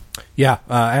watching then? Yeah,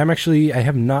 I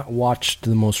have not watched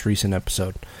the most recent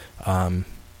episode.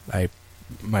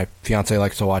 My fiance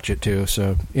likes to watch it too,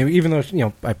 so even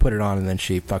though I put it on and then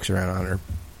she fucks around on her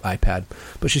iPad,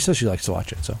 but she says she likes to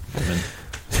watch it. So,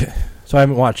 so I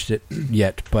haven't watched it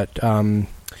yet, but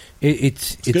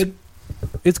it's good.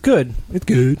 It's good. It's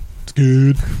good. It's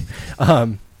good.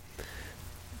 I'm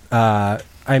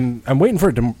waiting for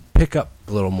it to pick up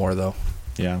a little more though.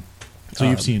 Yeah. So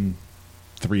you've seen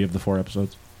 3 of the 4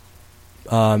 episodes?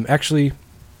 Actually,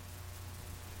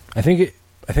 I think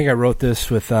I wrote this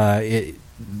with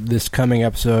this coming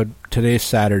episode. Today's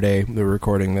Saturday. We're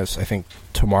recording this. I think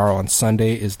tomorrow on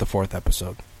Sunday is the 4th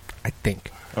episode. I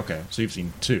think. Okay, so you've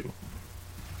seen 2.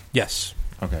 Yes.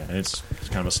 Okay, and it's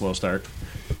kind of a slow start.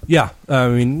 Yeah. I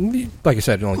mean, like I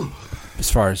said, only as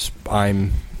far as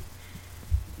I'm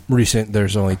recent,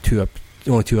 there's only two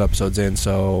episodes in,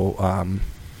 so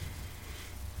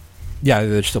yeah,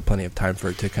 there's still plenty of time for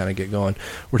it to kind of get going.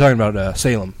 We're talking about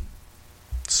Salem.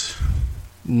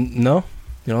 No?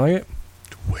 You don't like it?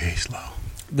 Way slow.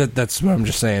 That's what I'm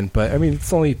just saying. But, I mean,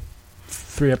 it's only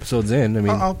 3 episodes in. I mean,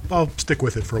 I'll stick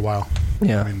with it for a while.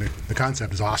 Yeah. I mean, the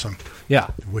concept is awesome. Yeah.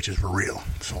 Which is for real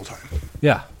this whole time.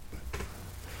 Yeah.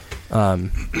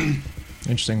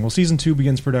 Interesting. Well, season 2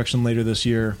 begins production later this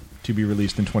year to be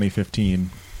released in 2015.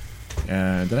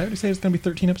 And did I already say it's going to be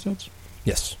 13 episodes?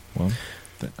 Yes. Well,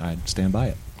 I'd stand by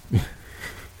it.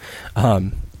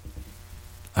 I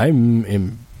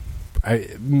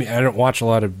don't watch a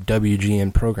lot of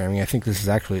WGN programming. I think this is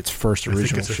actually its first original I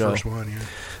think it's show. the first one, yeah.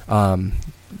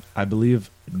 I believe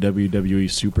WWE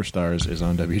Superstars is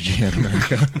on WGN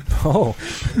America. Oh.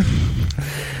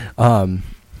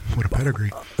 What a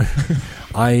pedigree.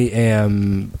 I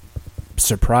am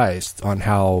surprised on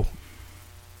how,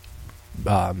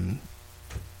 I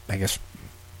guess,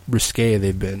 risque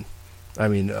they've been. I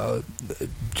mean,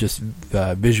 just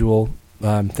visual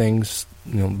things,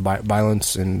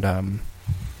 violence and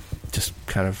just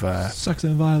kind of Sex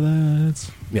and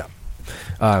violence. Yeah.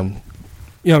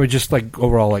 Just like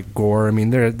overall like gore. I mean,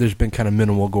 there's been kind of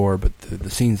minimal gore, but the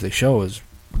scenes they show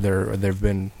they've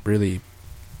been really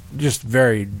just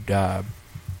very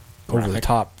over the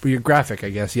top, graphic, I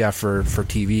guess. Yeah, for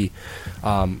TV.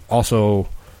 Also,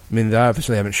 I mean, they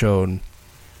obviously haven't shown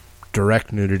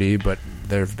direct nudity, but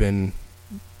there have been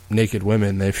naked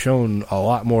women. They've shown a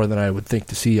lot more than I would think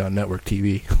to see on network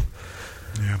TV.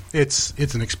 Yeah, it's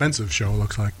an expensive show. It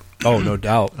looks like. Oh, no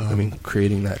doubt. I mean,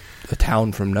 creating a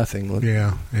town from nothing.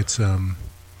 Yeah, it's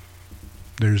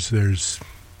there's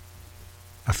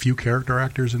a few character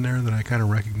actors in there that I kind of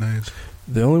recognize.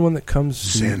 The only one that comes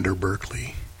Xander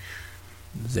Berkeley.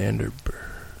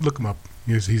 Look him up.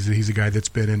 He's a guy that's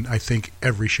been in, I think,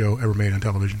 every show ever made on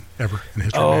television ever in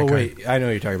history. Oh, of mankind. wait, I know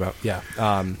what you're talking about. Yeah,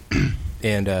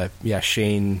 and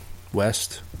Shane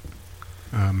West.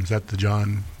 Is that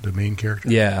the main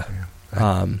character? Yeah.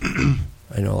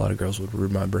 I know a lot of girls would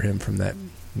remember him from that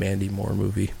Mandy Moore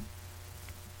movie.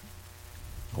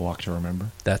 A Walk to Remember.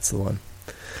 That's the one.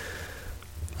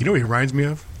 You know what he reminds me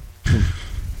of? Do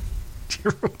you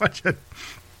ever watch that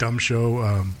dumb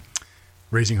show,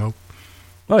 Raising Hope?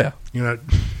 Oh, yeah. You know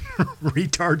that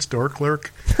retard store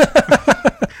clerk?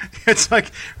 It's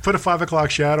like, put a 5 o'clock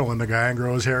shadow on the guy and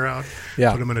grow his hair out.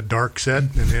 Yeah. Put him in a dark set,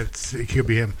 and it could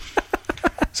be him.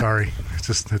 Sorry.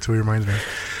 That's who he reminds me of.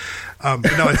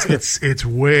 But no, it's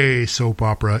way soap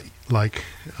opera like,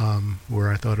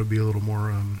 where I thought it'd be a little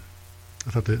more. I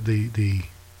thought it'd be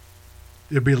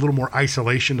a little more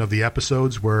isolation of the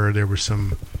episodes where there was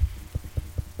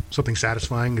something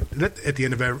satisfying at the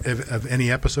end of any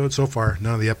episode. So far,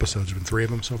 none of the episodes have been 3 of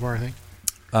them so far. I think.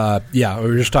 Yeah, we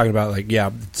were just talking about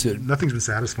nothing's been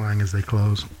satisfying as they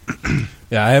close.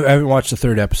 Yeah, I haven't watched the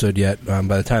 3rd episode yet. By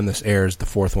the time this airs, the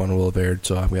 4th one will have aired,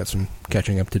 so I've got some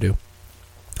catching up to do.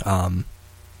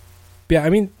 Yeah, I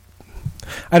mean,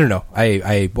 I don't know.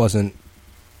 I wasn't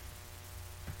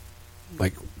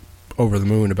like over the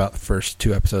moon about the first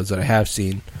 2 episodes that I have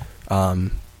seen,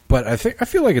 but I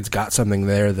feel like it's got something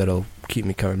there that'll keep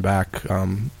me coming back, at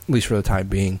least for the time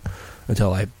being,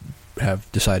 until I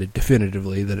have decided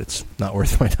definitively that it's not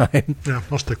worth my time. Yeah,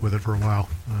 I'll stick with it for a while.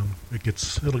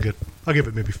 I'll give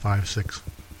it maybe 5, 6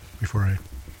 before I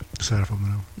decide if I'm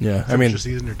going to finish the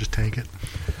season or just tank it.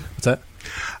 What's that?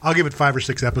 I'll give it 5 or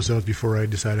 6 episodes before I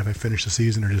decide if I finish the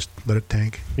season or just let it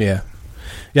tank. Yeah.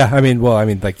 Yeah, I mean,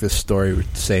 like this story was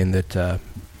saying that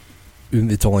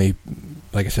it's only,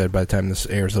 like I said, by the time this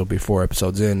airs, it'll be 4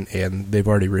 episodes in, and they've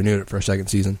already renewed it for a 2nd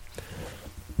season.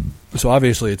 So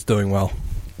obviously it's doing well.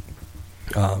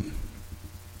 Of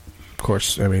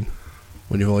course, I mean,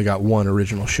 when you've only got one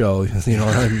original show, you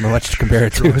don't have much to compare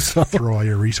it to. So. Throw all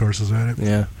your resources at it.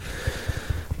 Yeah.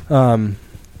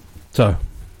 So,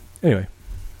 anyway.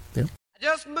 Yeah. I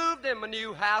just moved in my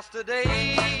new house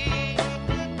today.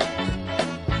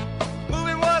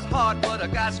 Moving was hard, but I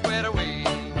got squared away.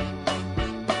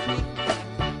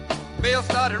 Bells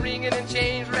started ringing and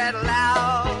chains rattled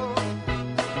loud.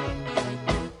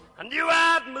 I knew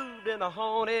I'd moved in a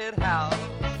haunted house.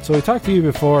 So we talked to you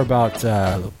before about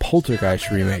the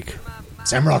Poltergeist remake.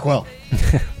 Sam Rockwell.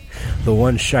 The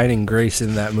one shining grace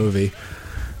in that movie.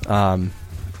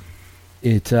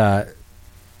 It's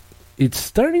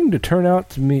starting to turn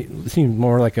out to me, it seems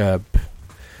more like I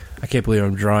can't believe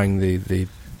I'm drawing the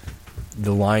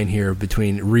line here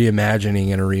between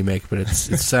reimagining and a remake, but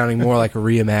it's sounding more like a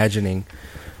reimagining.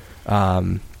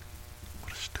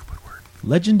 What a stupid word.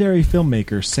 Legendary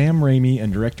filmmaker Sam Raimi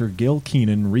and director Gil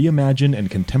Keenan reimagine and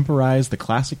contemporize the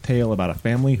classic tale about a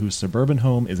family whose suburban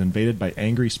home is invaded by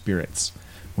angry spirits.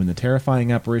 When the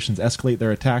terrifying apparitions escalate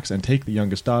their attacks and take the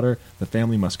youngest daughter, the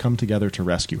family must come together to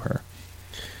rescue her.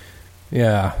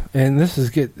 Yeah, and this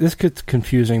gets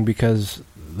confusing because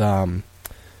the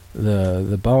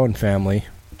Bowen family,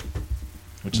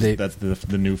 Which is that's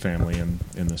the new family in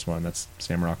this one. That's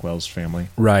Sam Rockwell's family.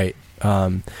 Right.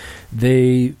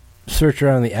 They search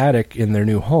around the attic in their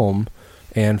new home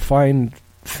and find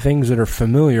things that are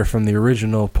familiar from the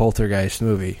original Poltergeist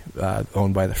movie,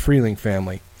 owned by the Freeling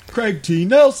family. Craig T.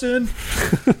 Nelson!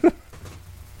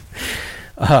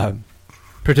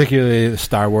 Particularly the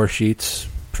Star Wars sheets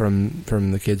from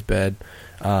the kid's bed,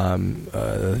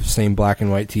 same black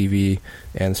and white TV,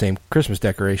 and the same Christmas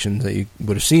decorations that you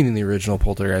would have seen in the original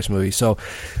Poltergeist movie. So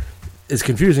it's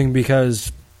confusing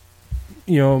because,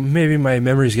 maybe my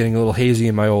memory's getting a little hazy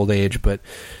in my old age, but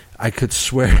I could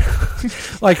swear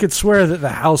that the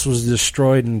house was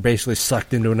destroyed and basically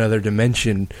sucked into another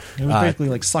dimension. It was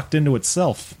basically sucked into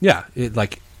itself. Yeah,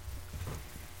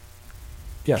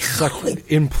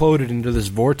 imploded into this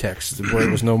vortex where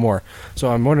it was no more. So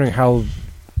I'm wondering how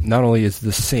not only is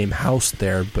the same house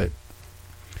there, but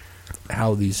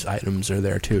how these items are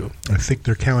there too. I think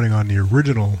they're counting on the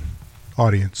original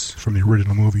audience from the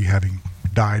original movie having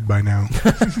died by now,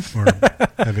 or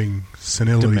having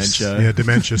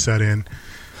dementia set in,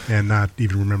 and not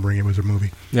even remembering it was a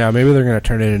movie. Yeah, maybe they're going to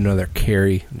turn it into another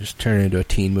Carrie, just turn it into a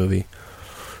teen movie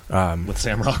with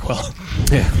Sam Rockwell.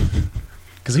 Yeah.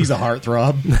 Because he's a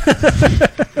heartthrob.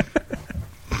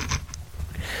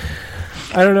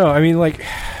 I don't know. I mean,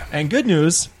 and good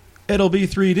news, it'll be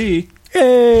 3D.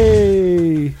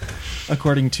 Hey!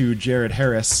 According to Jared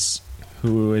Harris,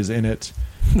 who is in it.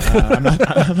 I'm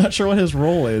not sure what his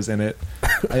role is in it.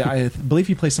 I believe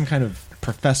he plays some kind of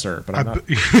professor, but I'm not.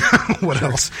 What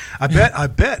else? I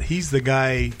bet he's the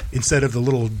guy instead of the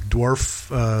little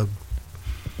dwarf.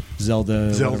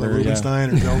 Zelda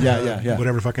Rubinstein, or Zelda, yeah.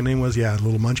 whatever the fucking name was. Yeah,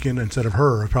 Little Munchkin. Instead of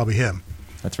her, probably him.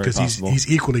 That's very possible. Because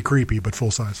he's equally creepy, but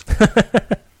full size.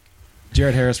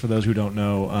 Jared Harris, for those who don't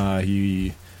know,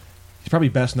 he's probably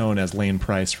best known as Lane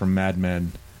Price from Mad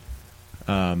Men.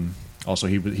 Also,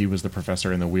 he was the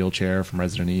professor in the wheelchair from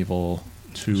Resident Evil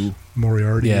 2.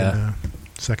 Moriarty in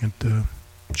second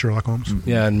Sherlock Holmes.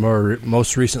 Yeah, and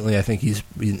most recently, I think he's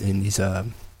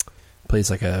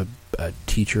plays like a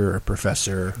teacher or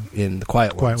professor in The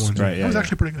Quiet Ones. Right, yeah. It was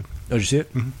actually pretty good. Oh, did you see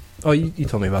it? Mm-hmm. Oh, you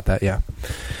told me about that, yeah.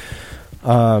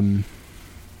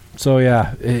 So,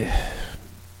 yeah,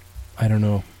 I don't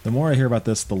know. The more I hear about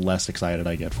this, the less excited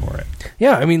I get for it.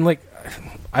 Yeah, I mean,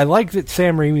 I like that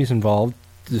Sam Raimi's involved,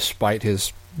 despite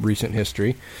his recent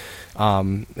history.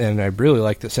 And I really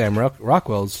like that Sam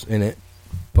Rockwell's in it,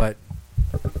 but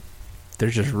they're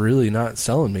just really not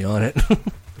selling me on it. The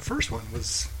first one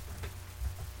was...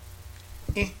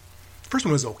 First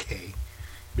one was okay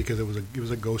because it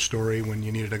was a ghost story when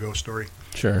you needed a ghost story.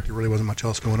 Sure, there really wasn't much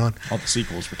else going on. All the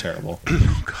sequels were terrible.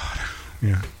 Oh God,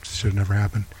 yeah, should have never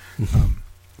happened.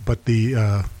 But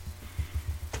the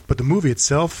movie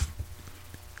itself,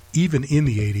 even in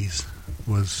the '80s,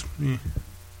 was kind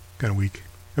of weak.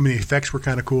 I mean, the effects were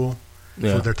kind of cool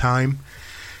for their time.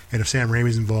 And if Sam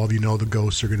Raimi's involved, the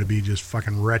ghosts are going to be just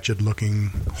fucking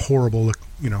wretched-looking, horrible,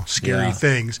 scary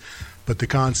things. But the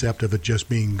concept of it just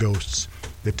being ghosts,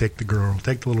 they take the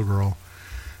little girl,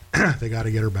 they got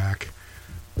to get her back.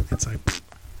 It's like,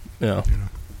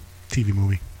 TV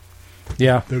movie.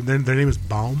 Yeah. Their name is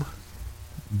Bowen.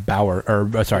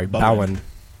 Bowen. Okay,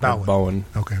 Bowen.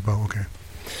 Okay.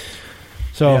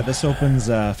 So this opens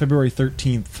February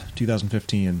 13th,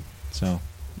 2015. So.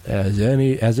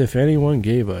 As if anyone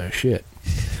gave a shit.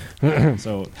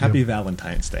 So happy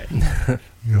Valentine's Day.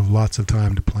 You have lots of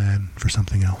time to plan for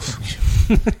something else.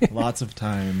 Lots of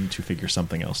time to figure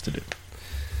something else to do.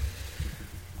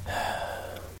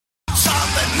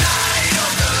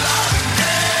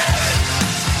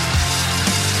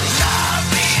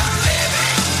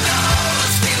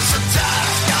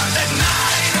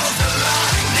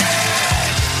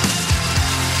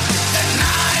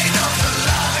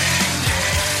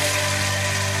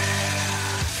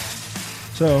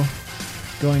 So,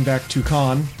 going back to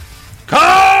Con!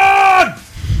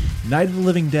 Night of the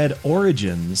Living Dead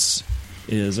Origins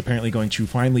is apparently going to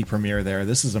finally premiere there.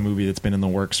 This is a movie that's been in the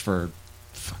works for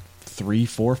 3,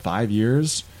 4, 5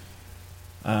 years.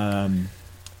 It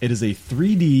is a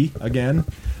 3D, again,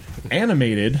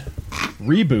 animated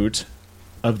reboot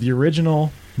of the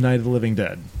original Night of the Living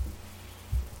Dead.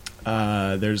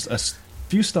 There's a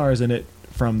few stars in it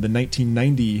from the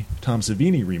 1990 Tom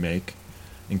Savini remake,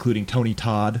 including Tony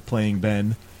Todd playing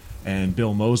Ben and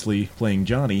Bill Moseley playing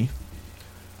Johnny.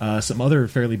 Some other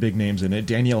fairly big names in it.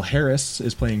 Danielle Harris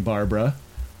is playing Barbara.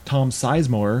 Tom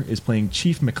Sizemore is playing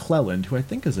Chief McClelland, who I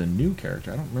think is a new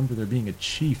character. I don't remember there being a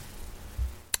chief.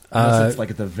 Unless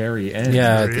it's at the very end.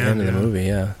 Yeah, at the end of the movie,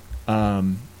 yeah.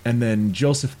 And then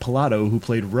Joseph Pilato, who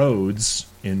played Rhodes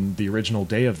in the original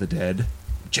Day of the Dead.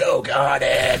 Joe got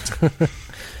it!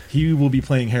 He will be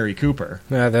playing Harry Cooper.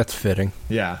 Yeah, that's fitting.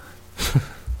 Yeah.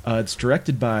 It's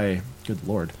directed by, good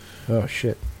lord, Oh,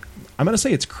 shit. I'm going to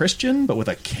say it's Christian, but with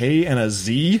a K and a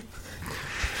Z.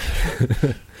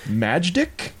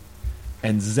 Majdik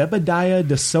and Zebediah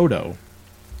DeSoto.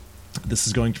 This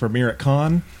is going to premiere at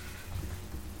Cannes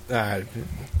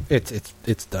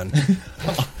It's done.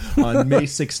 on May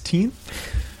 16th,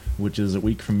 which is a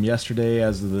week from yesterday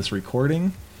as of this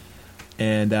recording.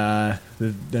 And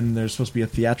then there's supposed to be a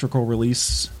theatrical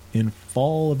release in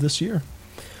fall of this year.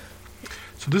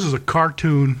 So this is a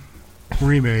cartoon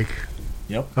remake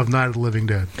Yep. of Night of the Living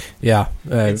Dead. Yeah.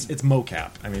 It's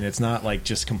mocap. I mean, it's not like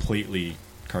just completely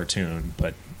cartoon,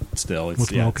 but still, it's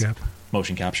What's mocap? it's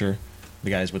motion capture. The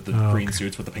guys with the green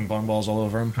suits with the ping pong balls all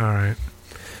over them. All right.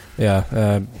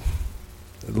 Yeah.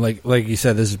 Like you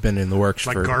said, this has been in the works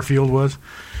Like for... Garfield was?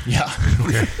 Yeah.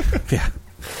 Okay. Yeah.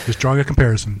 Just drawing a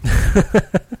comparison.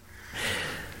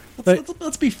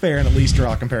 Let's be fair and at least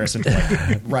draw a comparison to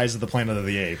like Rise of the Planet of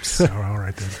the Apes. All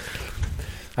right then.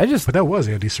 But that was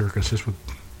Andy Serkis.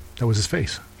 That was his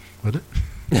face, wasn't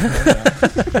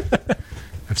it?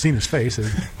 I've seen his face.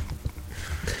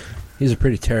 He's a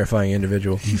pretty terrifying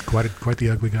individual. He's quite the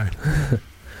ugly guy.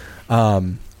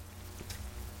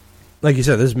 Like you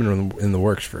said, this has been in the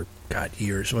works for, God,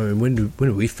 years. I mean, when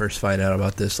did we first find out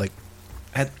about this? Like,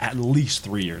 At least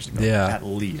 3 years ago. Yeah. At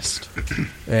least.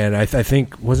 and I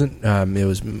think wasn't it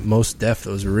was Mos Def that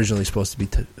was originally supposed to be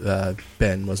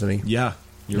Ben, wasn't he? Yeah.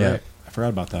 You're right. I forgot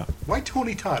about that. Why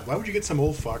Tony Todd? Why would you get some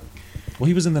old fuck? Well,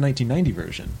 he was in the 1990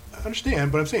 version. I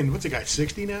understand, but I'm saying, what's the guy,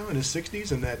 60 now, in his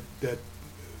 60s? And that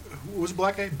who was the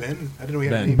black guy? Ben? I didn't know he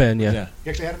had a name. Ben, yeah. He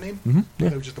actually had a name? Mm-hmm. I thought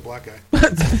he was just a black guy.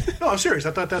 No, I'm serious.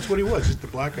 I thought that's what he was, just the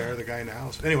black guy or the guy in the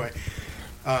house. Anyway,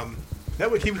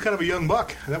 he was kind of a young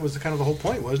buck. That was kind of the whole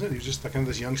point, wasn't it? He was just kind of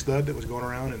this young stud that was going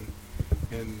around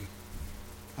and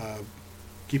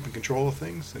keeping control of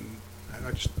things. And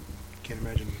I just can't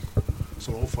imagine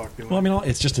some old fuck doing. Well, I mean,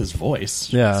 it's just his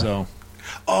voice. Yeah. So.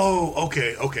 Oh,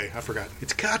 okay. I forgot.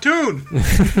 It's a cartoon.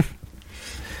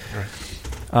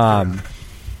 All right.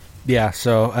 Yeah.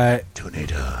 So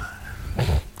Tornado.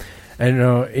 I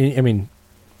know. I mean,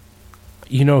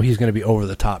 he's going to be over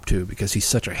the top too because he's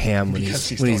such a ham when Because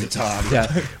he's Tony Todd.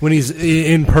 Yeah, when he's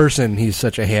in person, he's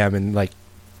such a ham, and this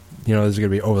is going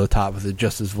to be over the top with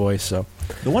just his voice. So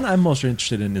The one I'm most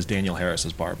interested in is Danielle Harris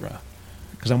as Barbara,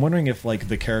 because I'm wondering if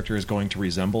the character is going to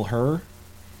resemble her,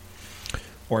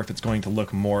 or if it's going to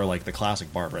look more like the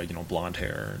classic Barbara, blonde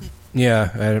hair.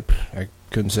 yeah, I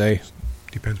couldn't say.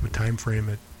 Depends what time frame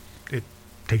it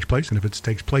takes place, and if it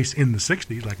takes place in the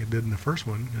 60s like it did in the first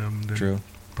one, then True.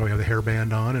 probably have the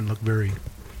hairband on and look very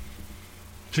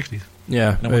 60s.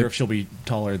 Yeah, And I wonder if she'll be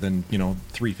taller than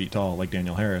 3 feet tall like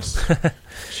Danielle Harris.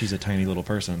 She's a tiny little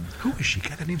person. Who is she?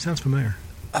 God, that name sounds familiar.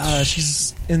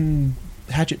 She's in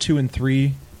Hatchet 2 and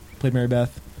 3. Played Mary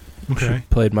Beth. Okay. She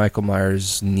played Michael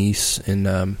Myers' niece in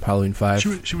Halloween 5.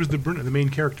 She was the main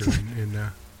character in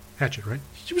Hatchet, right?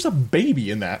 She was a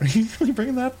baby in that. Are you really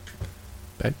bringing that?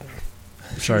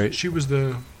 Sorry. She was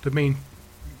the main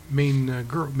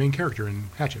character in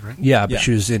Hatchet, right? Yeah, but Yeah.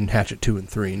 she was in Hatchet 2 and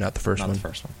 3, not the first Not one. the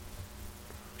first one.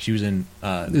 She was in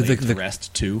The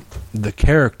Rest 2. The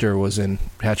character was in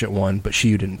Hatchet 1, but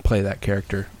she didn't play that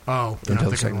character. Oh, then Until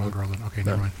I'm the thinking second of the one. wrong girl then. Okay,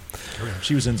 No. never mind.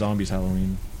 She was in Zombies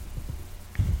Halloween.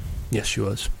 Yes, she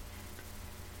was.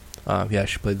 Yeah,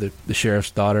 she played the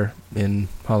sheriff's daughter in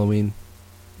Halloween.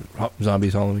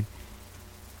 Zombies Halloween.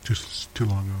 Just too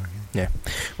long ago. Yeah,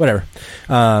 whatever.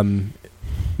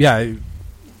 Yeah,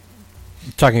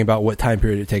 talking about what time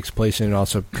period it takes place in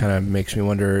also kind of makes me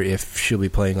wonder if she'll be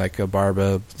playing like a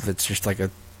Barbara that's just like a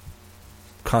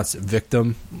constant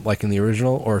victim, like in the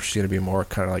original, or if she's going to be more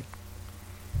kind of like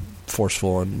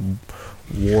forceful and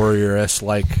warrior-esque,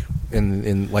 like in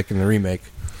the remake.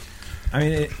 I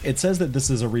mean, it says that this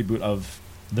is a reboot of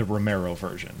the Romero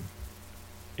version.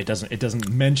 It doesn't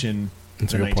mention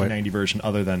That's the a good point. 1990 version,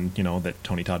 other than that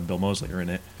Tony Todd and Bill Moseley are in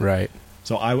it. Right.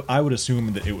 So I would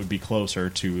assume that it would be closer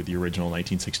to the original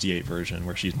 1968 version,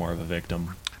 where she's more of a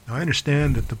victim. Now, I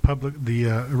understand that the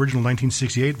original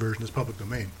 1968 version is public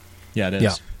domain. Yeah, it is.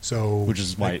 Yeah. So, Which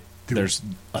is why do there's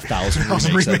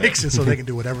 1,000 remakes of it. so they can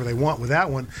do whatever they want with that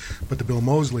one. But the Bill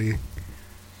Moseley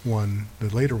one, the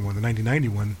later one, the 1990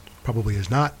 one, probably is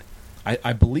not.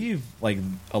 I believe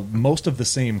most of the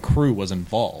same crew was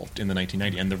involved in the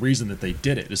 1990, and the reason that they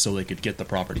did it is so they could get the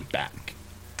property back.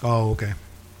 Oh, okay.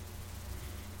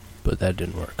 But that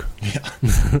didn't work. Yeah.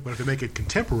 But if they make it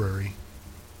contemporary,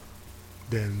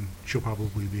 then she'll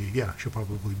probably be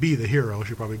the hero.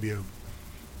 She'll probably be a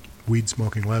weed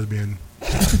smoking lesbian.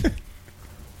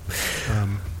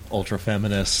 Ultra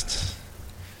feminist.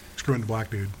 screwing the black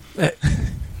dude.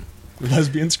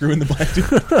 Lesbian screwing the black dude.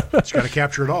 Just got to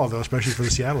capture it all, though, especially for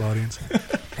the Seattle audience.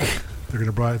 If they're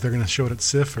going to show it at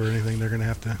SIF or anything, they're going to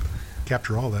have to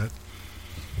capture all that.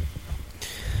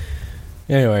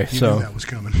 Anyway, You so knew that was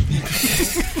coming.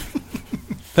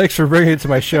 thanks for bringing it to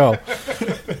my show.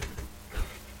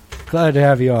 Glad to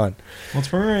have you on. Well, it's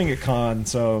premiering at Con,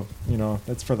 so,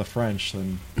 that's for the French,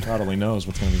 and God only knows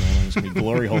what's going to be going on. There's going to be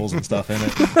glory holes and stuff in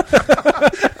it.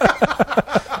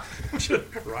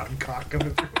 Rotten cock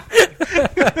coming through.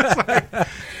 It's like,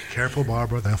 careful,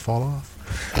 Barbara, they'll fall off.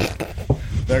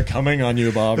 They're coming on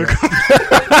you, Bob.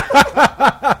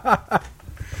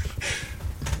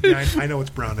 Yeah, I know it's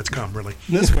brown. It's cum, really.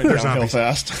 This went They're downhill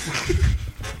zombies. fast.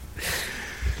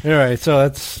 Anyway, so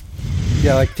that's,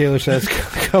 like Taylor says,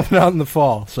 coming out in the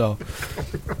fall, so. It's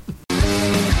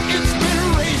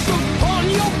been raised upon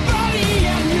your body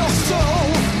and your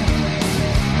soul.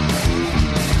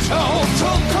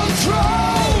 Total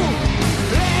control.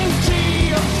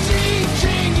 Plenty of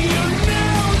teaching. You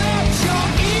know that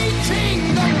you're eating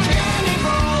the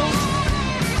cannibals.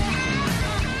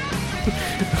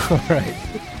 All right.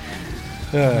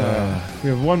 We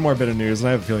have one more bit of news, and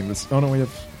I have a feeling this... Oh, no, we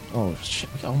have... Oh, shit.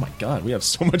 Oh, my God. We have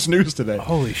so much news today.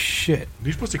 Holy shit. Are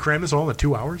you supposed to cram this all in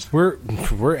 2 hours? We're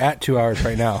at 2 hours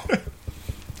right now.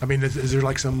 I mean, is there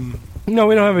like some... No,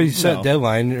 we don't have a set No.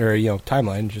 deadline or,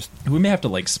 timeline. Just We may have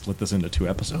to, split this into 2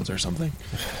 episodes or something.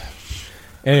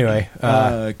 anyway.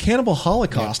 Cannibal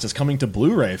Holocaust is coming to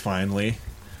Blu-ray, finally.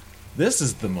 This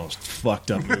is the most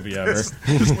fucked up movie ever.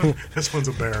 This one's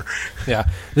a bear. Yeah,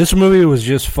 this movie was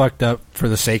just fucked up for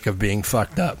the sake of being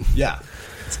fucked up. Yeah.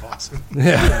 It's awesome.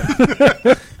 Yeah.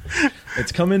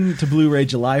 It's coming to Blu-ray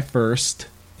July 1st.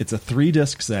 It's a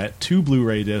 3-disc set, 2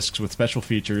 Blu-ray discs with special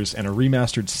features, and a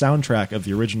remastered soundtrack of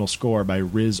the original score by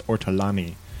Riz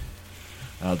Ortolani.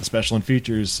 The special and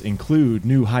features include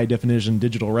new high-definition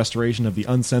digital restoration of the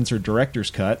uncensored director's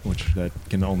cut, which that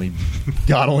can only...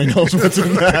 God only knows what's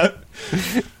in that.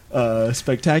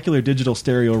 Spectacular digital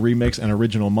stereo remix and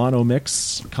original mono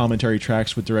mix. Commentary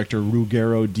tracks with director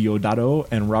Ruggero Deodato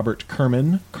and Robert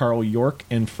Kerman, Carl York,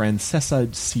 and Francesca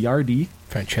Ciardi.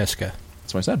 Francesca.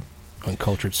 That's what I said.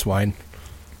 Uncultured swine.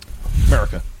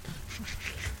 America.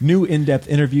 New in-depth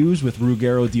interviews with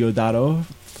Ruggero Deodato,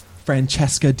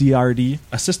 Francesca Ciardi,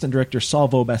 assistant director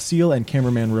Salvo Basile, and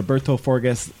cameraman Roberto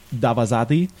Forges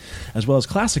Davazzati, as well as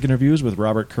classic interviews with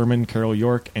Robert Kerman, Carol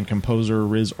York, and composer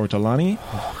Riz Ortolani.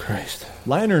 Oh, Christ.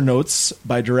 Liner notes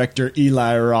by director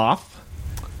Eli Roth,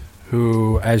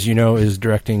 Who, as you know, is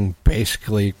directing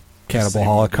basically Cannibal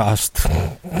Holocaust,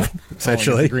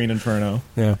 essentially. Green Inferno,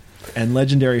 Yeah. and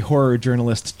legendary horror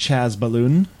journalist Chaz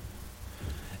Balloon.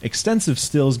 Extensive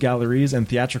stills galleries and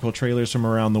theatrical trailers from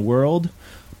around the world.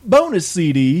 Bonus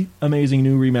CD, amazing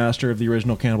new remaster of the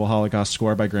original Cannibal Holocaust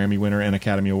score by Grammy winner and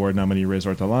Academy Award nominee Riz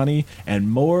Ortolani,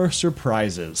 and more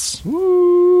surprises.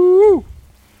 Woo!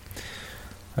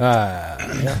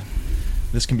 Yeah.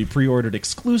 This can be pre-ordered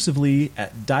exclusively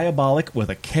at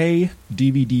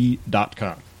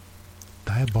diabolicwithak.dvd.com.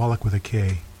 Diabolic with a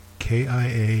K.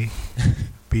 K-I-A-B-O-L-I-C.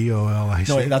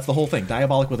 No, wait, that's the whole thing.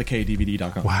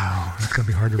 Diabolicwithak.dvd.com. Wow, that's going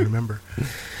to be hard to remember.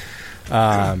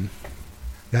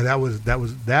 Yeah, that was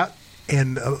that,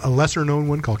 and a lesser-known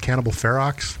one called Cannibal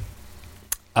Ferox.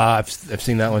 I've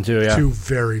seen that one too, yeah. 2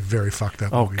 very, very fucked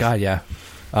up Oh, movies. God, yeah.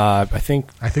 I think...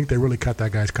 I think they really cut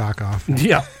that guy's cock off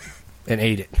Yeah. And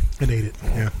ate it. and ate it.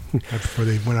 Yeah, that's before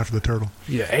they went after the turtle.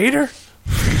 You ate her?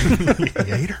 You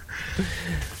ate her?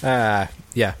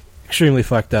 Yeah. Extremely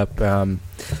fucked up. Fucking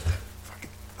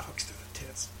hooks to the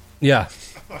tits. Yeah.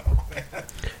 Oh,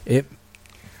 man.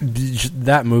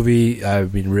 That movie, I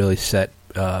mean, really set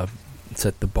the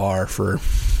bar for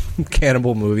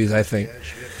cannibal movies, I think. Yeah,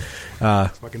 shit.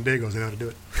 Fucking Dagos, they know how to do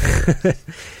it.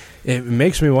 It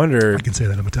makes me wonder... I can say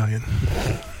that I'm Italian.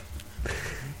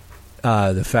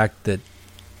 The fact that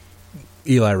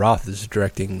Eli Roth is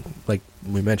directing, like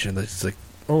we mentioned, it's like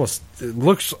it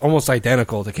looks almost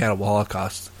identical to Cannibal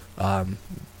Holocaust,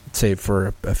 save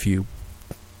for a few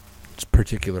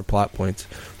particular plot points.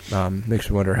 Makes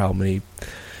me wonder how many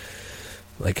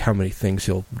things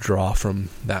he'll draw from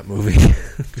that movie.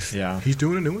 Yeah. He's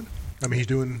doing a new one? I mean, he's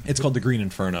doing... It's called The Green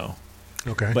Inferno.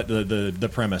 Okay. But the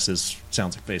premise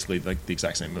sounds like basically like the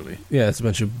exact same movie. Yeah, it's a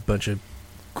bunch of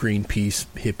Greenpeace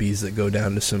hippies that go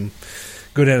down to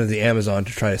the Amazon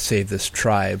to try to save this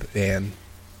tribe and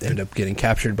end up getting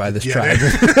captured by this tribe.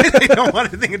 They don't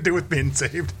want anything to do with being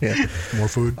saved. Yeah. More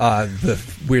food. The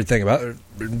weird thing about,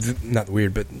 not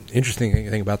weird, but interesting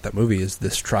thing about that movie is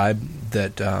this tribe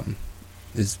that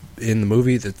is in the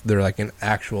movie, that they're like an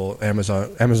actual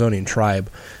Amazonian tribe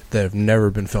that have never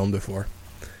been filmed before.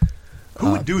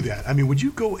 Who would do that? I mean, would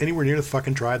you go anywhere near the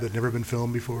fucking tribe that's never been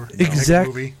filmed before?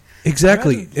 Exactly.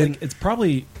 It's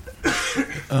probably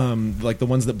like the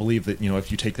ones that believe that,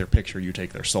 if you take their picture, you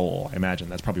take their soul. I imagine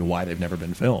that's probably why they've never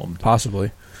been filmed.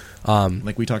 Possibly.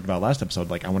 Like we talked about last episode,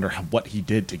 like I wonder what he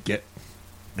did to get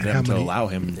them to allow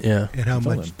him. Yeah. And how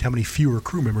many fewer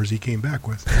crew members he came back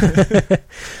with.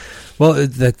 Well,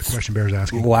 that's the question Bear's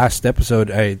asking. Last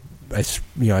episode, I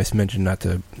mentioned not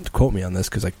to quote me on this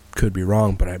because I could be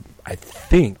wrong, but I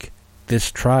think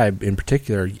this tribe in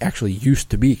particular actually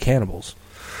used to be cannibals.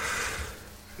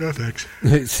 No thanks.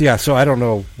 Yeah, so I don't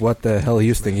know what the hell he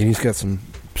was thinking. He's got some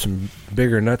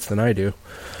bigger nuts than I do.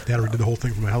 Dad did the whole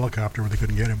thing from a helicopter where they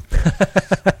couldn't get him.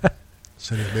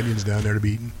 Sending minions down there to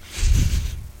be eaten.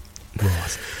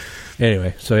 Gross.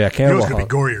 Anyway, so yeah, cannibal. It's going to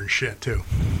be gorier as shit, too.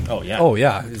 Oh, yeah. Oh,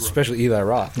 yeah, especially Eli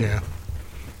Roth. Yeah.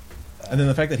 And then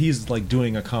the fact that he's like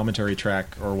doing a commentary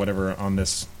track or whatever on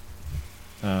this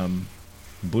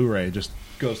Blu-ray just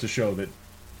goes to show that,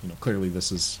 clearly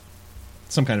this is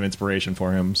some kind of inspiration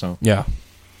for him. So yeah,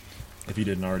 if you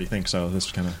didn't already think so,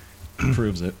 this kind of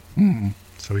proves it. Mm-hmm.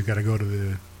 So we've got to go to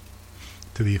the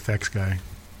effects guy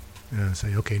and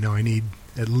say, okay, now I need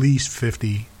at least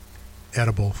 50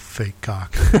 edible fake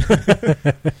cock. I'm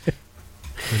going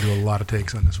to do a lot of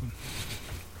takes on this one.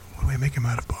 What do I make him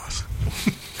out of, boss?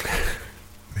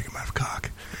 Make him out of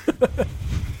cock. I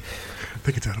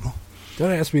think it's edible.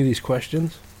 Don't ask me these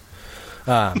questions.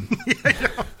 Yeah,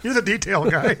 you're the detail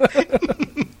guy.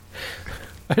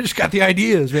 I just got the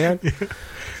ideas, man. Out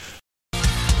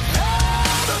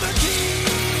of the key,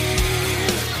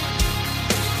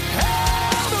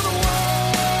 out of the world,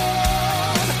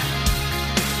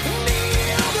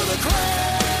 knee under the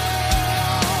crowd,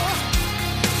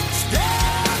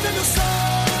 stand in the sun.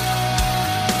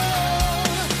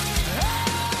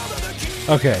 Out of the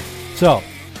key. Okay, so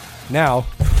now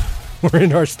we're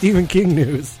in our Stephen King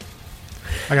news.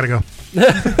 I got to go.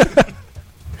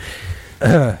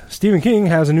 Stephen King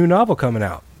has a new novel coming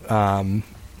out.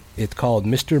 It's called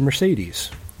Mr.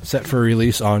 Mercedes, set for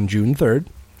release on June 3rd.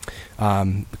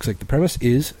 Looks like the premise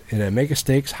is, in a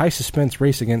mega-stakes, high-suspense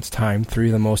race against time, three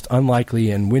of the most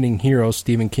unlikely and winning heroes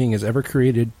Stephen King has ever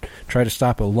created try to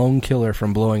stop a lone killer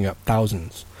from blowing up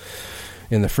thousands.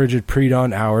 In the frigid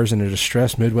pre-dawn hours in a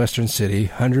distressed Midwestern city,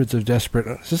 hundreds of desperate...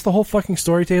 Is this the whole fucking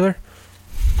story, Taylor?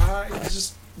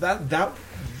 Just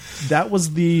that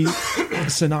was the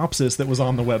synopsis that was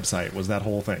on the website, was that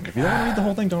whole thing. If you don't want to read the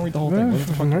whole thing, don't read the whole thing. What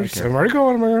the fuck do I care? I'm already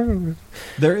going.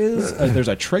 There's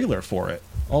a trailer for it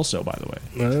also, by the way.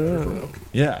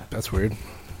 Yeah. That's weird.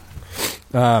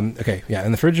 Okay, yeah.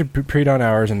 In the frigid pre-dawn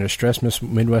hours in a distressed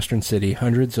Midwestern city,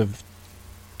 hundreds of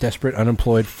desperate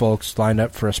unemployed folks lined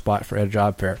up for a spot for a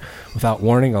job fair. Without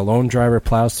warning, a lone driver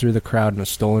plows through the crowd in a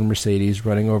stolen Mercedes,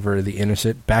 running over the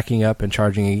innocent, backing up and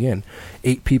charging again.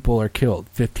 8 people are killed,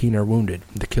 15 are wounded.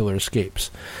 The killer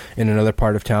escapes. In another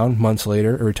part of town, months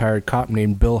later, a retired cop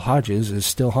named Bill Hodges is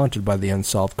still haunted by the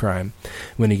unsolved crime.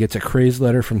 When he gets a crazed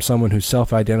letter from someone who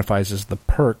self-identifies as the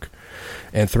Perk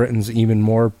and threatens an even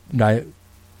more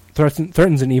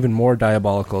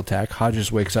diabolical attack,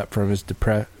 Hodges wakes up from his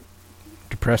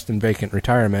depressed and vacant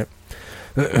retirement,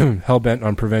 hell-bent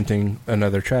on preventing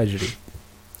another tragedy.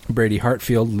 Brady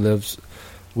Hartfield lives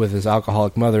with his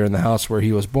alcoholic mother in the house where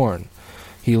he was born.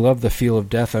 He loved the feel of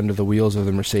death under the wheels of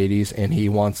the Mercedes, and he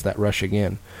wants that rush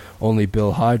again. Only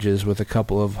Bill Hodges, with a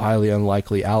couple of highly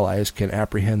unlikely allies, can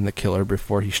apprehend the killer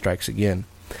before he strikes again.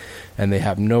 And they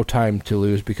have no time to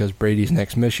lose because Brady's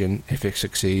next mission, if it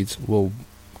succeeds, will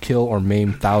kill or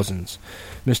maim thousands.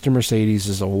 Mr. Mercedes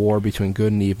is a war between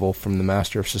good and evil from the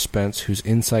master of suspense, whose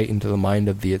insight into the mind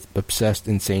of the obsessed,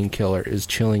 insane killer is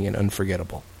chilling and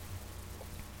unforgettable.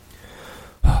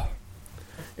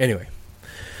 Anyway,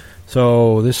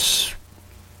 so this...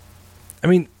 I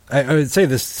mean, I would say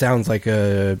this sounds like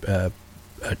a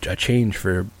change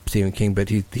for Stephen King, but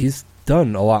he's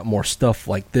done a lot more stuff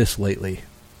like this lately.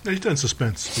 He's done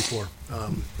suspense before.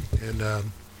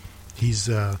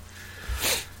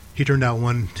 He turned out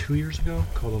one 2 years ago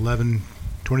called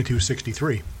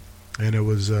 11/22/63, and it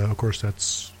was, of course,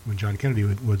 that's when John Kennedy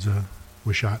was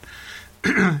shot,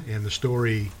 and the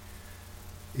story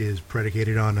is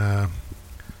predicated on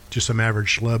just some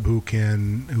average schlub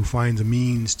who finds a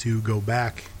means to go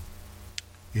back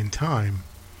in time,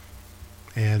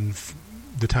 and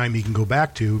the time he can go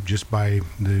back to just by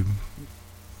the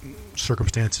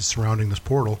circumstances surrounding this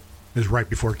portal is right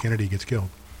before Kennedy gets killed.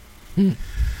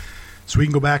 So we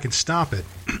can go back and stop it,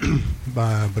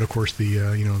 but of course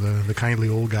the kindly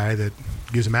old guy that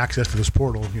gives him access to this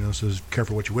portal, says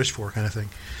careful what you wish for, kind of thing.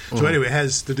 So anyway, it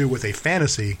has to do with a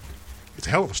fantasy. It's a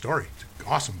hell of a story. It's an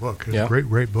awesome book. It's a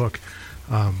great book.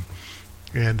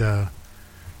 And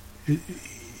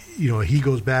he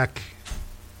goes back,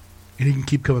 and he can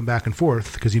keep coming back and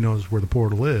forth because he knows where the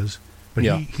portal is. But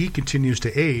he continues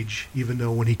to age, even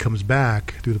though when he comes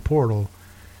back through the portal,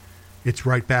 it's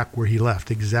right back where he left,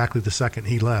 exactly the second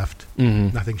he left.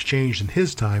 Mm-hmm. Nothing's changed in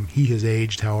his time. He has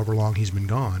aged however long he's been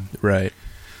gone. Right.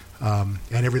 And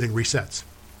everything resets.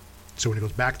 So when he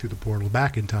goes back through the portal,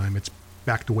 back in time, it's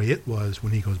back the way it was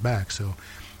when he goes back. So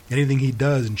anything he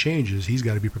does and changes, he's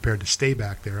got to be prepared to stay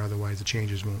back there. Otherwise, the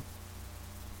changes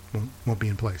won't be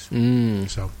in place.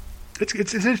 So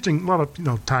it's interesting. A lot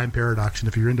of time paradox, and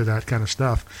if you're into that kind of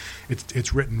stuff,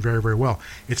 it's written very, very well.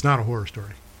 It's not a horror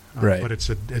story, right? But it's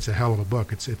a hell of a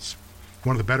book. It's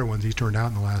one of the better ones he's turned out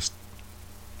in the last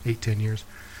 8-10 years.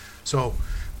 So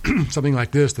something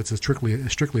like this that's strictly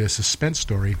a suspense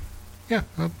story. Yeah,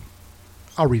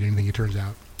 I'll read anything he turns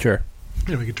out. Sure.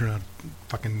 We could turn out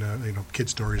fucking kid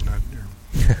stories,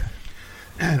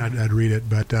 and I'd read it.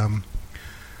 But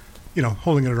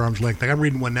holding it at arm's length. Like I'm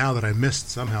reading one now that I missed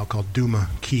somehow called Duma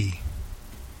Key.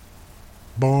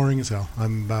 Boring as hell.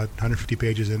 I'm about 150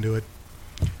 pages into it,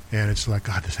 and it's like,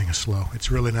 God, this thing is slow.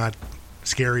 It's really not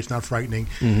scary. It's not frightening.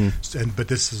 Mm-hmm. But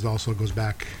this also goes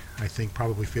back, I think,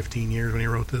 probably 15 years when he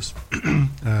wrote this.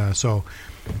 So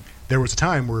there was a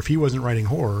time where if he wasn't writing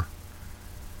horror,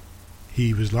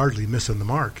 he was largely missing the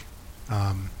mark.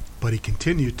 But he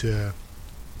continued to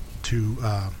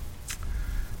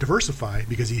diversify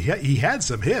because he had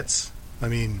some hits. I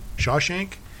mean,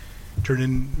 Shawshank turned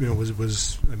in, it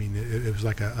was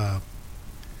like a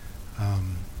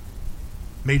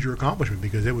major accomplishment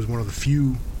because it was one of the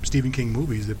few Stephen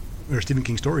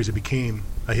King stories that became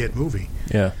a hit movie.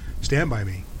 Yeah. Stand By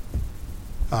Me.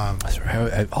 That's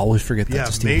right. I always forget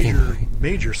that. Yeah,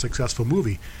 major successful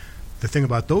movie. The thing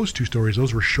about those two stories,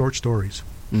 those were short stories.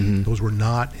 Mm-hmm. Those were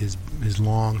not his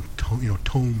long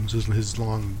tomes, his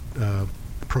long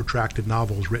protracted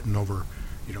novels written over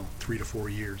 3 to 4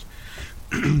 years.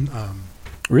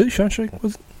 Really, Shawshank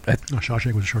was? No,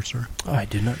 Shawshank was a short story. Oh, I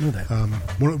did not know that.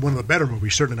 One of the better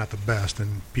movies, certainly not the best,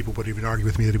 and people would even argue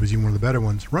with me that it was even one of the better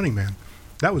ones. Running Man,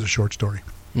 that was a short story.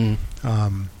 Mm.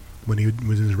 When he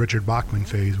was in his Richard Bachman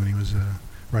phase, when he was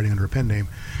writing under a pen name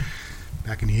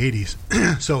back in the 80s.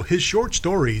 So his short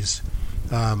stories,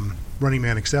 Running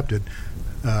Man accepted,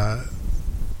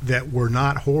 that were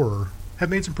not horror, have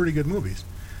made some pretty good movies.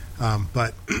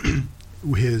 But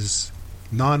his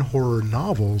non-horror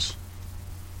novels,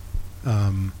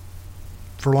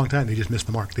 for a long time, they just missed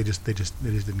the mark. They just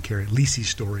didn't carry it. Lisey's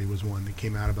Story was one that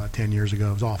came out about 10 years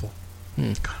ago. It was awful.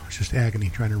 God, it was just agony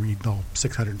trying to read all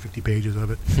 650 pages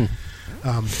of it.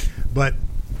 But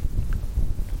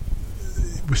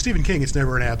with Stephen King, it's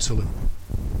never an absolute.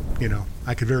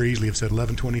 I could very easily have said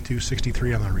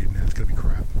 11/22/63. I'm not reading that. It's going to be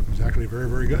crap. It was actually very,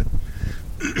 very good.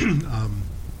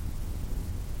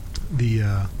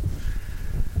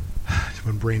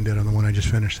 I'm brain dead on the one I just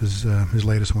finished. His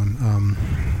latest one.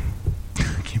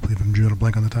 I can't believe I'm drawing a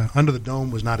blank on the title. Under the Dome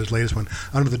was not his latest one.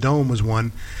 Under the Dome was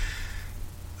one.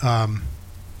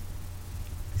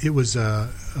 It was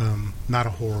not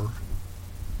a horror,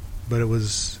 but it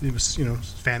was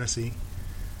fantasy,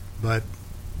 but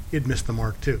it missed the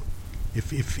mark too.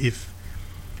 If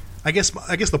I guess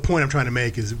the point I'm trying to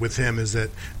make is with him is that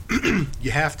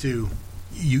you have to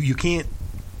you can't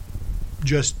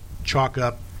just chalk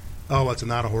up, it's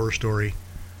not a horror story.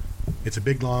 It's a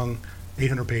big long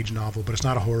 800-page novel, but it's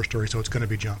not a horror story, so it's going to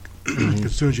be junk. Because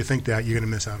as soon as you think that, you're going to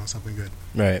miss out on something good.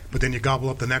 Right. But then you gobble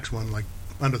up the next one, like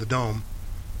Under the Dome.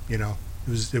 It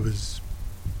was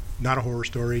not a horror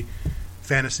story,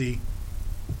 fantasy,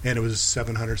 and it was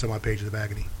 700 some odd pages of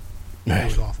agony. Right. It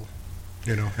was awful.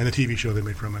 And the TV show they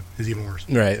made from it is even worse.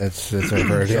 Right. That's what I've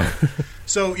heard. Yeah.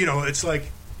 So it's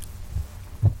like.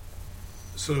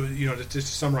 So just to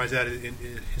summarize that,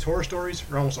 his horror stories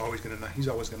are almost always he's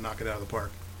always going to knock it out of the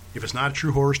park. If it's not a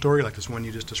true horror story like this one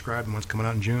you just described, the one's coming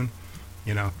out in June,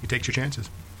 you take your chances.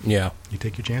 Yeah. You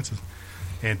take your chances.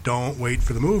 And don't wait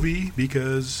for the movie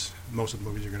because most of the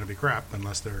movies are going to be crap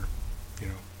unless they're,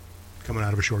 coming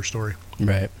out of a short story.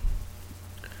 Right.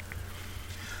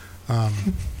 But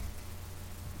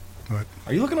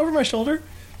Are you looking over my shoulder?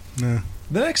 no.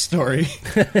 The next story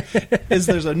is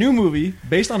there's a new movie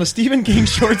based on a Stephen King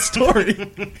short story.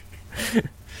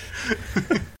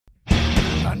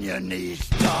 On your knees,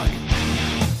 dog.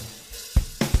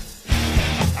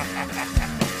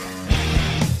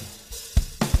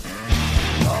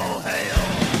 All hail.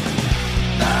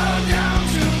 Bow down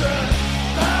to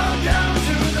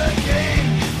the king.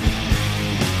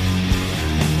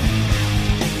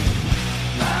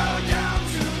 Bow down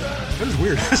to the... That is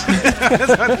weird.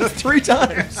 3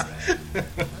 times.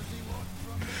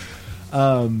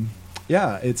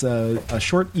 Yeah, it's a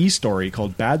short e-story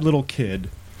called Bad Little Kid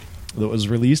that was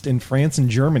released in France and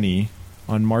Germany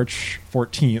on March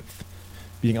 14th,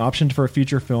 being optioned for a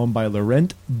feature film by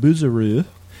Laurent Bouzereau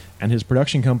and his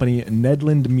production company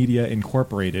Nedland Media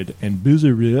Incorporated, and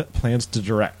Bouzereau plans to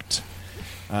direct.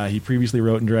 He previously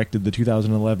wrote and directed the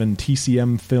 2011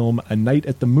 TCM film A Night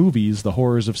at the Movies, The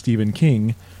Horrors of Stephen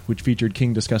King, which featured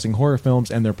King discussing horror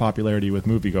films and their popularity with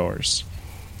moviegoers.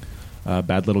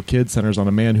 Bad Little Kid centers on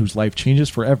a man whose life changes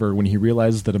forever when he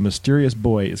realizes that a mysterious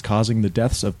boy is causing the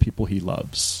deaths of people he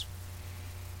loves.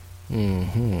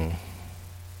 Mm-hmm.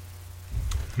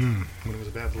 When it was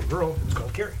a bad little girl, it was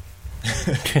called Carrie.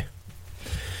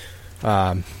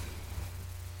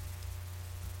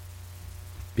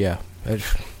 Yeah. I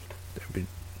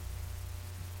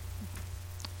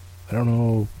don't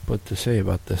know what to say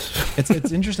about this.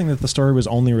 It's interesting that the story was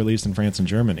only released in France and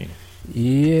Germany.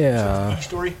 Yeah.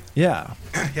 Story. Yeah.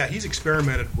 Yeah, he's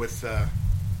experimented with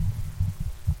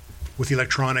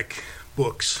electronic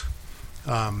books.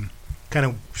 Kind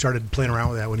of started playing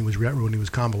around with that when he was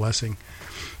convalescing,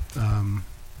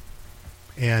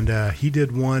 and he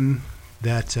did one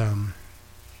that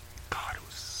what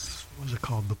was it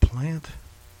called? The Plant.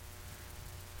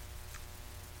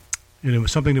 And it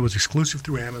was something that was exclusive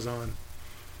through Amazon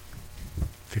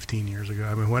 15 years ago.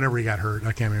 I mean, whenever he got hurt,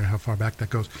 I can't remember how far back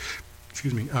that goes.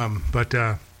 Excuse me. But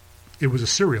it was a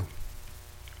serial,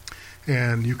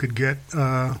 and you could get.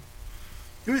 It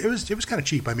was kind of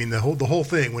cheap. I mean, the whole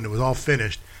thing, when it was all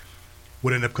finished,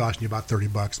 would end up costing you about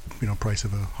 $30. Price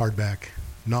of a hardback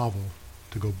novel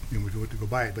to go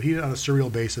buy it. But he did it on a serial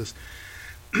basis,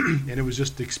 and it was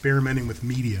just experimenting with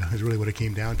media is really what it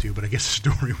came down to. But I guess the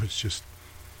story was just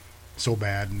so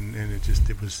bad, and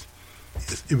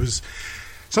it was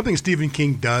something Stephen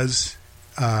King does.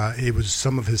 It was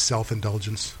some of his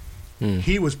self-indulgence.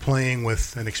 He was playing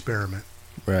with an experiment,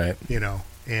 right?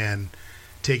 And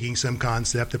taking some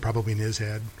concept that probably in his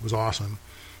head was awesome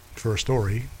for a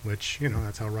story, which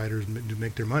that's how writers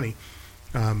make their money,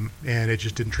 and it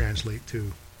just didn't translate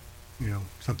to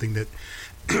something that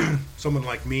someone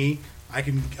like me, I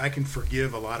can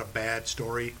forgive a lot of bad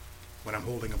story when I'm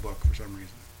holding a book for some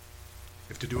reason.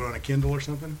 If to do it on a Kindle or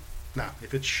something,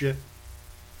 if it's shit,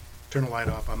 turn the light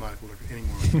off. I'm not looking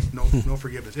anymore. No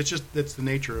forgiveness. It's the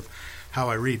nature of how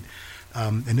I read.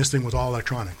 And this thing was all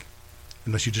electronic.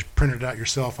 Unless you just printed it out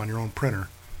yourself on your own printer,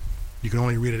 you can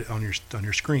only read it on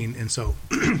your screen. And so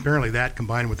apparently that,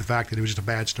 combined with the fact that it was just a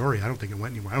bad story, I don't think it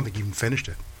went anywhere. I don't think he even finished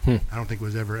it. I don't think it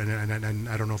was ever, and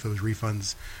I don't know if it was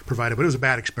refunds provided, but it was a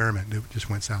bad experiment. It just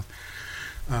went south.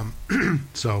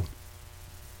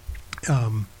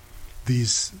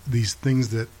 These things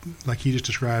that, like he just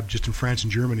described, just in France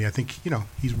and Germany, I think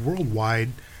he's worldwide.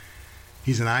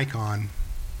 He's an icon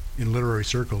in literary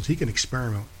circles. He can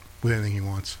experiment with anything he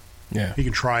wants. Yeah, he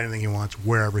can try anything he wants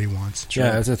wherever he wants. Sure.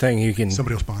 Yeah, that's the thing.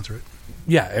 Somebody will sponsor it.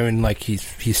 Yeah, I mean, like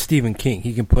he's Stephen King.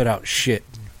 He can put out shit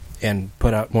and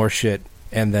put out more shit,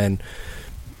 and then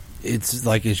it's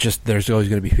just there's always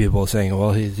going to be people saying,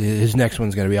 "Well, his next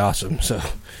one's going to be awesome." So.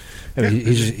 I mean,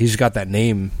 he's got that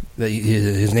name. That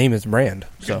his name is brand.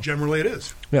 So generally, it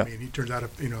is. Yeah. I mean, he turns out a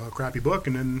crappy book,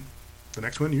 and then the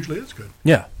next one usually is good.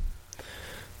 Yeah.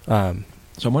 So I'm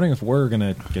wondering if we're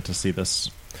gonna get to see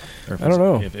this. Or if I don't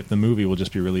know if the movie will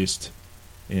just be released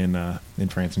in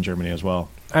France and Germany as well.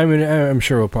 I mean, I'm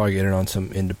sure we'll probably get it on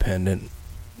some independent,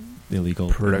 illegal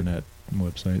internet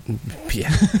website.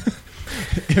 Yeah.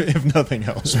 If nothing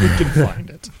else, we can find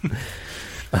it.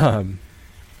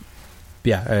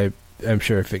 Yeah, I'm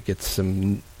sure if it gets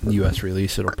some U.S.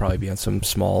 release, it'll probably be on some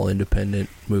small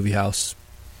independent movie house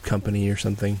company or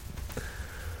something.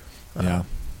 Yeah.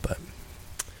 But,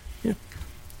 yeah.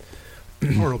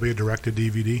 Or it'll be a directed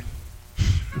DVD.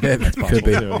 Yeah, it could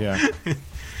be. Too, yeah.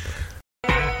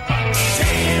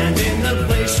 Stand in the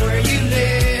place where you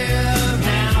live.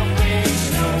 Now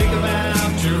think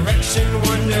about direction,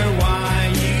 wonder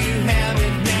why you have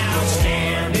it now.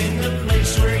 Stand in the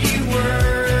place where you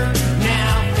were.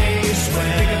 Now face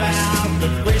where. Think about the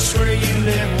place where you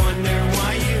live, wonder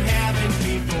why you haven't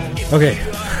people. Okay,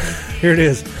 here it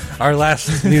is. Our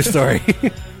last news story.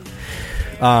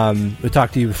 We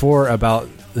talked to you before about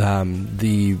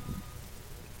the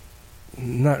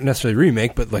not necessarily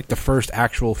remake, but like the first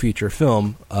actual feature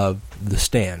film of The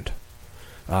Stand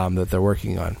that they're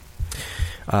working on.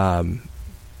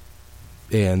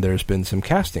 And there's been some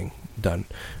casting done.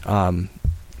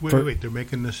 Wait, they're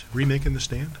remaking The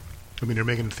Stand? I mean, they're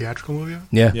making a theatrical movie of it?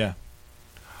 Yeah. Yeah.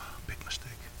 Big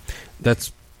mistake.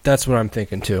 That's what I'm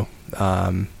thinking too.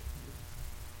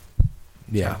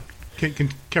 Yeah. Can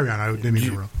carry on. I didn't mean to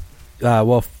interrupt.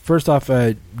 Well, first off,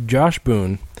 Josh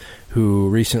Boone, who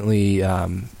recently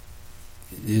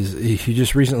he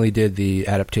just recently did the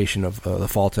adaptation of The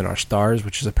Fault in Our Stars,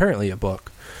 which is apparently a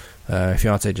book. My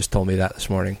fiance just told me that this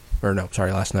morning, or no,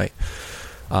 sorry, last night.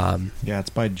 Yeah, it's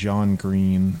by John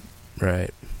Green.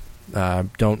 Right.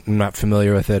 I'm not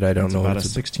familiar with it. I don't know. About a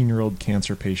 16-year-old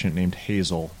cancer patient named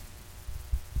Hazel.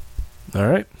 All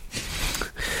right.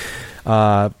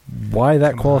 Why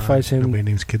that qualifies him? Nobody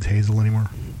names kids Hazel anymore.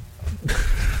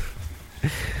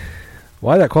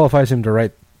 Why that qualifies him to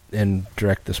write and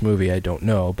direct this movie, I don't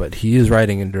know, but he is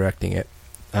writing and directing it.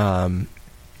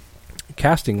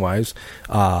 Casting-wise,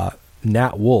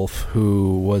 Nat Wolff,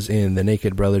 who was in the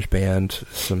Naked Brothers Band,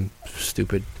 some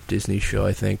stupid Disney show,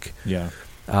 I think. Yeah.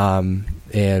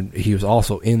 And he was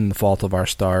also in The Fault of Our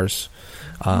Stars.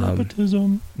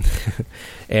 Nepotism.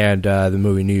 And the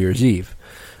movie New Year's Eve.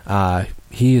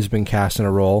 He has been cast in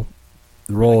a role.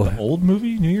 The role, Like the old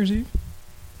movie, New Year's Eve?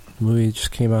 The movie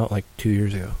just came out like 2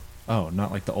 years ago. Oh,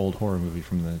 not like the old horror movie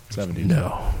from the 70s.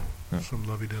 No. Some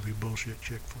lovey-dovey bullshit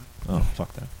chick flick. Oh,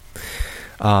 fuck that.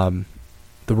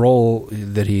 The role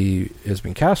that he has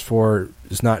been cast for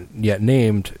is not yet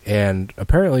named, and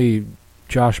apparently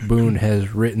Josh Boone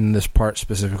has written this part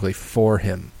specifically for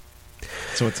him.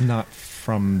 So it's not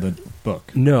from the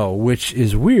book? No, which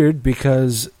is weird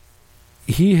because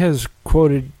he has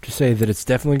quoted to say that it's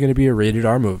definitely going to be a rated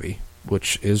R movie,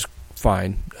 which is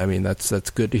fine. I mean, that's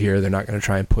good to hear. They're not going to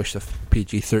try and push the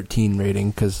PG-13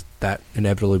 rating because that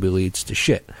inevitably leads to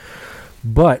shit.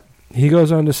 But he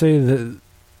goes on to say that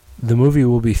the movie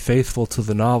will be faithful to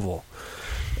the novel.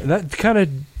 And that kind of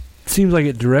seems like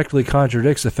it directly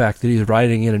contradicts the fact that he's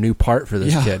writing in a new part for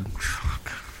this kid.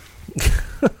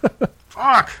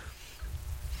 Fuck!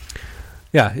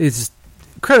 Yeah, it's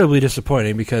incredibly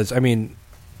disappointing because, I mean,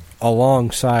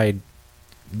 alongside...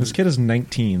 This kid is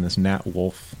 19, this Nat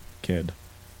Wolff kid.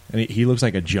 And he looks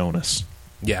like a Jonas.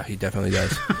 Yeah, he definitely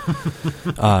does.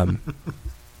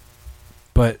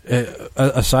 But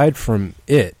aside from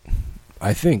it,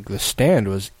 I think The Stand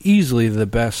was easily the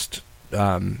best.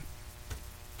 Well,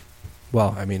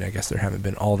 I mean, I guess there haven't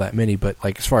been all that many, but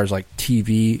like as far as like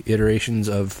TV iterations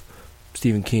of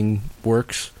Stephen King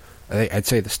works, I'd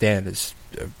say The Stand is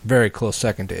a very close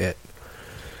second to it.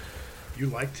 You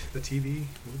liked the TV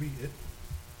movie, It?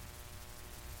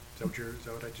 Is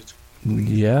that what I just...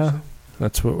 Yeah,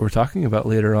 that's what we're talking about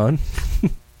later on.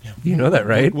 You know that,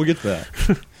 right? We'll get to that.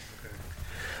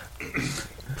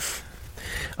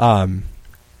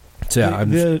 So yeah,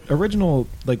 the original,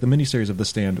 like the miniseries of The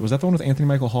Stand, was that the one with Anthony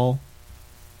Michael Hall?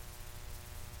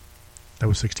 That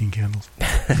was 16 Candles.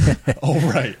 Oh,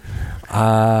 right.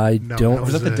 I No, don't. that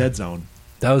Was that was the Dead Zone?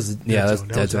 That was Dead that's Zone.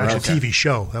 Dead That was Zone. an actual Okay. TV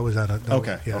show. That was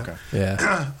Okay. yeah.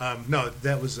 Yeah, No,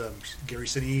 that was Gary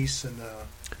Sinise and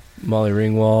Molly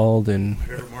Ringwald and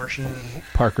Harold Martian.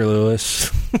 Parker Lewis.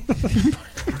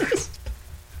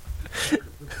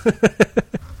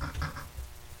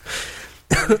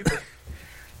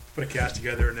 Put a cast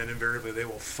together, and then invariably they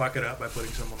will fuck it up by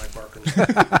putting someone like Parker Lewis.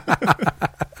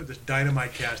 Put this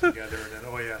dynamite cast together, and then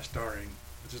starring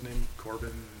what's his name,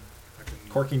 Corbin, fucking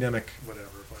Corky Nemec. whatever,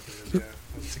 fuck it is. Yeah,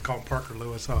 let's call him Parker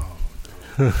Lewis. Oh,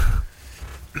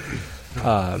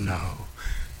 no.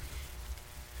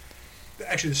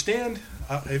 Actually, The Stand.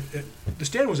 The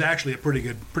Stand was actually a pretty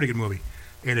good movie,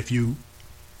 and if you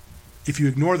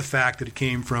ignore the fact that it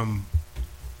came from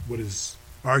what is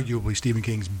arguably Stephen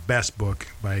King's best book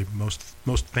by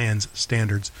most fans'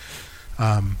 standards,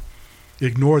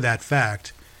 ignore that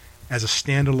fact as a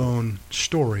standalone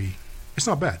story, it's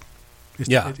not bad.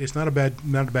 It's not a bad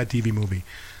TV movie.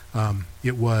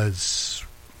 It was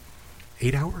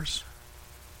 8 hours.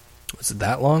 Was it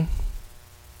that long?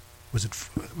 Was it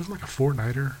like a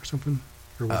fortnighter or something,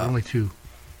 or was it only 2?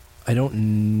 I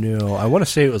don't know. I want to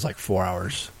say it was like 4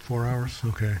 hours. 4 hours.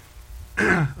 Okay.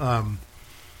 I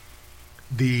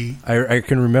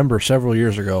can remember several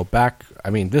years ago,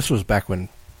 this was back when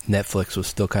Netflix was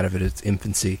still kind of in its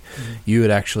infancy. Mm-hmm. You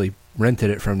had actually rented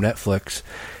it from Netflix,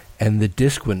 and the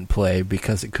disc wouldn't play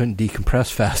because it couldn't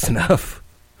decompress fast enough.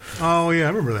 Oh, yeah, I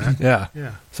remember that. Yeah.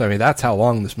 Yeah. So, I mean, that's how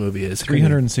long this movie is.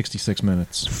 366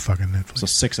 minutes. Fucking Netflix. So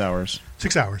 6 hours.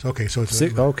 6 hours. Okay, so it's...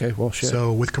 Okay, well, shit.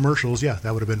 So with commercials, yeah,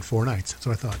 that would have been 4 nights. That's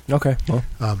what I thought. Okay, well.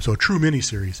 So a true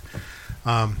miniseries.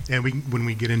 And when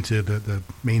we get into the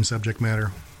main subject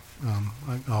matter,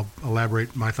 I'll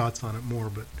elaborate my thoughts on it more.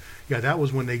 But yeah, that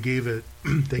was when they gave it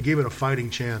a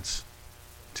fighting chance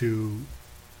to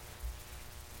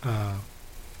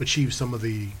achieve some of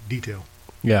the detail.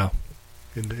 Yeah.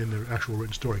 In the actual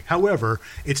written story. However,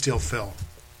 it still fell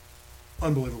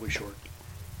unbelievably short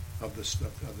of the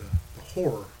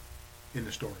horror in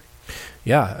the story.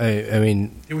 Yeah, I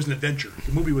mean, It was an adventure.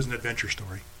 The movie was an adventure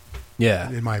story, yeah.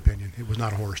 in my opinion. It was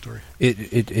not a horror story.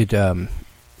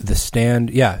 The Stand,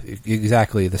 yeah,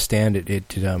 exactly. The Stand, the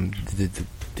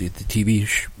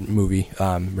TV movie,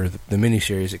 or the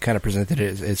miniseries, it kind of presented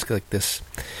it as like this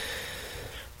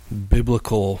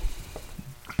biblical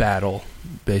battle,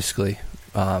 basically.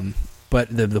 But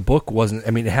the book wasn't.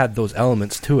 I mean, it had those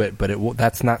elements to it, but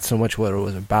that's not so much what it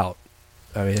was about.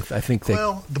 I mean, I think that.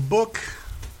 Well, the book,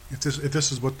 if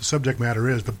this is what the subject matter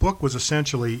is, the book was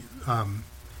essentially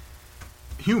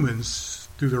humans,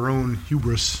 through their own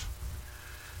hubris,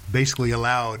 basically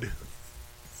allowed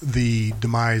the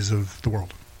demise of the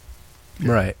world.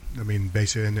 Right. I mean,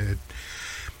 basically,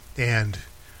 and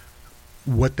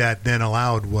what that then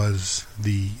allowed was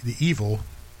the evil,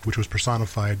 which was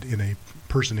personified in a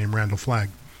person named Randall Flagg,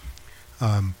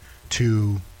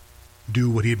 to do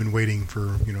what he had been waiting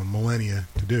for millennia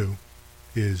to do,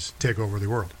 is take over the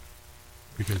world,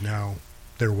 because now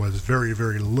there was very,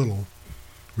 very little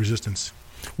resistance.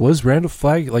 Was Randall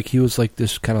Flagg like he was like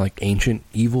this kind of like ancient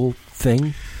evil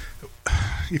thing?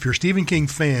 If you're a Stephen King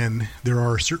fan, there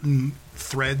are certain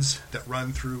threads that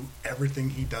run through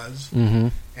everything he does, Mm-hmm.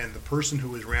 and the person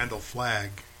who is Randall Flagg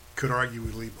could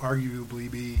arguably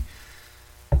be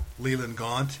Leland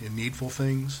Gaunt in Needful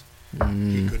Things.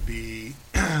 He could be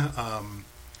I'm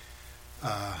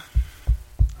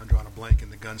drawing a blank in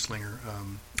The Gunslinger.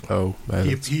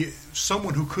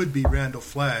 Someone who could be Randall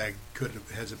Flagg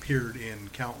has appeared in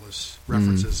countless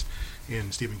references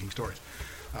in Stephen King stories,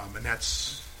 and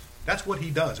that's what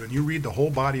he does. When you read the whole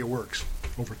body of works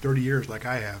over 30 years, like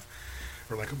I have,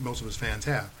 or like most of his fans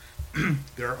have,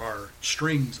 there are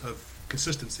strings of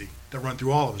consistency that run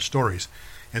through all of his stories.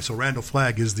 And so Randall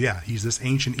Flagg is, he's this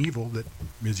ancient evil that,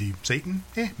 is he Satan?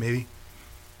 Maybe.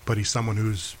 But he's someone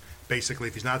who's basically,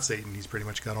 if he's not Satan, he's pretty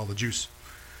much got all the juice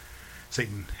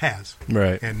Satan has.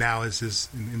 Right. And now is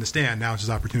in the Stand, now is his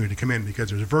opportunity to come in, because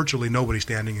there's virtually nobody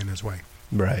standing in his way.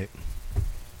 Right.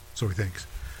 So he thinks.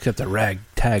 Except the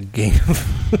ragtag game.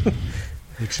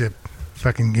 Except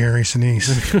fucking Gary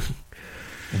Sinise.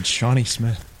 And Shawnee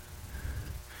Smith.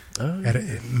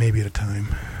 Maybe at a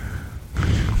time.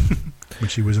 When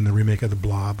she was in the remake of The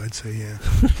Blob, I'd say, yeah.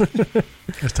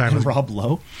 As time was Rob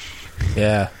Lowe?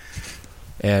 Yeah.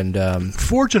 And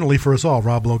fortunately for us all,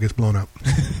 Rob Lowe gets blown up.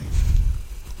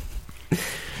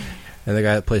 And the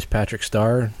guy that plays Patrick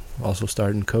Starr also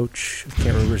starred in Coach. I can't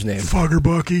remember his name.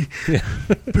 Foggerbucky. Yeah.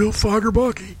 Bill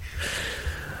Foggerbucky.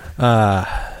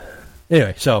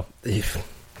 Anyway, so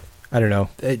I don't know.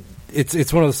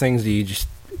 It's one of those things that you just.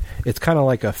 It's kind of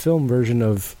like a film version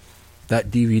of that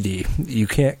DVD. You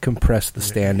can't compress The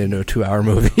Stand into a 2-hour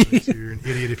movie. You're an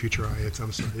idiot if you try it.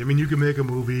 I'm sorry. I mean, you can make a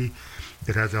movie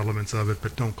that has elements of it,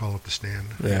 but don't call it The Stand.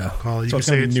 Yeah. Call it. You So can it's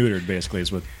say kind of it's neutered, basically,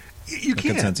 is what you the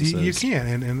can. consensus You is.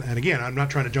 can, and again, I'm not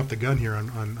trying to jump the gun here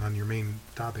on your main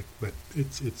topic, but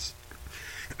it's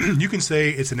you can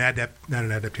say it's not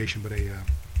an adaptation, but a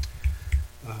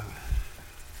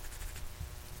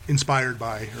inspired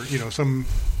by, or some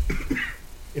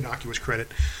innocuous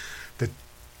credit that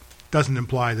doesn't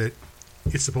imply that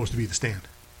it's supposed to be The Stand.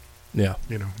 Yeah.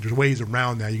 There's ways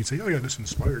around that. You can say, oh yeah, this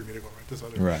inspired me to go write this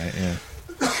other Right, yeah.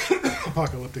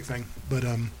 apocalyptic thing, but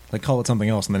Like, call it something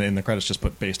else, and then in the credits just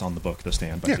put based on the book The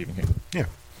Stand by Stephen King. yeah.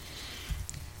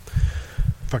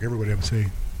 Fuck, everybody have to say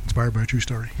inspired by a true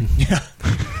story. Yeah.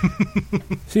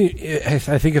 See, I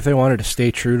think if they wanted to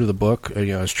stay true to the book,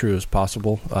 as true as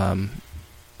possible,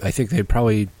 I think they'd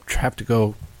probably have to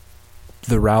go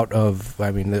the route of.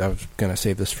 I mean, I was going to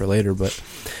save this for later, but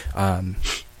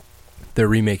they're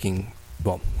remaking.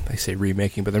 Well, I say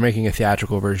remaking, but they're making a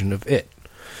theatrical version of it.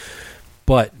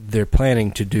 But they're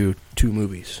planning to do 2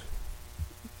 movies.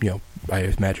 I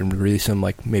imagine release them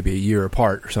like maybe a year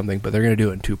apart or something, but they're going to do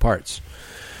it in 2 parts.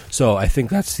 So I think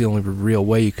that's the only real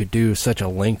way you could do such a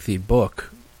lengthy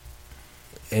book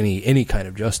any kind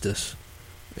of justice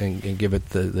and give it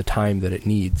the time that it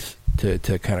needs to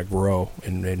kind of grow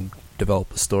and develop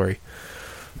the story,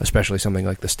 especially something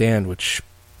like The Stand, which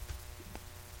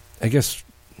I guess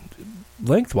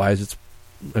lengthwise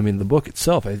the book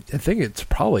itself, I think it's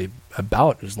probably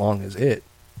about as long as it.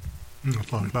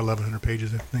 It's long. About 1,100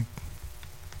 pages, I think.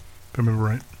 If I remember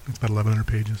right, it's about 1,100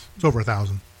 pages. It's over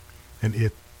 1,000, and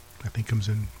it, I think, comes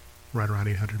in right around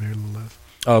 800, maybe a little less.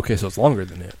 Oh, okay, so it's longer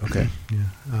than it. Okay.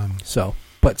 Yeah.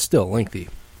 But still lengthy.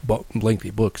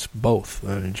 Lengthy books, both.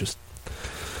 I mean, just.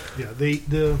 Yeah.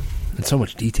 The and so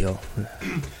much detail.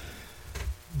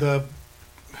 The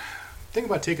thing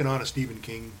about taking on a Stephen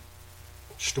King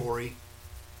story,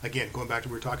 again, going back to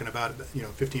what we were talking about,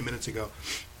 15 minutes ago,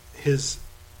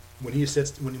 when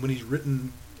he's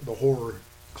written the horror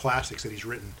classics that he's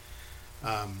written,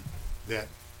 that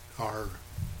are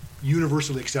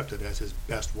universally accepted as his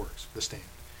best works. The Stand,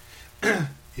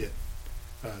 The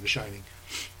Shining.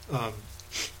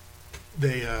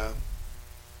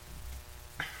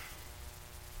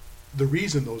 The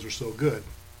reason those are so good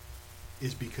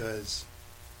is because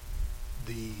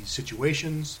the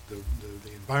situations, the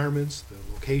environments, the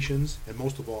locations, and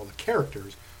most of all the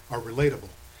characters are relatable.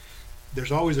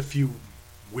 There's always a few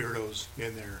weirdos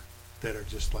in there that are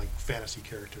just like fantasy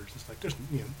characters. It's like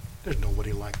there's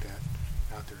nobody like that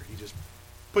out there. He just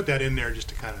put that in there just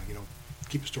to kind of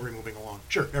keep the story moving along.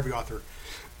 Sure, every author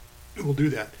will do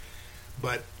that,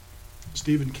 but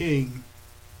Stephen King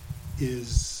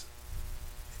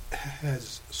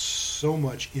has so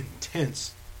much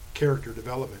intense character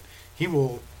development. He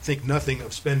will think nothing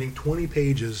of spending 20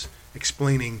 pages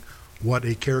explaining what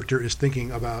a character is thinking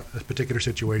about a particular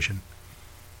situation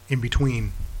in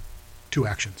between two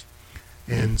actions.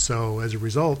 And so as a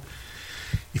result,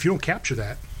 if you don't capture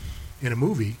that in a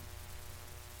movie,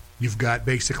 you've got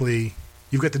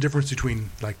the difference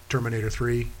between like Terminator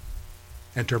 3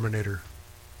 and Terminator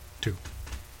 2.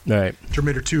 Right.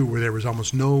 Terminator 2, where there was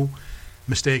almost no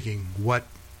mistaking why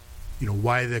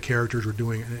the characters were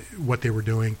doing what they were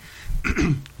doing,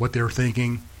 what they were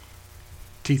thinking.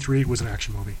 T3 was an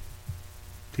action movie.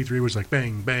 T3 was like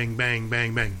bang, bang, bang,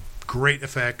 bang, bang. Great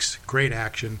effects, great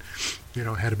action.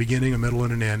 Had a beginning, a middle,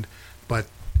 and an end. But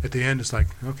at the end, it's like,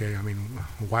 okay,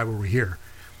 why were we here?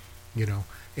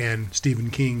 And Stephen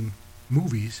King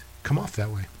movies come off that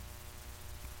way.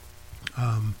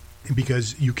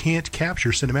 Because you can't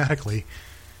capture cinematically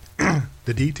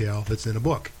the detail that's in a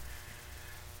book.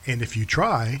 And if you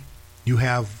try, you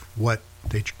have what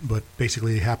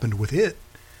basically happened with it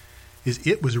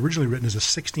was originally written as a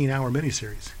 16-hour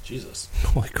miniseries. Jesus.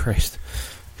 Holy Christ.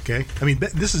 Okay?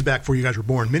 This is back before you guys were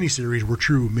born. Miniseries were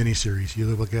true miniseries. You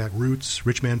look at Roots,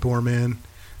 Rich Man, Poor Man.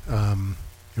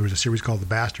 There was a series called The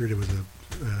Bastard. It was a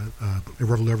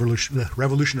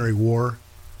Revolutionary War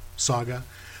saga.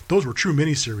 Those were true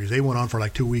miniseries. They went on for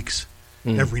like 2 weeks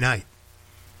every night.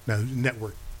 Now,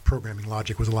 network programming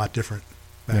logic was a lot different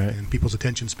back then. People's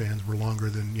attention spans were longer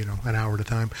than an hour at a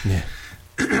time. Yeah.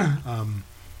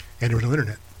 And there was no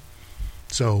internet,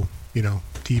 so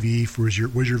TV was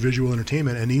your visual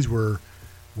entertainment, and these were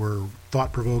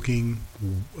thought provoking,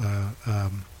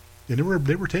 and they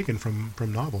were taken from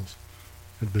novels.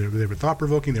 They were thought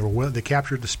provoking. They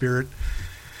captured the spirit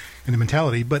and the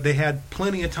mentality, but they had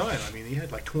plenty of time. They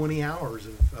had like 20 hours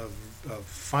of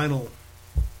final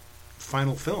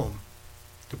film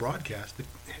to broadcast.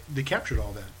 They captured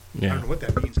all that. Yeah. I don't know what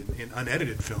that means in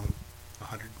unedited film.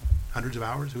 Hundreds of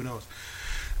hours, who knows?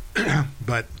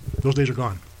 But those days are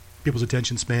gone. People's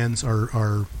attention spans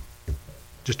are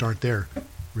just aren't there.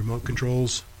 Remote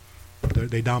controls,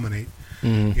 they dominate.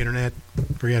 Internet,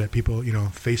 forget it. People,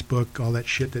 Facebook, all that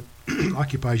shit that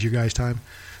occupies your guys' time.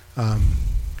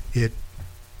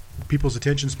 People's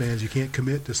attention spans, you can't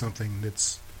commit to something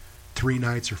that's 3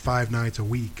 nights or 5 nights a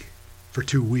week for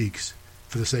 2 weeks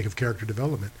for the sake of character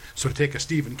development. So to take a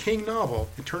Stephen King novel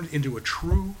and turn it into a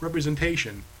true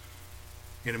representation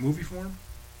in a movie form,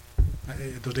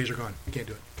 those days are gone. You can't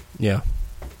do it. Yeah,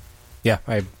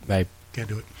 I can't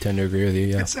do it. Tend to agree with you.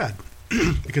 Yeah, it's sad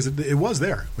because it was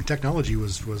there when technology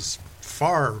was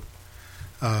far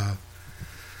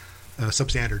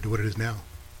substandard to what it is now,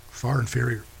 far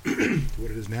inferior to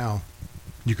what it is now.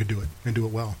 You could do it and do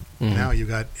it well. Now you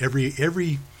got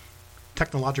every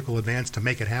technological advance to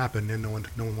make it happen, and no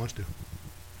one wants to.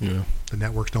 Yeah, the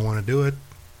networks don't want to do it.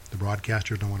 The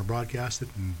broadcasters don't want to broadcast it,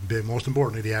 and most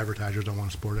importantly, the advertisers don't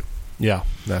want to support it. Yeah,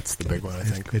 that's the big one, I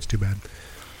think. It's too bad.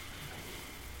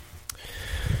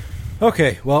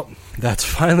 Okay, well, that's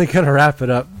finally going to wrap it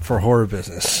up for horror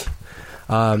business.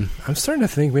 I'm starting to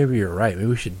think maybe you're right. Maybe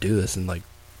we should do this and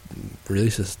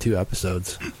release this 2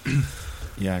 episodes.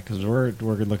 Yeah, because we're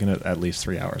looking at least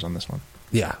 3 hours on this one.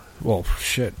 Yeah. Well,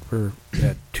 shit, we're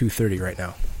at 2:30 right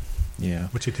now. Yeah.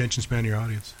 What's the attention span of your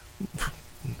audience?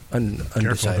 Undecided.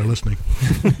 Careful, they're listening.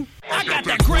 I got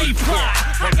that great plot.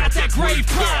 I got that great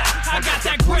plot. I got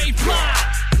that great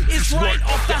plot. It's right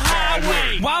off the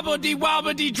highway. Wobbly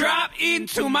wobbly drop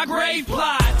into my grave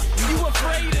plot. You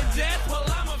afraid of death? Well,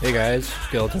 I'm afraid. Hey guys,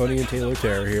 SkeleJohn and Taylor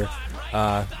Terror here.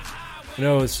 I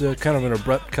know it's kind of an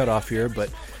abrupt cutoff here,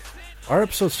 but our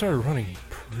episode started running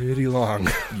pretty long.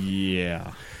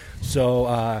 Yeah. So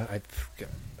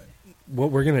what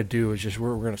we're gonna do is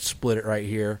we're gonna split it right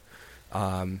here.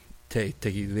 Take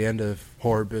the end of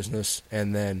horror business,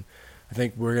 and then I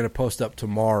think we're going to post up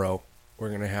tomorrow. We're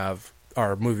going to have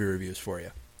our movie reviews for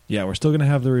you. Yeah, we're still going to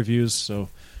have the reviews, so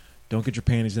don't get your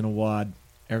panties in a wad.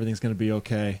 Everything's going to be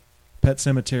okay. Pet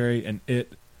Sematary and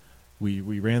It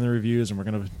we ran the reviews, and we're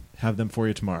going to have them for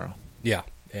you tomorrow. Yeah,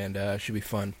 and it should be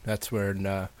fun. That's where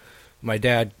my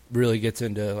dad really gets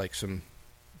into like some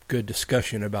good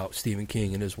discussion about Stephen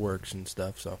King and his works and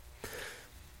stuff. So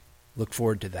look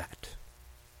forward to that.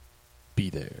 Be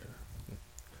there.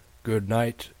 Good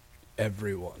night,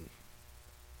 everyone.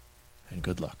 And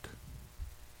good luck.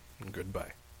 And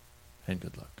goodbye. And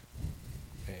good luck.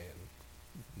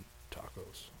 And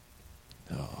tacos.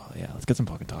 Oh, yeah. Let's get some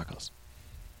fucking tacos.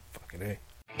 Fucking A.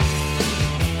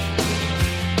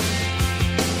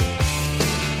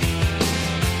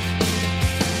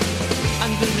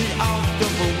 Under the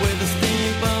October with the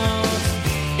steamboats,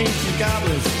 ancient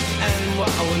goblins and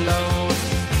wallows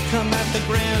come at the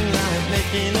grand line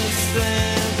making a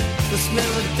sound. The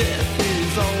smell of death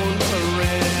is all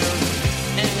around.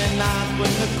 And at night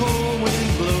when the cold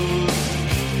wind blows,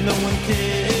 no one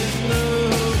cares,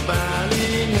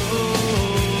 nobody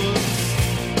knows.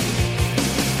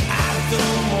 I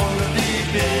don't wanna be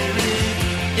buried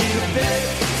in a pet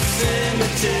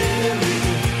cemetery.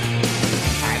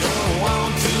 I don't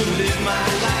want to live my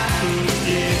life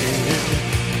again.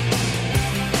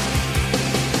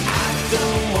 I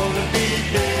don't want to be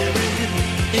buried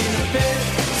in a pet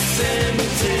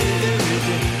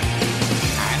cemetery.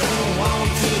 I don't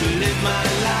want to live my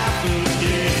life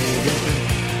again.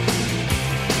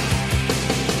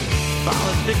 Fall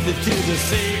addicted to the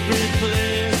sacred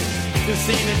place. This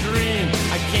ain't a dream,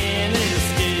 I can't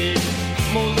escape.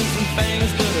 Molars and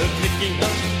fangs that are picking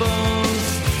up bones.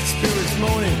 Spirits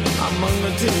moaning among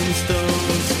the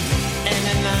tombstones. And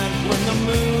at night when the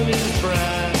moon is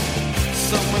bright,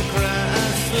 someone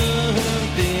cries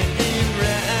something ain't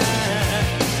right.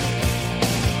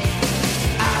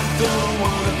 I don't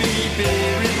wanna be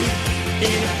buried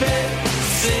in a pet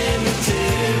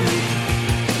cemetery.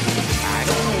 I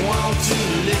don't want to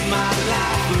live my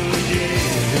life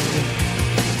again.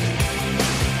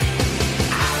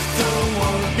 I don't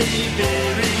wanna be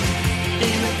buried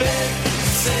in a pet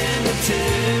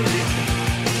cemetery.